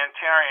record in the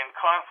Antarian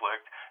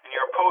conflict and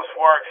your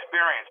post-war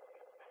experience.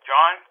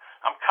 John,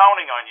 I'm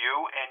counting on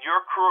you and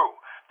your crew.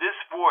 This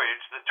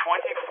voyage, the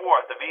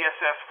 24th of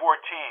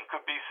ESS-14,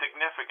 could be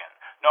significant,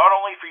 not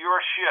only for your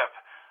ship,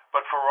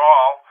 but for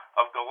all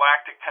of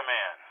Galactic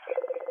Command.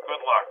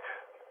 Good luck.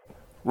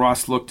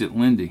 Ross looked at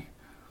Lindy.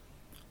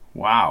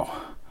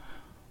 Wow.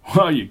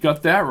 Well, you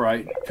got that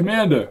right.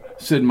 Commander,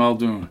 said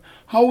Muldoon,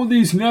 how will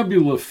these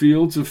nebula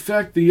fields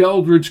affect the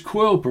Eldridge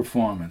Quill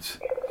performance?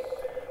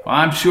 Well,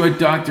 I'm sure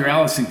Dr.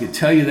 Ellison could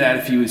tell you that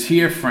if he was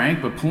here,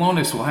 Frank, but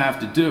Polonus will have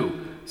to do,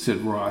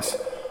 said Ross.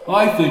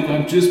 I think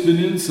I've just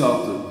been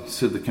insulted,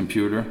 said the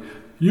computer.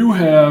 You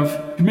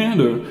have.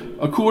 Commander,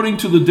 according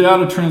to the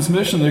data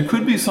transmission, there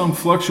could be some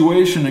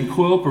fluctuation in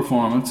quill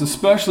performance,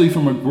 especially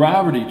from a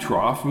gravity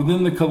trough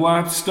within the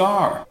collapsed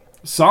star.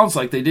 Sounds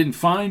like they didn't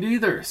find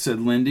either,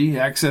 said Lindy,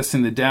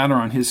 accessing the data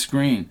on his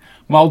screen.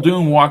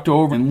 Muldoon walked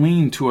over and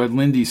leaned toward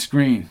Lindy's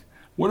screen.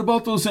 What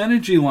about those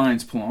energy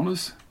lines,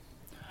 Polonus?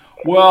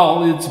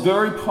 Well, it's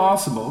very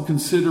possible,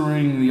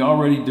 considering the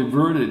already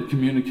diverted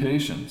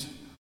communications.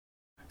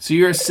 So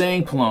you're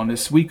saying,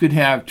 Polonus, we could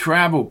have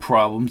travel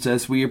problems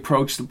as we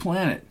approach the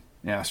planet?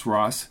 Asked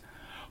Ross.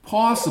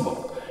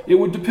 Possible. It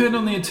would depend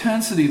on the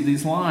intensity of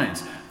these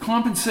lines.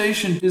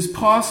 Compensation is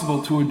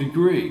possible to a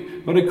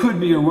degree, but it could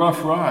be a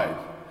rough ride.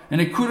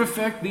 And it could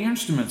affect the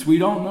instruments. We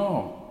don't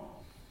know.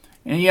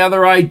 Any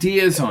other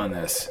ideas on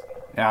this?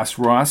 Asked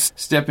Ross,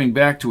 stepping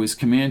back to his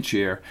command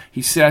chair.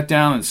 He sat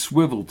down and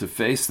swiveled to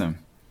face them.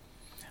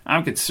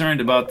 I'm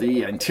concerned about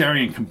the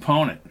Antarian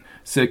component,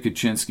 said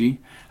Kaczynski.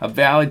 A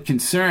valid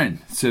concern,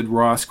 said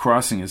Ross,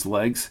 crossing his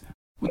legs.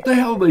 What the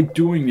hell are they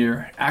doing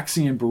near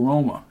Axiom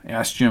Baroma?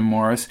 Asked Jim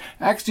Morris.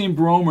 Axiom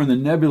Baroma and the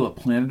Nebula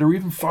Planet are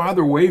even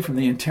farther away from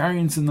the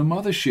Antarians in the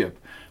mothership.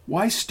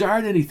 Why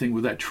start anything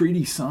with that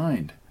treaty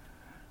signed?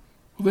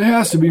 Well, there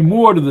has to be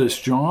more to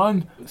this,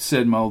 John,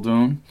 said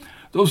Muldoon.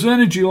 Those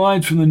energy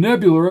lines from the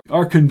nebula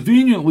are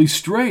conveniently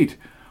straight.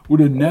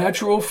 Would a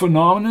natural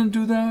phenomenon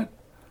do that?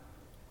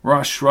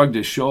 Ross shrugged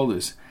his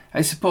shoulders.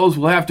 I suppose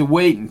we'll have to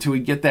wait until we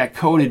get that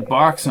coded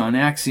box on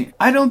Axiom.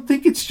 I don't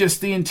think it's just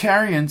the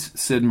Antarians,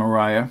 said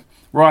Mariah.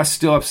 Ross,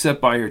 still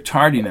upset by her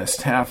tardiness,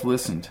 half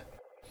listened.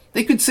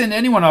 They could send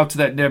anyone out to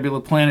that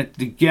Nebula planet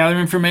to gather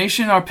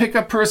information or pick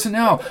up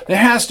personnel. There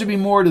has to be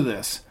more to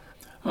this.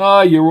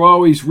 You're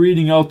always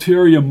reading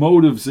ulterior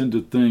motives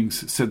into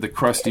things, said the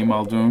crusty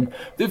Muldoon.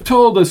 They've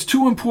told us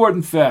two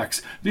important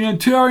facts. The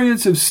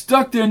Antarians have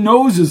stuck their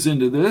noses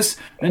into this,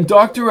 and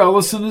Dr.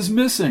 Ellison is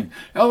missing.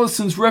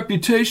 Ellison's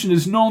reputation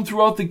is known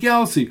throughout the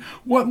galaxy.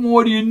 What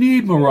more do you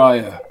need,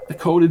 Mariah? The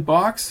coded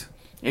box?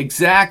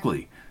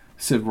 Exactly,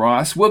 said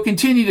Ross. We'll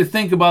continue to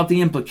think about the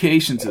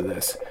implications of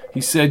this,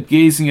 he said,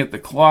 gazing at the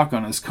clock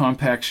on his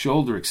compact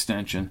shoulder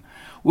extension.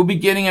 We'll be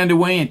getting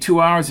underway in 2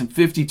 hours and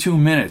 52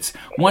 minutes.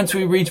 Once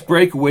we reach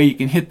breakaway, you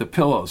can hit the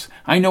pillows.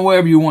 I know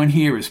everyone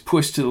here is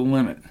pushed to the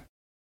limit.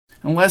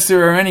 Unless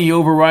there are any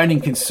overriding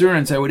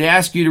concerns, I would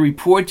ask you to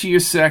report to your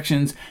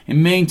sections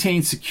and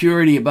maintain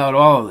security about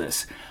all of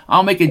this.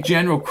 I'll make a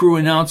general crew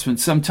announcement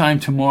sometime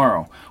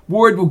tomorrow.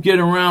 Word will get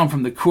around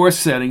from the course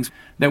settings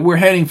that we're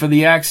heading for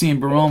the Axiom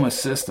Baroma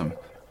system.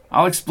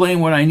 I'll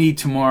explain what I need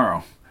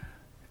tomorrow.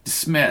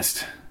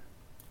 Dismissed.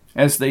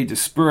 As they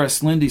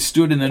dispersed, Lindy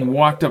stood and then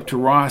walked up to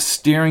Ross,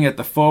 staring at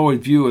the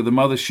forward view of the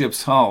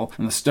mothership's hull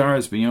and the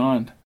stars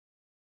beyond.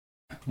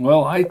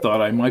 Well, I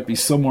thought I might be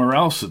somewhere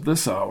else at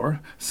this hour,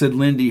 said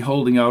Lindy,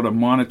 holding out a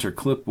monitor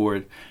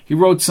clipboard. He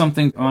wrote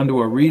something onto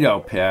a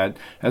readout pad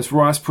as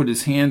Ross put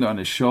his hand on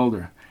his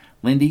shoulder.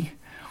 Lindy,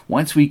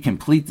 once we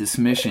complete this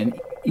mission,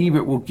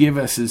 Ebert will give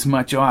us as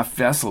much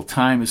off-vessel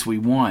time as we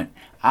want.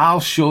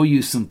 I'll show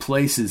you some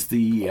places,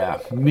 the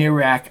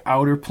Mirac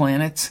outer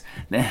planets.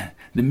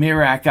 The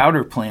Mirac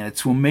outer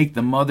planets will make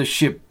the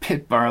mothership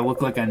pit bar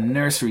look like a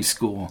nursery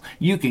school.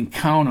 You can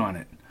count on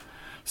it.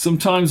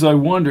 Sometimes I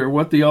wonder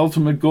what the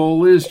ultimate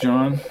goal is,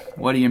 John.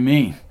 What do you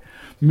mean?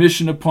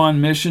 Mission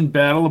upon mission,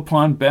 battle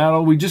upon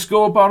battle. We just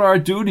go about our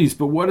duties,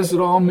 but what does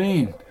it all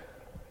mean?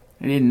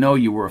 I didn't know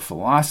you were a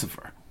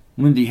philosopher.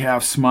 Lindy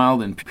half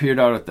smiled and peered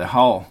out at the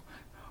hull.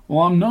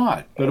 Well, I'm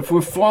not, but if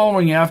we're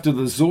following after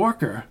the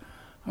Zorker,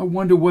 I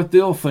wonder what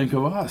they'll think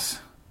of us.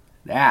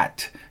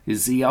 That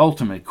is the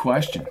ultimate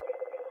question.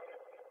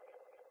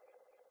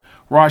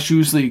 Ross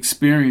usually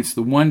experienced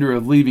the wonder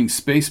of leaving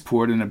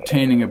spaceport and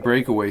obtaining a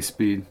breakaway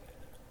speed.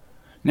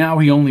 Now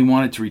he only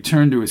wanted to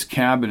return to his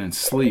cabin and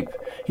sleep.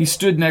 He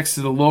stood next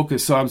to the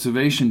Locus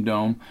observation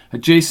dome,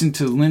 adjacent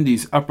to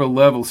Lindy's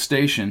upper-level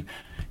station.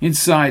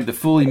 Inside the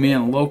fully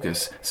manned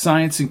Locus,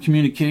 science and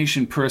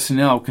communication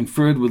personnel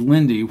conferred with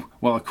Lindy,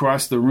 while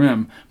across the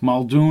rim,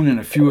 Muldoon and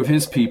a few of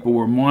his people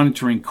were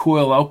monitoring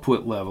coil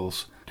output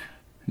levels.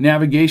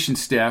 Navigation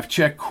staff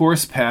checked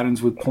course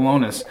patterns with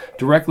Polonus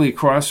directly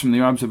across from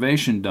the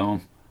observation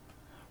dome.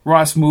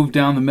 Ross moved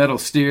down the metal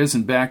stairs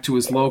and back to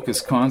his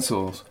Locus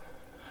consoles.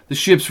 The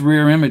ship's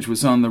rear image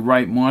was on the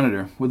right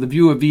monitor, with a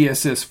view of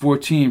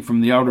ESS-14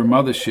 from the outer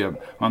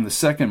mothership on the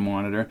second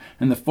monitor,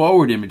 and the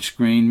forward image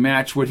screen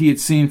matched what he had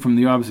seen from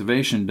the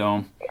observation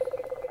dome.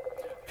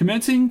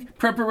 Commencing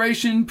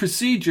preparation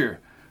procedure,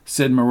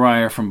 said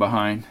Mariah from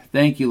behind.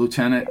 Thank you,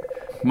 Lieutenant.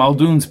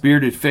 Muldoon's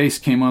bearded face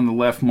came on the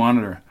left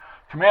monitor.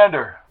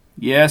 Commander.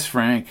 Yes,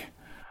 Frank.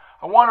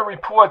 I want to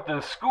report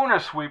the schooner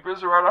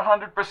sweepers are at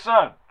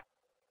 100%.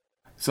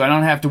 So I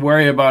don't have to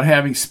worry about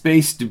having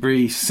space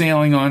debris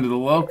sailing onto the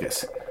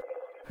Locus.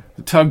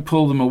 The tug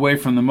pulled him away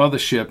from the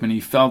mothership, and he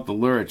felt the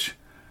lurch.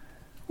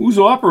 Who's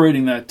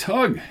operating that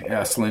tug?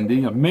 Asked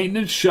Lindy. A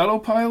maintenance shuttle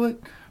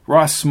pilot?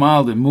 Ross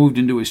smiled and moved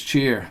into his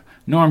chair.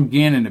 Norm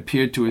Gannon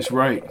appeared to his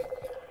right.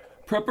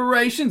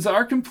 Preparations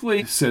are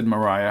complete, said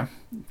Mariah.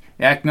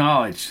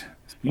 Acknowledged.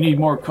 You need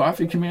more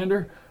coffee,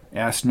 Commander?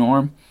 Asked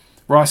Norm.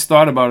 Ross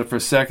thought about it for a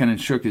second and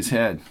shook his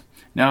head.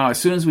 Now, as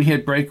soon as we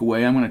hit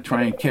breakaway, I'm going to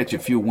try and catch a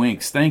few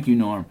winks. Thank you,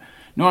 Norm.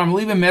 Norm,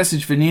 leave a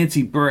message for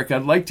Nancy Burke.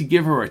 I'd like to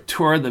give her a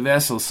tour of the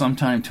vessel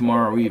sometime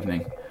tomorrow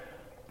evening.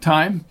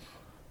 Time?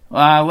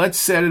 Let's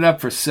set it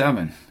up for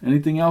 7.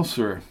 Anything else,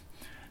 sir?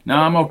 No,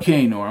 I'm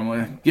okay,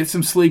 Norm. Get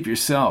some sleep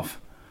yourself.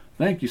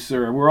 Thank you,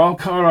 sir. We're all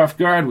caught off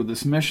guard with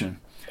this mission.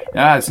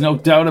 There's no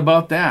doubt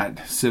about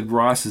that, said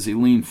Ross as he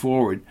leaned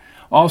forward.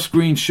 All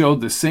screens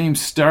showed the same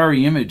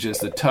starry image as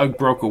the tug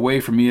broke away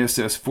from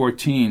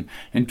ESS-14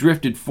 and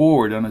drifted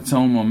forward on its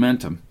own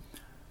momentum.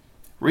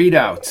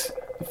 Readouts.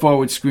 The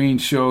forward screen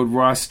showed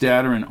Ross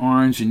data in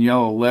orange and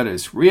yellow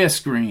letters. Rear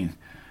screen.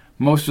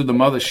 Most of the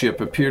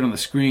mothership appeared on the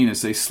screen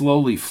as they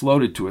slowly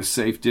floated to a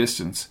safe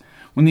distance.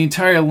 When the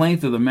entire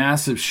length of the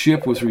massive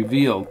ship was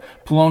revealed,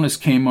 Polonus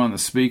came on the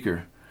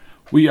speaker.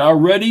 We are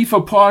ready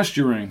for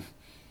posturing.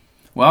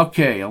 Well,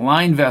 okay,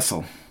 align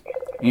vessel,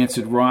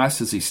 answered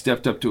Ross as he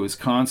stepped up to his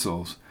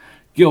consoles.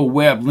 Gil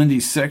Webb,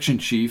 Lindy's section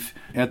chief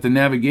at the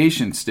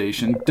navigation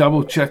station,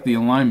 double-checked the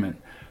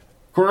alignment.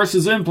 Course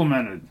is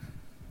implemented.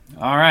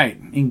 All right,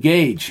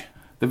 engage.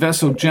 The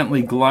vessel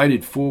gently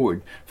glided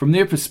forward. From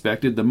their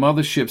perspective, the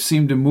mothership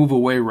seemed to move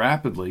away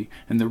rapidly,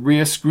 and the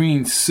rear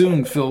screen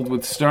soon filled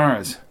with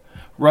stars.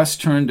 Russ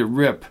turned to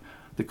Rip.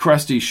 The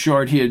crusty,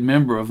 short-haired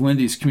member of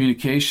Lindy's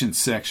communications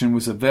section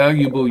was a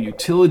valuable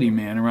utility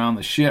man around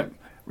the ship.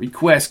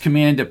 Request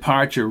command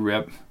departure,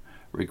 Rip.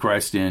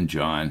 Request in,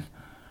 John.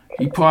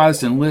 He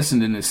paused and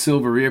listened in his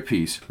silver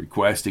earpiece.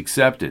 Request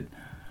accepted.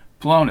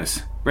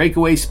 Polonus,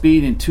 breakaway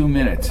speed in 2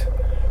 minutes.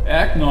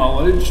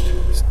 Acknowledged.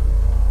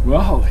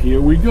 Well,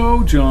 here we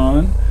go,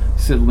 John,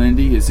 said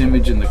Lindy, his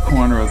image in the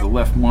corner of the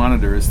left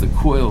monitor as the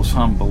coils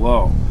hummed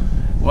below.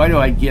 Why do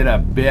I get a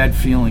bad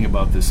feeling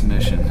about this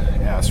mission?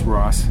 Asked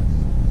Ross.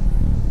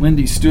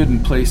 Lindy stood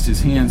and placed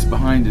his hands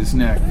behind his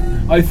neck.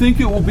 I think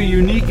it will be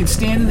unique and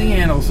stand in the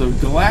annals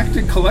of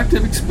galactic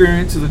collective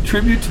experience as a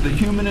tribute to the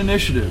human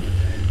initiative.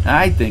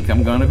 I think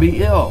I'm going to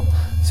be ill,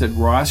 said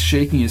Ross,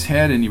 shaking his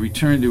head, and he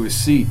returned to his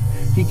seat.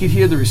 He could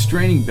hear the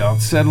restraining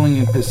belt settling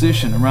in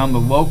position around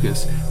the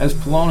locus as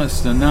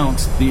Polonus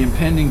announced the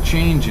impending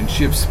change in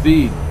ship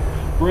speed.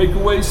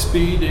 Breakaway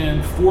speed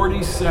in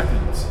 40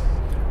 seconds.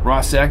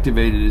 Ross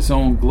activated his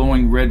own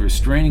glowing red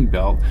restraining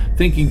belt,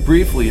 thinking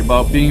briefly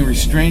about being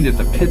restrained at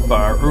the pit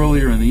bar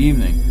earlier in the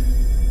evening.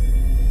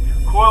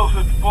 Coils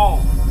at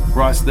full.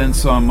 Ross then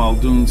saw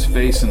Muldoon's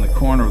face in the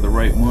corner of the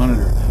right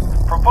monitor.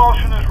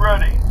 Propulsion is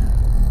ready.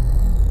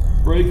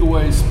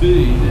 Breakaway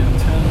speed in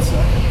 10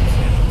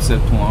 seconds,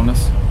 said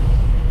Polonus.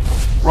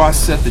 Ross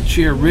set the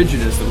chair rigid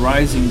as the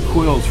rising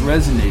coils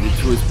resonated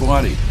through his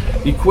body.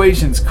 The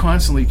equations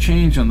constantly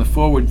changed on the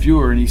forward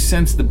viewer, and he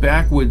sensed the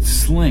backward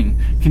sling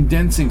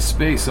condensing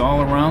space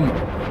all around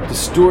them,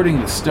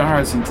 distorting the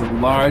stars into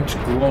large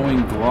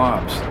glowing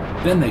globs.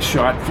 Then they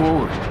shot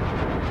forward.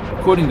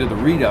 According to the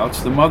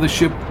readouts, the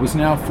mothership was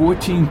now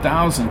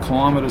 14,000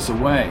 kilometers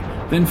away,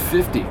 then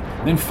 50,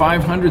 then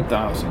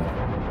 500,000.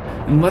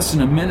 In less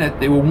than a minute,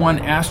 they were one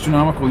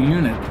astronomical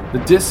unit, the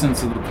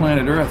distance of the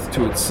planet Earth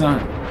to its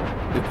sun.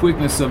 The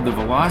quickness of the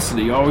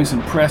velocity always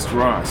impressed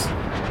Ross.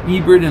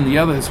 Ebert and the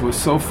others were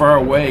so far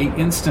away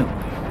instantly.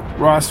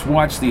 Ross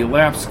watched the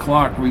elapsed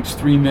clock reach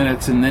 3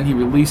 minutes, and then he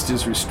released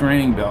his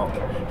restraining belt.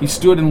 He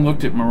stood and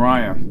looked at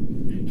Mariah.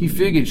 He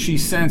figured she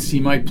sensed he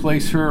might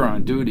place her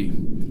on duty.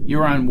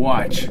 You're on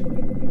watch.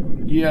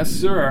 Yes,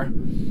 sir.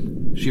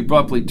 She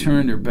abruptly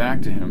turned her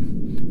back to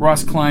him.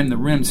 Ross climbed the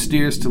rimmed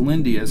stairs to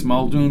Lindy as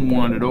Muldoon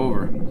wandered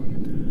over.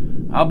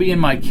 I'll be in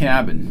my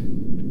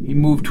cabin. He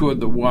moved toward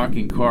the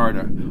walking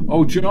corridor.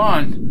 Oh,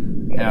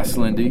 John, asked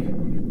Lindy.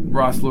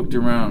 Ross looked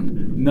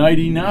around.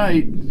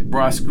 Nighty-night.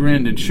 Ross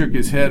grinned and shook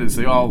his head as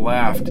they all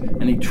laughed,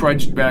 and he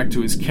trudged back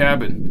to his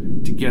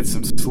cabin to get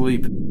some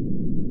sleep.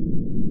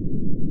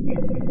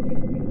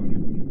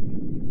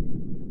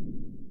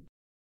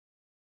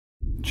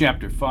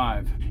 Chapter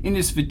 5. In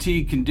his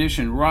fatigued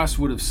condition, Ross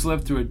would have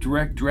slept through a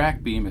direct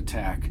drac beam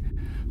attack.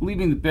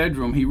 Leaving the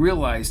bedroom, he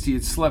realized he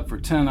had slept for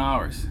 10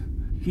 hours.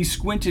 He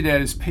squinted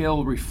at his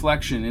pale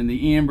reflection in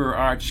the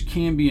amber-arched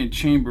Cambion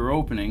chamber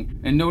opening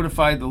and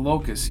notified the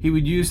locus he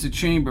would use the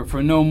chamber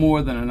for no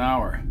more than an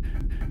hour.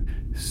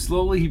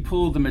 Slowly he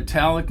pulled the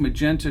metallic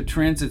magenta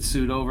transit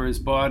suit over his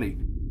body.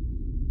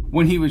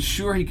 When he was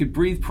sure he could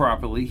breathe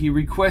properly, he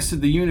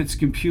requested the unit's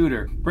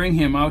computer bring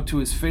him out to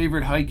his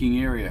favorite hiking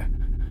area.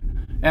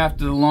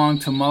 After the long,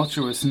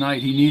 tumultuous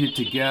night, he needed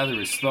to gather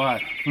his thought.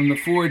 From the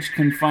forged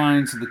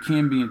confines of the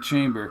Cambion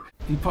chamber,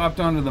 he popped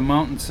onto the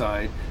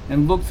mountainside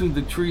and looked through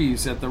the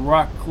trees at the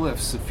rock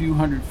cliffs a few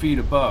hundred feet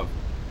above.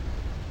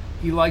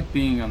 He liked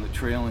being on the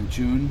trail in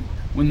June,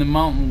 when the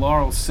mountain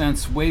laurel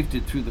scents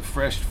wafted through the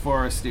fresh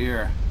forest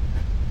air.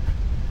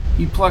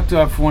 He plucked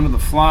off one of the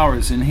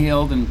flowers,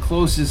 inhaled, and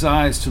closed his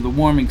eyes to the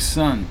warming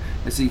sun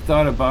as he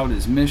thought about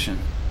his mission.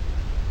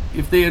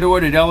 If they had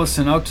ordered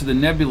Ellison out to the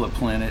Nebula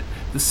Planet,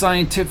 the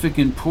scientific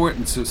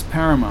importance was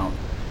paramount.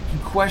 He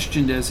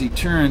questioned as he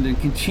turned and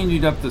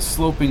continued up the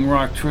sloping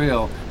rock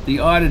trail the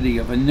oddity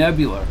of a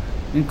nebula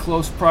in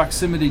close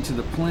proximity to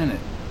the planet,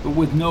 but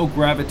with no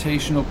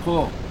gravitational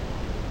pull.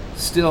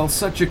 Still,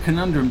 such a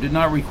conundrum did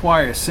not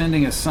require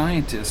sending a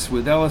scientist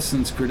with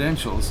Ellison's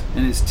credentials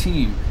and his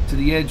team to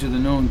the edge of the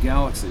known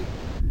galaxy.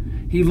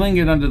 He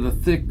lingered under the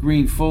thick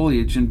green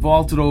foliage and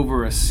vaulted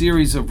over a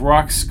series of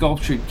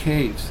rock-sculptured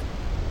caves.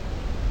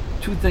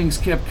 Two things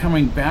kept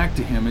coming back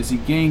to him as he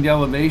gained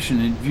elevation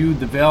and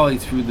viewed the valley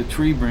through the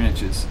tree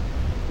branches.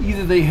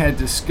 Either they had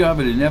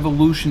discovered an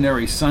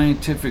evolutionary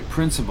scientific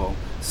principle,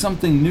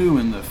 something new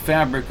in the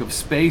fabric of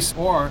space,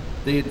 or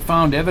they had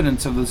found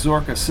evidence of the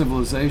Zorka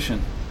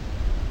civilization.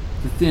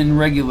 The thin,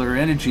 regular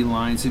energy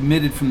lines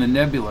emitted from the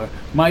nebula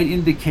might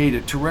indicate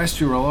a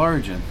terrestrial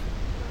origin.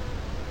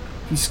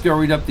 He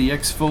scurried up the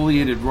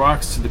exfoliated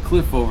rocks to the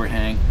cliff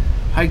overhang,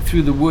 hiked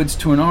through the woods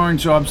to an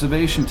orange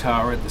observation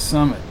tower at the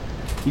summit.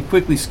 He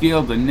quickly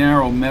scaled the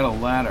narrow metal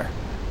ladder.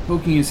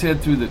 Poking his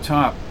head through the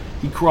top,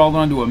 he crawled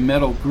onto a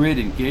metal grid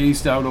and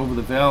gazed out over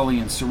the valley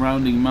and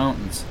surrounding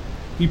mountains.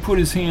 He put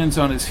his hands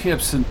on his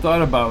hips and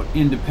thought about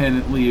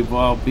independently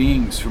evolved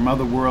beings from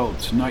other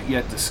worlds not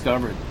yet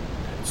discovered.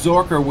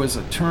 Zorka was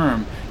a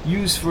term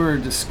used for a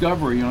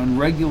discovery on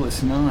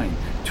Regulus 9,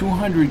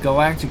 200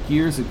 galactic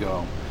years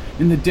ago.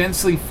 In the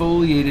densely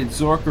foliated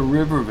Zorka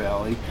River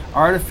Valley,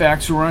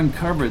 artifacts were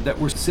uncovered that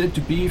were said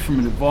to be from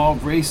an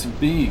evolved race of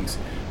beings,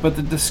 but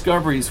the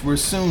discoveries were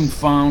soon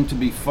found to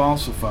be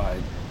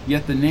falsified.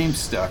 Yet the name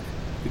stuck.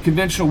 The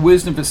conventional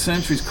wisdom for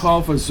centuries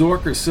called for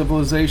Zorka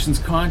civilization's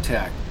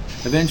contact,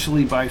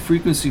 eventually by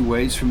frequency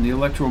waves from the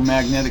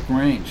electromagnetic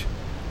range.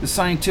 The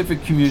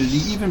scientific community,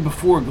 even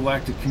before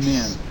Galactic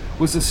Command,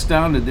 was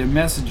astounded their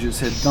messages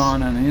had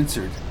gone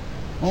unanswered.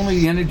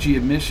 Only energy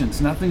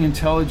emissions, nothing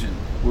intelligent,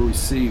 were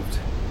received.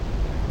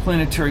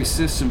 Planetary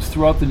systems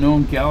throughout the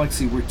known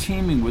galaxy were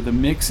teeming with a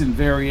mix and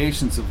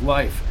variations of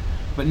life,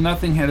 but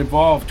nothing had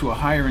evolved to a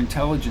higher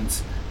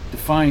intelligence,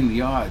 defying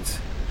the odds.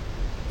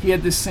 He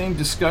had this same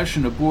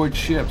discussion aboard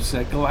ships,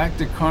 at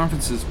galactic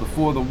conferences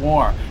before the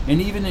war,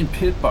 and even in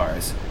pit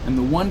bars, and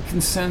the one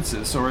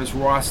consensus, or as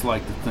Ross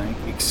liked to think,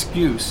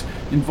 excuse,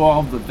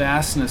 involved the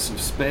vastness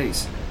of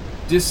space.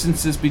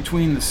 Distances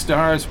between the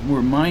stars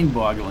were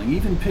mind-boggling.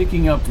 Even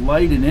picking up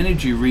light and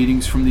energy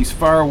readings from these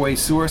faraway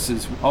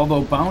sources,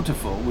 although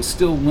bountiful, was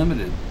still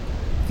limited.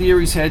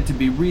 Theories had to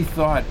be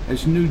rethought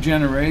as new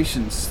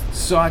generations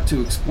sought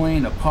to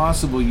explain a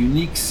possible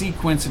unique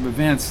sequence of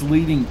events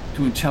leading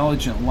to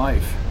intelligent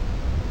life.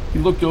 He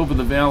looked over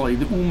the valley,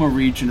 the Uma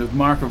region of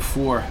Markov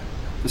 4,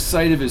 the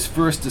site of his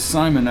first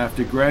assignment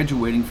after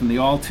graduating from the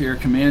Antarian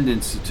Command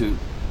Institute.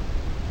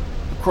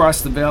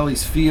 Across the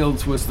valley's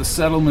fields was the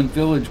settlement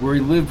village where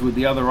he lived with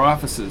the other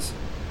officers.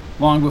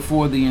 Long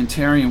before the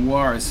Antarian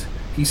Wars,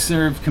 he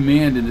served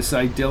command in this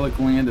idyllic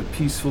land of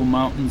peaceful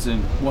mountains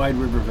and wide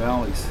river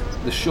valleys.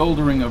 The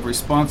shouldering of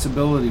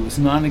responsibility was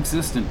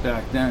non-existent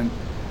back then,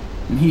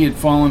 and he had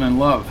fallen in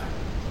love,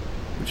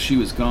 but she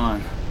was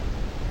gone.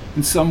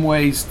 In some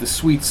ways, the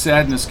sweet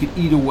sadness could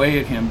eat away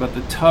at him, but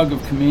the tug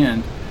of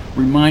command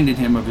reminded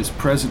him of his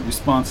present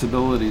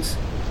responsibilities.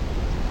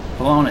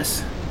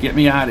 Polonus, get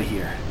me out of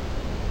here.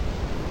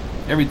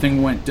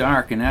 Everything went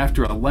dark, and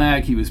after a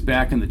lag he was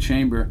back in the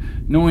chamber,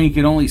 knowing he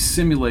could only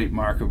simulate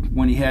Markov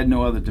when he had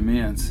no other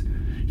demands.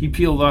 He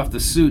peeled off the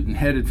suit and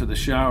headed for the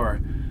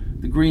shower.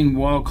 The green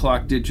wall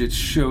clock digits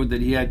showed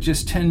that he had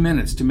just 10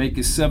 minutes to make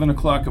his 7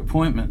 o'clock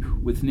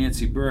appointment with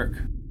Nancy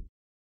Burke.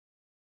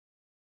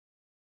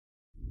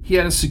 He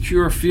had a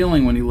secure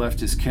feeling when he left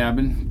his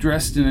cabin,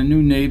 dressed in a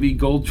new Navy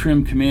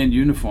gold-trimmed command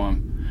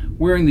uniform.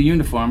 Wearing the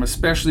uniform,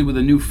 especially with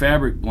a new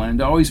fabric blend,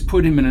 always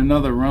put him in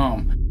another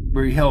realm,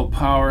 where he held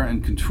power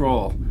and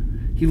control.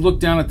 He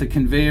looked down at the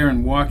conveyor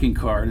and walking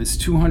corridors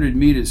 200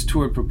 meters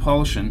toward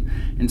propulsion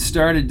and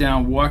started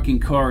down walking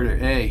corridor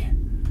A.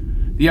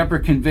 The upper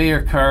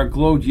conveyor car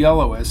glowed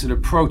yellow as it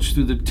approached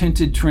through the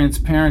tinted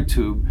transparent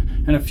tube,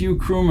 and a few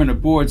crewmen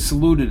aboard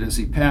saluted as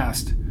he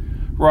passed.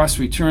 Ross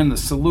returned the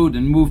salute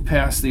and moved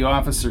past the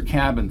officer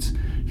cabins.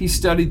 He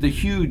studied the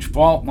huge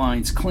vault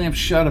lines clamped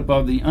shut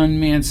above the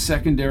unmanned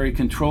secondary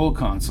control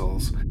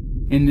consoles.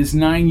 In his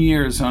 9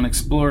 years on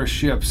Explorer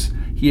ships,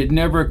 he had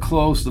never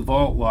closed the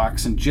vault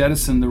locks and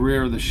jettisoned the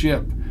rear of the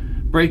ship.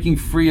 Breaking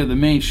free of the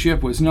main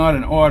ship was not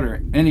an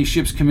order any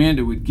ship's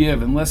commander would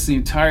give unless the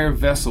entire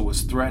vessel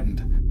was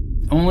threatened.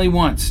 Only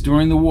once,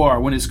 during the war,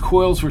 when his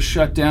coils were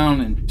shut down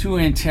and 2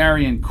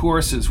 Antarian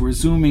courses were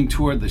zooming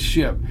toward the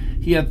ship,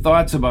 he had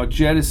thoughts about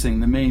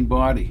jettisoning the main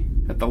body.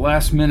 At the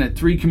last minute,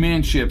 3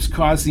 command ships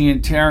caused the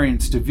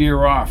Antarians to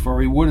veer off, or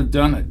he would have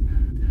done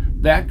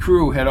it. That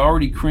crew had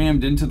already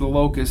crammed into the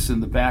Locust in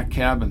the back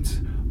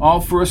cabins.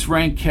 All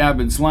first-rank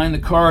cabins lined the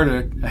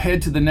corridor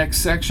ahead to the next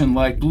section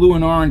like blue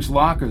and orange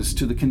lockers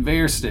to the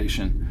conveyor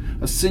station.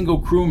 A single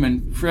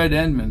crewman, Fred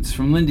Edmonds,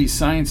 from Lindy's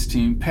science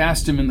team,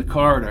 passed him in the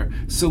corridor,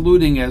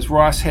 saluting as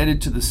Ross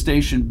headed to the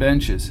station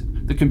benches.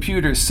 The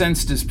computer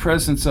sensed his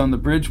presence on the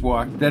bridge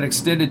walk that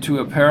extended to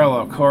a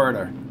parallel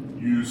corridor.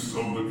 Use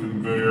of the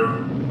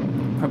conveyor.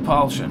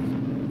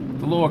 Propulsion.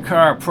 The lower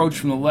car approached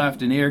from the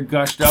left and air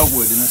gushed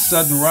outward in a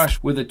sudden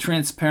rush with the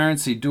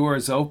transparency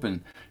doors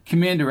open.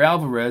 Commander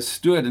Alvarez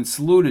stood and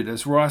saluted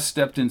as Ross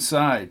stepped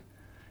inside.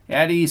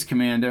 At ease,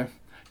 Commander.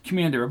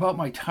 Commander, about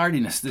my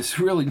tardiness, there's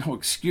really no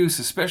excuse,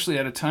 especially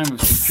at a time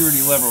of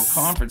security-level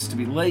conference, to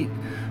be late.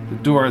 The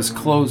doors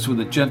closed with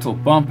a gentle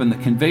bump and the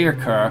conveyor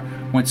car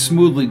went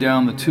smoothly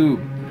down the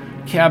tube.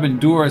 Cabin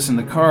doors in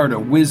the corridor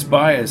whizzed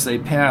by as they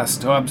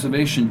passed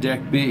Observation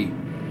Deck B.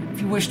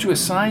 If you wish to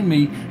assign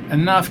me...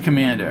 Enough,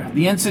 Commander.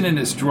 The incident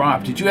has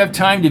dropped. Did you have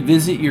time to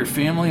visit your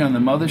family on the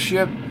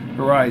mothership?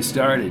 Her eyes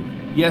darted.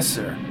 Yes,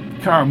 sir.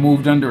 The car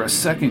moved under a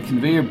second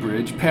conveyor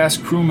bridge,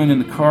 past crewmen in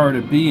the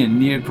corridor B and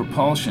neared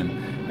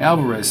propulsion.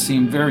 Alvarez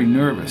seemed very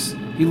nervous.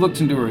 He looked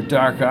into her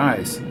dark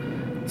eyes.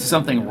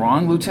 Something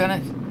wrong,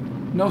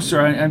 Lieutenant? No,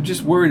 sir. I'm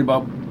just worried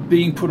about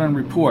being put on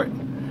report.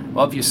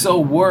 Well, if you're so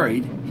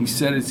worried, he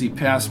said as he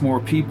passed more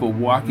people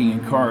walking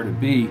in corridor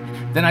B,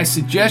 then I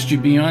suggest you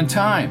be on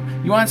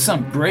time. You aren't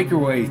some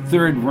breakaway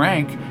third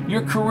rank.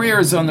 Your career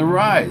is on the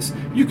rise.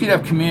 You could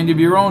have command of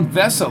your own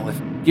vessel if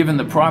given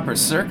the proper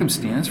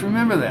circumstance.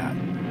 Remember that.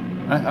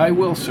 I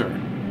will, sir.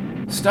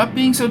 Stop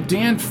being so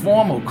damned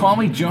formal. Call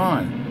me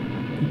John.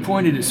 He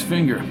pointed his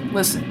finger.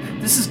 Listen,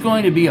 this is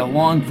going to be a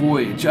long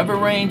voyage. I've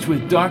arranged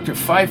with Dr.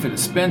 Pfeiffer to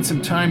spend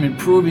some time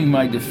improving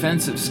my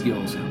defensive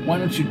skills. Why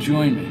don't you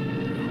join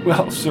me?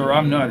 Well, sir,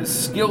 I'm not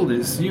as skilled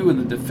as you in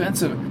the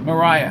defensive...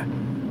 Mariah,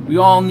 we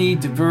all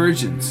need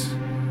diversions.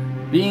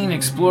 Being an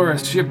explorer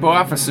ship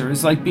officer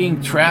is like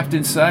being trapped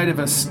inside of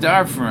a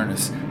star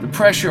furnace. The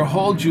pressure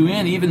holds you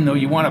in even though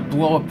you want to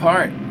blow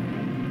apart.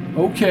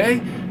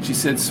 Okay, she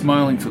said,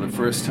 smiling for the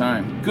first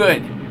time.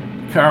 Good.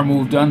 The car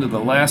moved under the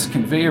last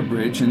conveyor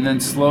bridge and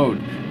then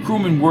slowed.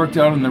 Crewmen worked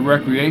out in the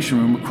recreation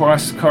room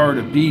across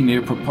corridor B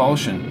near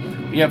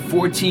propulsion. We have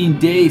 14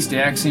 days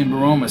to Axiom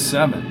Baroma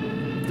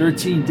 7.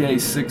 13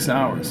 days, 6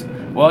 hours.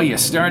 Well, you're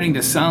starting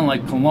to sound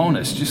like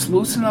Polonus. Just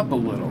loosen up a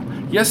little.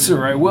 Yes,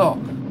 sir, I will.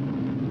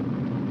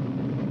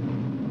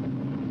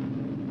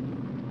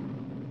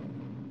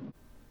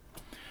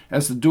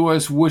 As the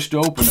doors whooshed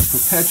open, a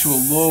perpetual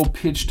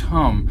low-pitched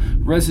hum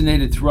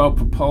resonated throughout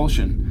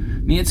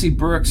propulsion. Nancy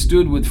Burke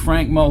stood with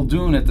Frank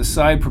Muldoon at the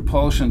side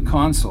propulsion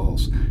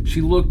consoles.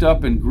 She looked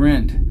up and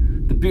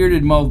grinned. The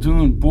bearded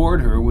Muldoon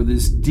bored her with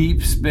his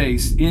deep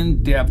space,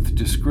 in-depth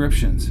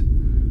descriptions.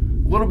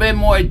 A little bit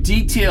more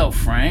detail,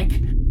 Frank.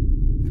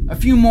 A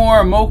few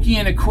more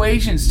Mokian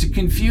equations to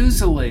confuse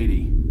the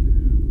lady.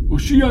 Well,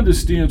 she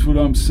understands what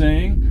I'm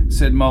saying,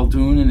 said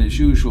Muldoon in his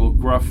usual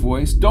gruff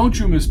voice. Don't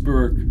you, Miss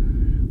Burke?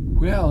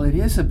 Well, it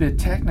is a bit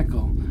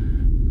technical.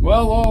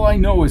 Well, all I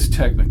know is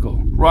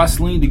technical. Ross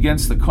leaned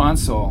against the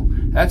console.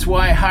 That's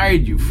why I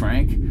hired you,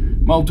 Frank.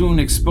 Muldoon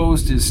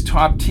exposed his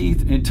top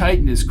teeth and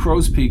tightened his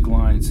crow's peak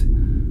lines.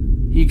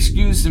 He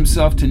excused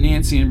himself to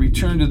Nancy and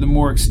returned to the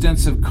more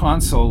extensive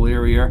console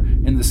area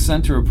in the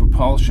center of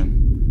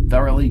propulsion.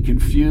 Thoroughly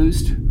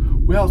confused?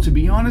 Well, to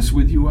be honest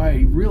with you,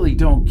 I really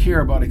don't care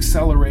about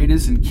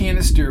accelerators and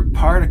canister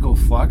particle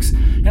flux,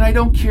 and I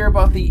don't care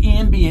about the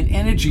ambient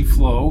energy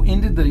flow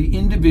into the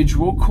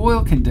individual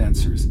coil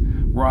condensers.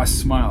 Ross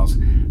smiles.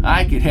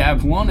 I could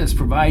have Lonis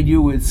provide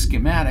you with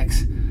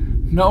schematics.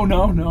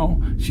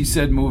 No, she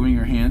said, moving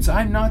her hands.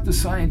 I'm not the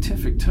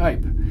scientific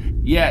type.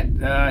 Yet,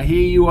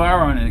 here you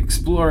are on an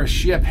explorer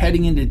ship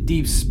heading into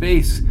deep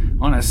space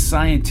on a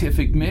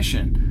scientific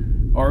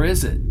mission. Or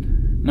is it?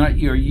 Not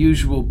your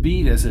usual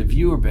beat as a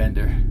viewer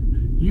bender.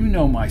 You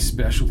know my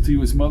specialty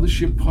was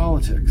mothership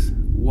politics.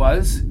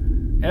 Was?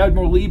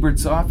 Admiral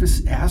Ebert's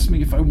office asked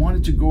me if I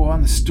wanted to go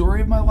on the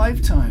story of my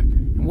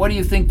lifetime. And what do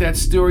you think that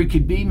story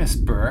could be, Miss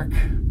Burke?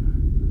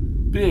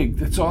 Big,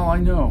 that's all I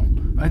know.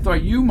 I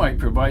thought you might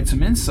provide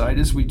some insight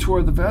as we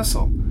tour the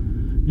vessel.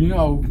 You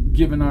know,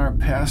 given our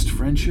past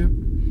friendship.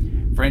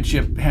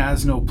 Friendship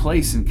has no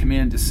place in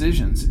command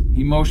decisions.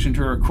 He motioned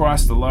her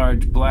across the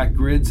large black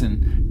grids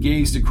and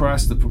gazed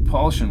across the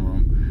propulsion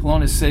room.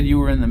 Polonus said you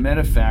were in the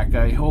medevac.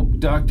 I hope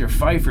Dr.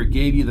 Pfeiffer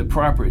gave you the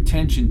proper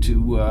attention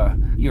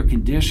to, your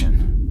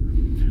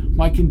condition.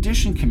 My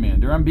condition,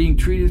 Commander. I'm being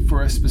treated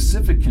for a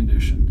specific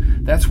condition.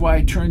 That's why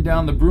I turned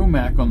down the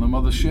Brumac on the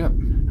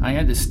mothership. I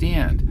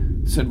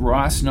understand, said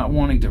Ross, not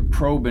wanting to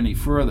probe any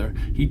further.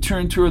 He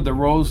turned toward the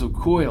rows of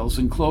coils,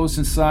 enclosed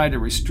inside a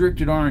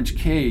restricted orange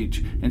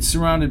cage and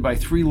surrounded by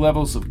 3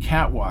 levels of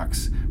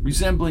catwalks.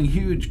 Resembling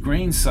huge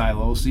grain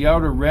silos, the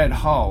outer red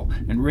hull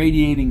and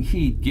radiating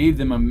heat gave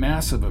them a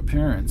massive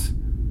appearance.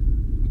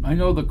 I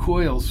know the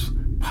coils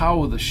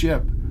power the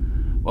ship,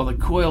 while the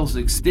coils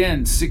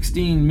extend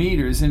 16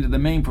 meters into the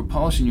main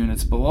propulsion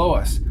units below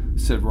us,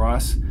 said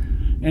Ross.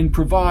 And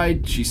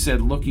provide, she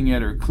said, looking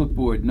at her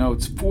clipboard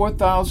notes,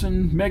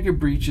 4,000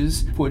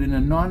 megabreaches put in a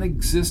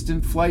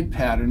non-existent flight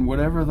pattern,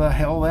 whatever the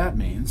hell that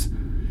means.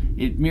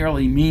 It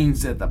merely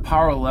means that the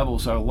power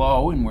levels are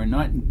low and we're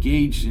not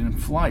engaged in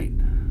flight.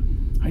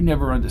 I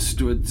never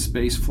understood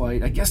space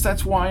flight. I guess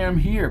that's why I'm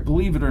here,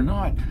 believe it or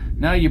not.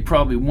 Now you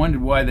probably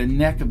wondered why the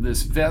neck of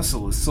this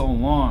vessel is so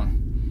long.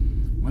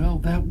 Well,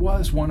 that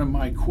was one of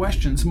my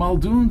questions.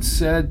 Muldoon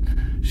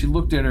said, she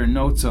looked at her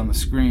notes on the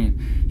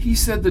screen. He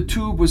said the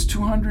tube was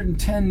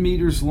 210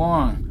 meters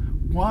long.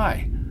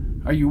 Why?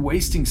 Are you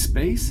wasting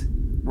space?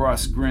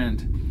 Ross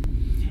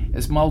grinned.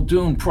 As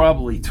Muldoon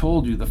probably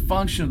told you, the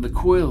function of the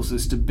coils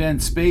is to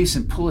bend space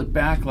and pull it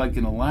back like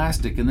an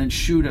elastic and then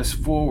shoot us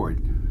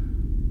forward.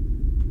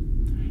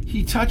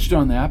 He touched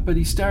on that, but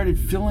he started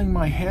filling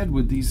my head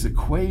with these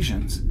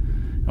equations.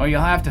 Oh,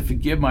 you'll have to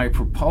forgive my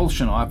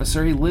propulsion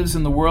officer. He lives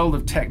in the world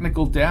of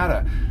technical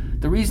data.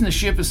 The reason the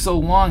ship is so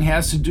long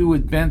has to do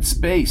with bent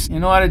space.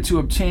 In order to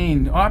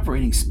obtain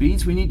operating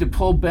speeds, we need to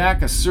pull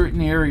back a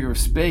certain area of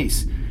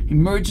space.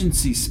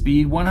 Emergency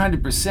speed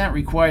 100%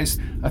 requires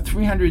a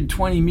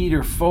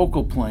 320-meter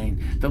focal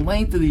plane. The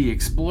length of the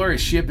Explorer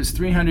ship is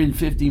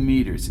 350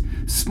 meters.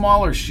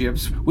 Smaller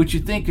ships, which you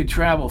think could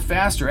travel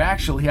faster,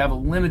 actually have a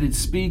limited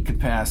speed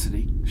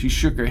capacity. She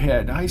shook her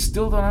head. I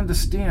still don't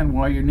understand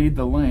why you need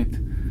the length.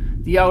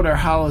 The outer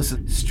hull is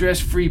a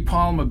stress-free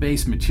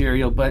polymer-based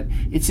material, but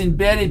it's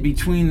embedded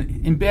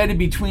between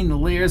the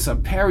layers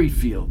of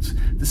perifields,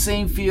 the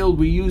same field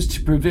we use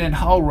to prevent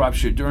hull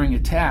rupture during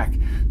attack.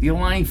 The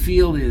aligned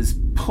field is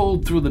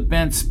pulled through the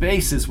bent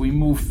space as we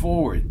move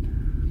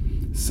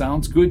forward.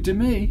 Sounds good to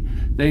me.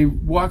 They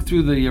walked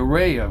through the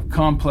array of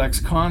complex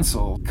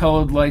console,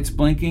 colored lights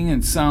blinking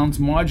and sounds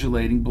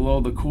modulating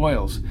below the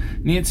coils.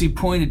 Nancy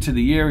pointed to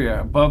the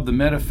area above the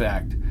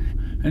medevac.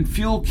 And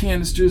fuel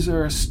canisters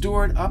are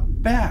stored up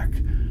back.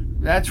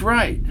 That's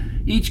right.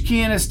 Each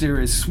canister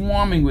is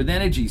swarming with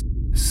energy.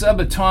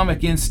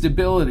 Subatomic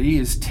instability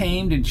is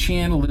tamed and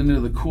channeled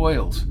into the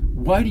coils.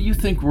 Why do you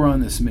think we're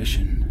on this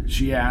mission?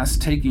 She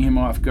asked, taking him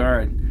off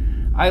guard.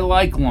 I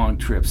like long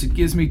trips. It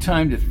gives me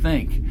time to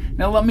think.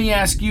 Now let me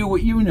ask you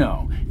what you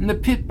know. In the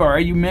pit bar,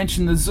 you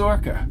mentioned the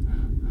Zorka.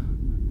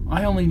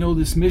 I only know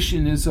this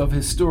mission is of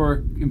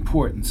historic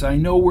importance. I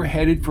know we're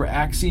headed for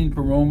Axion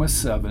Baroma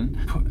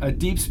 7, a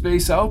deep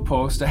space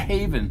outpost, a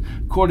haven,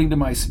 according to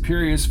my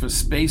superiors, for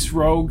space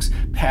rogues,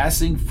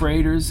 passing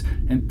freighters,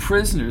 and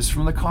prisoners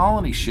from the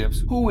colony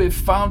ships, who, if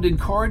found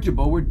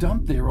incorrigible, were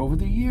dumped there over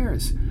the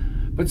years.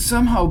 But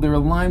somehow they're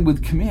aligned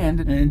with command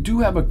and do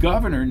have a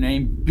governor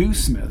named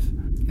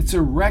Buesmith. It's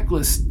a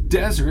reckless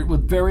desert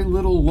with very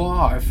little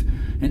law,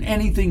 an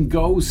anything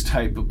goes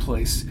type of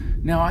place.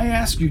 Now I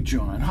ask you,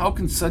 John, how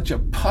can such a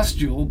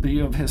pustule be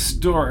of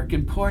historic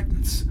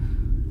importance?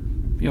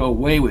 You're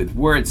away with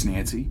words,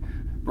 Nancy.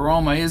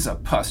 Baroma is a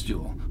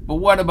pustule. But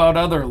what about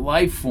other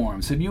life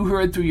forms? Have you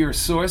heard through your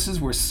sources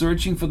we're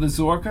searching for the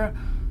Zorka?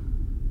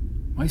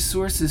 My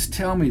sources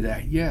tell me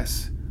that,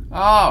 yes.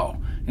 Oh,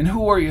 and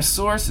who are your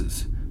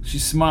sources? She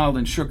smiled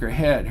and shook her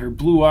head. Her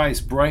blue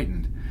eyes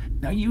brightened.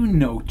 Now you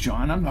know,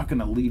 John, I'm not going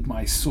to leave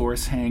my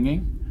source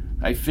hanging.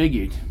 I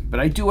figured, but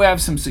I do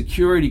have some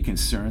security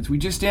concerns. We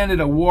just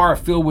ended a war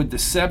filled with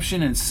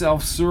deception and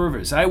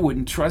self-service. I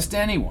wouldn't trust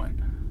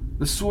anyone.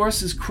 The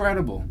source is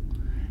credible.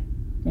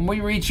 When we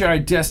reach our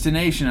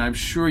destination, I'm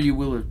sure you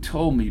will have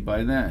told me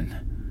by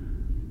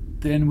then.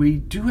 Then we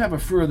do have a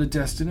further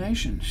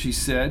destination, she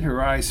said.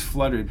 Her eyes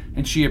fluttered,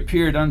 and she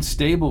appeared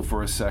unstable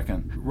for a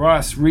second.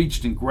 Ross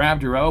reached and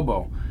grabbed her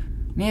elbow.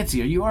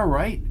 Nancy, are you all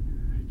right?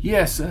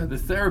 Yes, the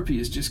therapy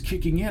is just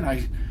kicking in.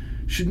 I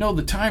should know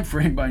the time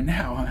frame by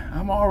now.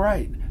 I'm all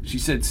right, she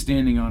said,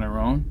 standing on her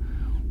own.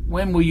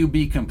 When will you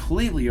be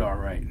completely all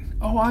right?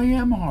 Oh, I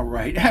am all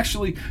right.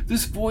 Actually,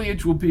 this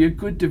voyage will be a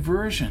good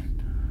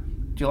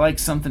diversion. Do you like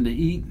something to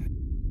eat?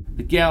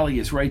 The galley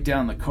is right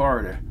down the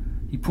corridor.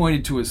 He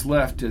pointed to his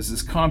left as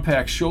his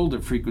compact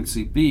shoulder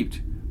frequency beeped.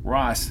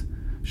 Ross.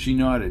 She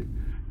nodded.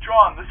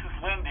 John, this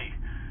is Lindy.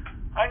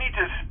 I need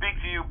to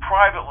speak to you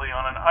privately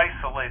on an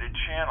isolated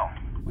channel.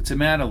 What's the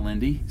matter,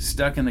 Lindy?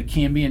 Stuck in the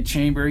Cambion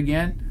chamber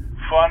again?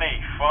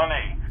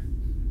 Funny.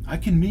 I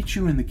can meet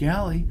you in the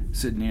galley,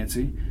 said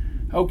Nancy.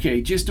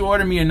 Okay, just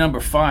order me a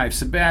number 5.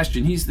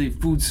 Sebastian, he's the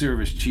food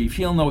service chief.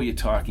 He'll know what you're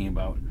talking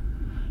about.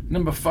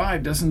 Number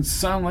 5 doesn't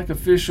sound like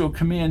official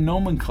command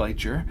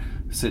nomenclature,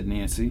 said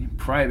Nancy.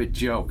 Private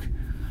joke.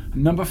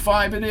 Number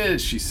 5 it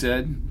is, she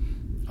said.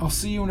 I'll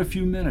see you in a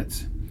few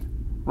minutes.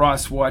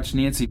 Ross watched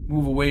Nancy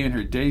move away in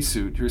her day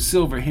suit, her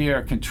silver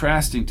hair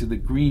contrasting to the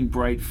green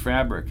bright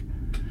fabric.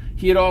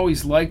 He had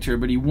always liked her,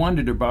 but he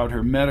wondered about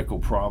her medical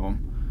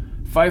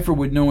problem. Pfeiffer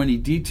would know any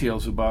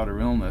details about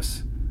her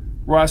illness.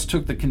 Ross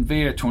took the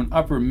conveyor to an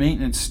upper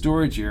maintenance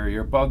storage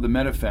area above the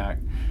medevac.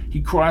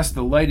 He crossed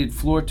the lighted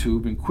floor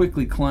tube and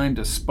quickly climbed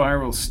a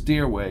spiral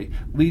stairway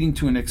leading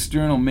to an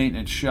external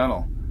maintenance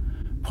shuttle.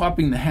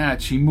 Popping the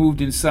hatch, he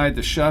moved inside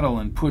the shuttle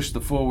and pushed the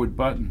forward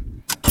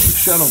button. The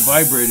shuttle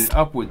vibrated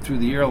upward through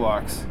the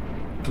airlocks.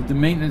 With the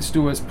maintenance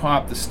doors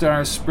popped, the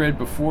stars spread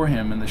before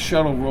him, and the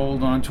shuttle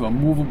rolled onto a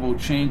movable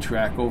chain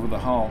track over the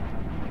hull.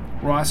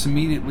 Ross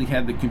immediately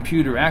had the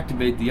computer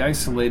activate the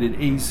isolated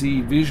AZ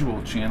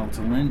visual channel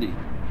to Lindy.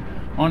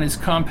 On his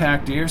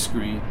compact air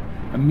screen,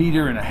 1.5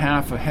 meters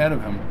ahead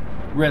of him,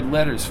 red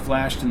letters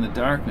flashed in the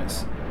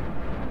darkness.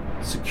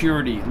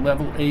 Security,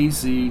 level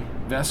AZ,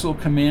 vessel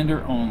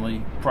commander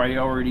only,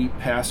 priority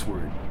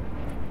password.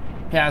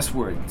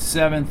 Password,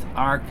 7th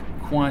Arc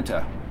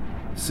Quanta,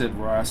 said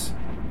Ross.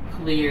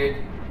 Cleared.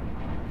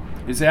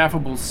 His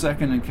affable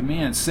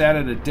second-in-command sat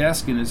at a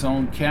desk in his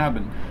own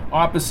cabin,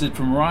 opposite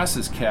from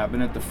Ross's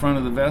cabin at the front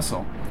of the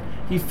vessel.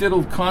 He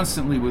fiddled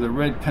constantly with a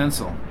red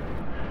pencil.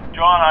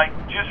 John, I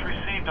just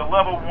received a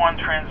level 1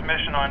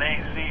 transmission on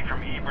AZ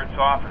from Ebert's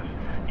office.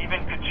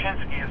 Even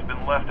Kaczynski has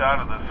been left out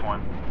of this one.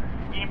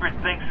 Ebert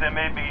thinks there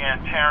may be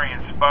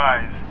Antarian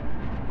spies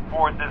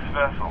aboard this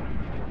vessel.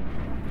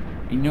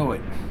 I knew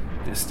it.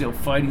 They're still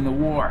fighting the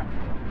war.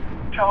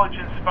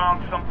 Intelligence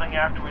found something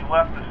after we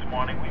left this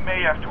morning. We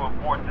may have to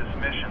abort this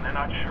mission. They're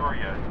not sure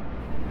yet.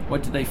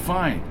 What did they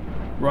find?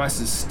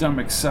 Ross's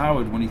stomach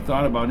soured when he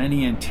thought about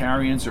any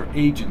Antarians or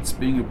agents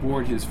being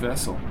aboard his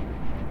vessel.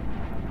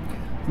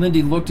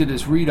 Lindy looked at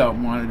his readout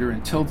monitor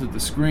and tilted the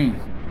screen.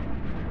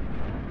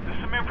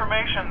 There's some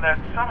information that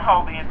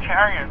somehow the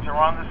Antarians are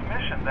on this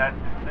mission, that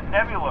the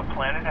Nebula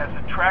Planet has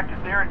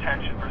attracted their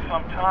attention for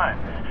some time.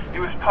 It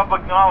was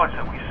public knowledge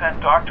that we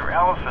sent Dr.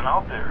 Allison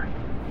out there.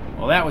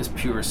 Well, that was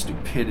pure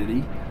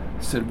stupidity,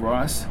 said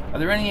Ross. Are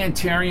there any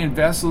Antarian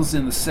vessels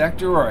in the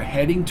sector or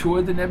heading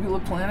toward the Nebula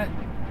Planet?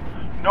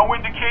 No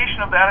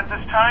indication of that at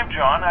this time,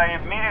 John. I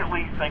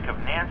immediately think of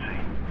Nancy.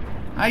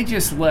 I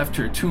just left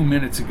her 2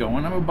 minutes ago,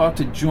 and I'm about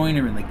to join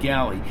her in the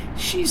galley.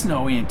 She's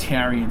no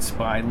Antarian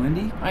spy,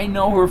 Lindy. I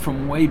know her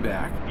from way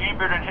back.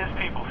 Ebert and his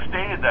people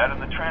stated that in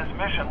the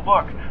transmission.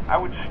 Look, I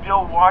would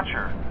still watch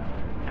her.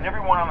 And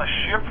everyone on the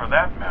ship, for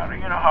that matter.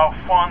 You know how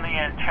fond the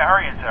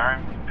Antarians are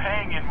in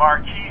paying in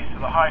marquees to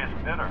the highest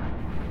bidder.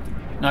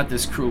 Not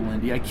this crew,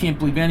 Lindy. I can't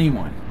believe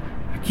anyone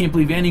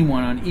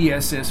on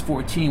ESS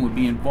 14 would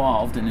be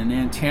involved in an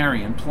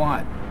Antarian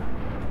plot.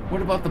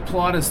 What about the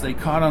plotters they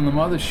caught on the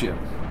mothership?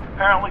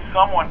 Apparently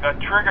someone got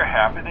trigger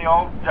happy. They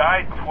all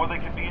died before they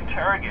could be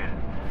interrogated.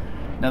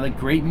 Another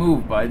great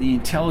move by the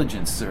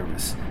intelligence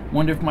service.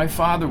 Wonder if my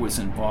father was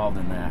involved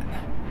in that.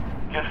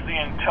 Guess the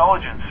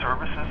intelligence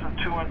service isn't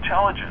too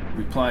intelligent,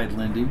 replied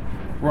Lindy.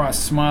 Ross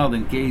smiled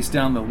and gazed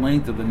down the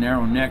length of the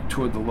narrow neck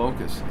toward the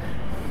locust.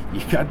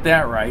 You got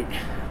that right.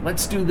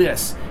 Let's do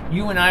this.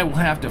 You and I will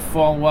have to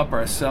follow up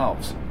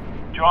ourselves.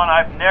 John,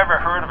 I've never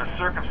heard of a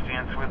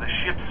circumstance where the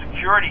ship's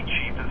security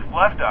chief is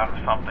left out of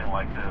something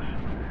like this.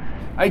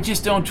 I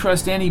just don't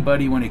trust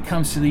anybody when it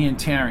comes to the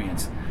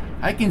Antarians.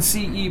 I can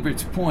see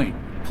Ebert's point.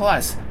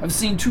 Plus, I've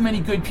seen too many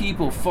good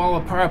people fall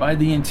apart by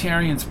the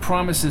Antarians'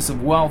 promises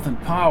of wealth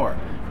and power.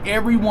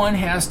 Everyone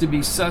has to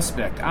be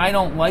suspect. I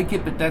don't like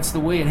it, but that's the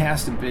way it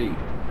has to be.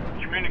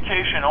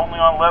 Communication only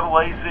on level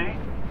AZ?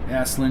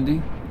 Asked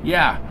Lindy.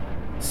 Yeah.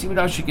 See what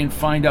else you can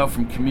find out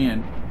from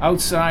command.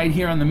 Outside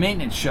here on the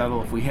maintenance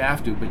shuttle if we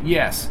have to, but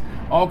yes,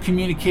 all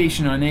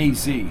communication on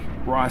AZ.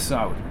 Ross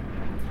out.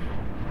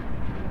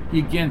 He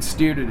again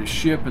stared at his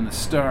ship and the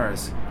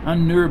stars,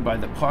 unnerved by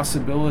the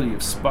possibility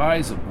of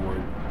spies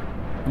aboard.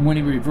 And when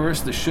he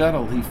reversed the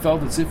shuttle, he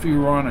felt as if he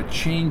were on a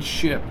changed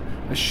ship,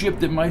 a ship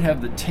that might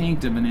have the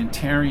taint of an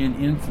Antarian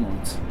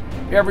influence.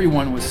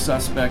 Everyone was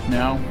suspect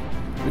now.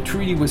 The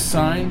treaty was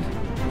signed,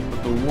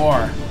 but the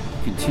war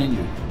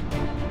continued.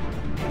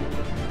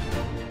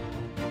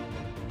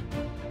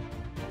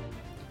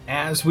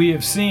 As we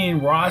have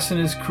seen, Ross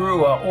and his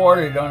crew are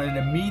ordered on an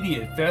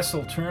immediate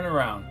vessel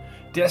turnaround.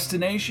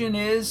 Destination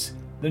is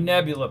the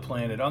Nebula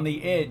Planet, on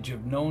the edge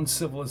of known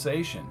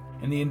civilization,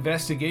 and the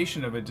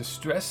investigation of a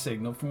distress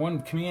signal from one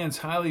of Command's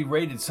highly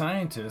rated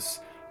scientists,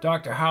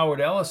 Dr.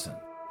 Howard Ellison.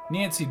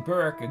 Nancy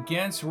Burke,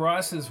 against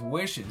Ross's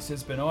wishes,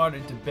 has been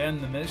ordered to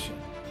bend the mission.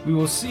 We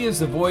will see as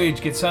the voyage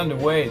gets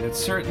underway that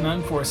certain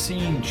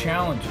unforeseen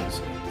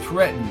challenges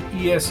threaten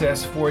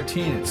ESS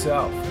 14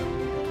 itself.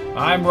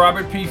 I'm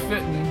Robert P.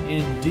 Fitton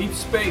in deep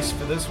space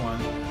for this one.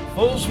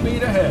 Full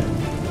speed ahead.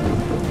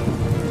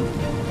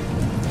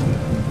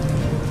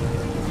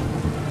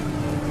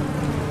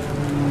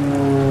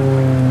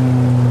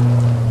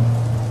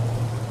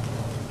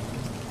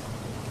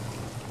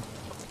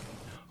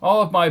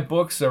 All of my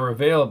books are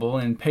available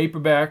in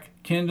paperback,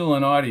 Kindle,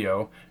 and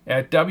audio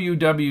at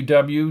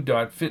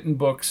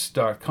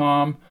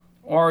www.fittonbooks.com,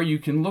 or you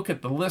can look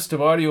at the list of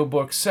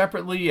audiobooks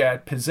separately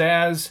at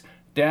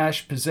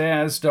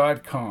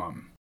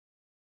pizzazz-pizzazz.com.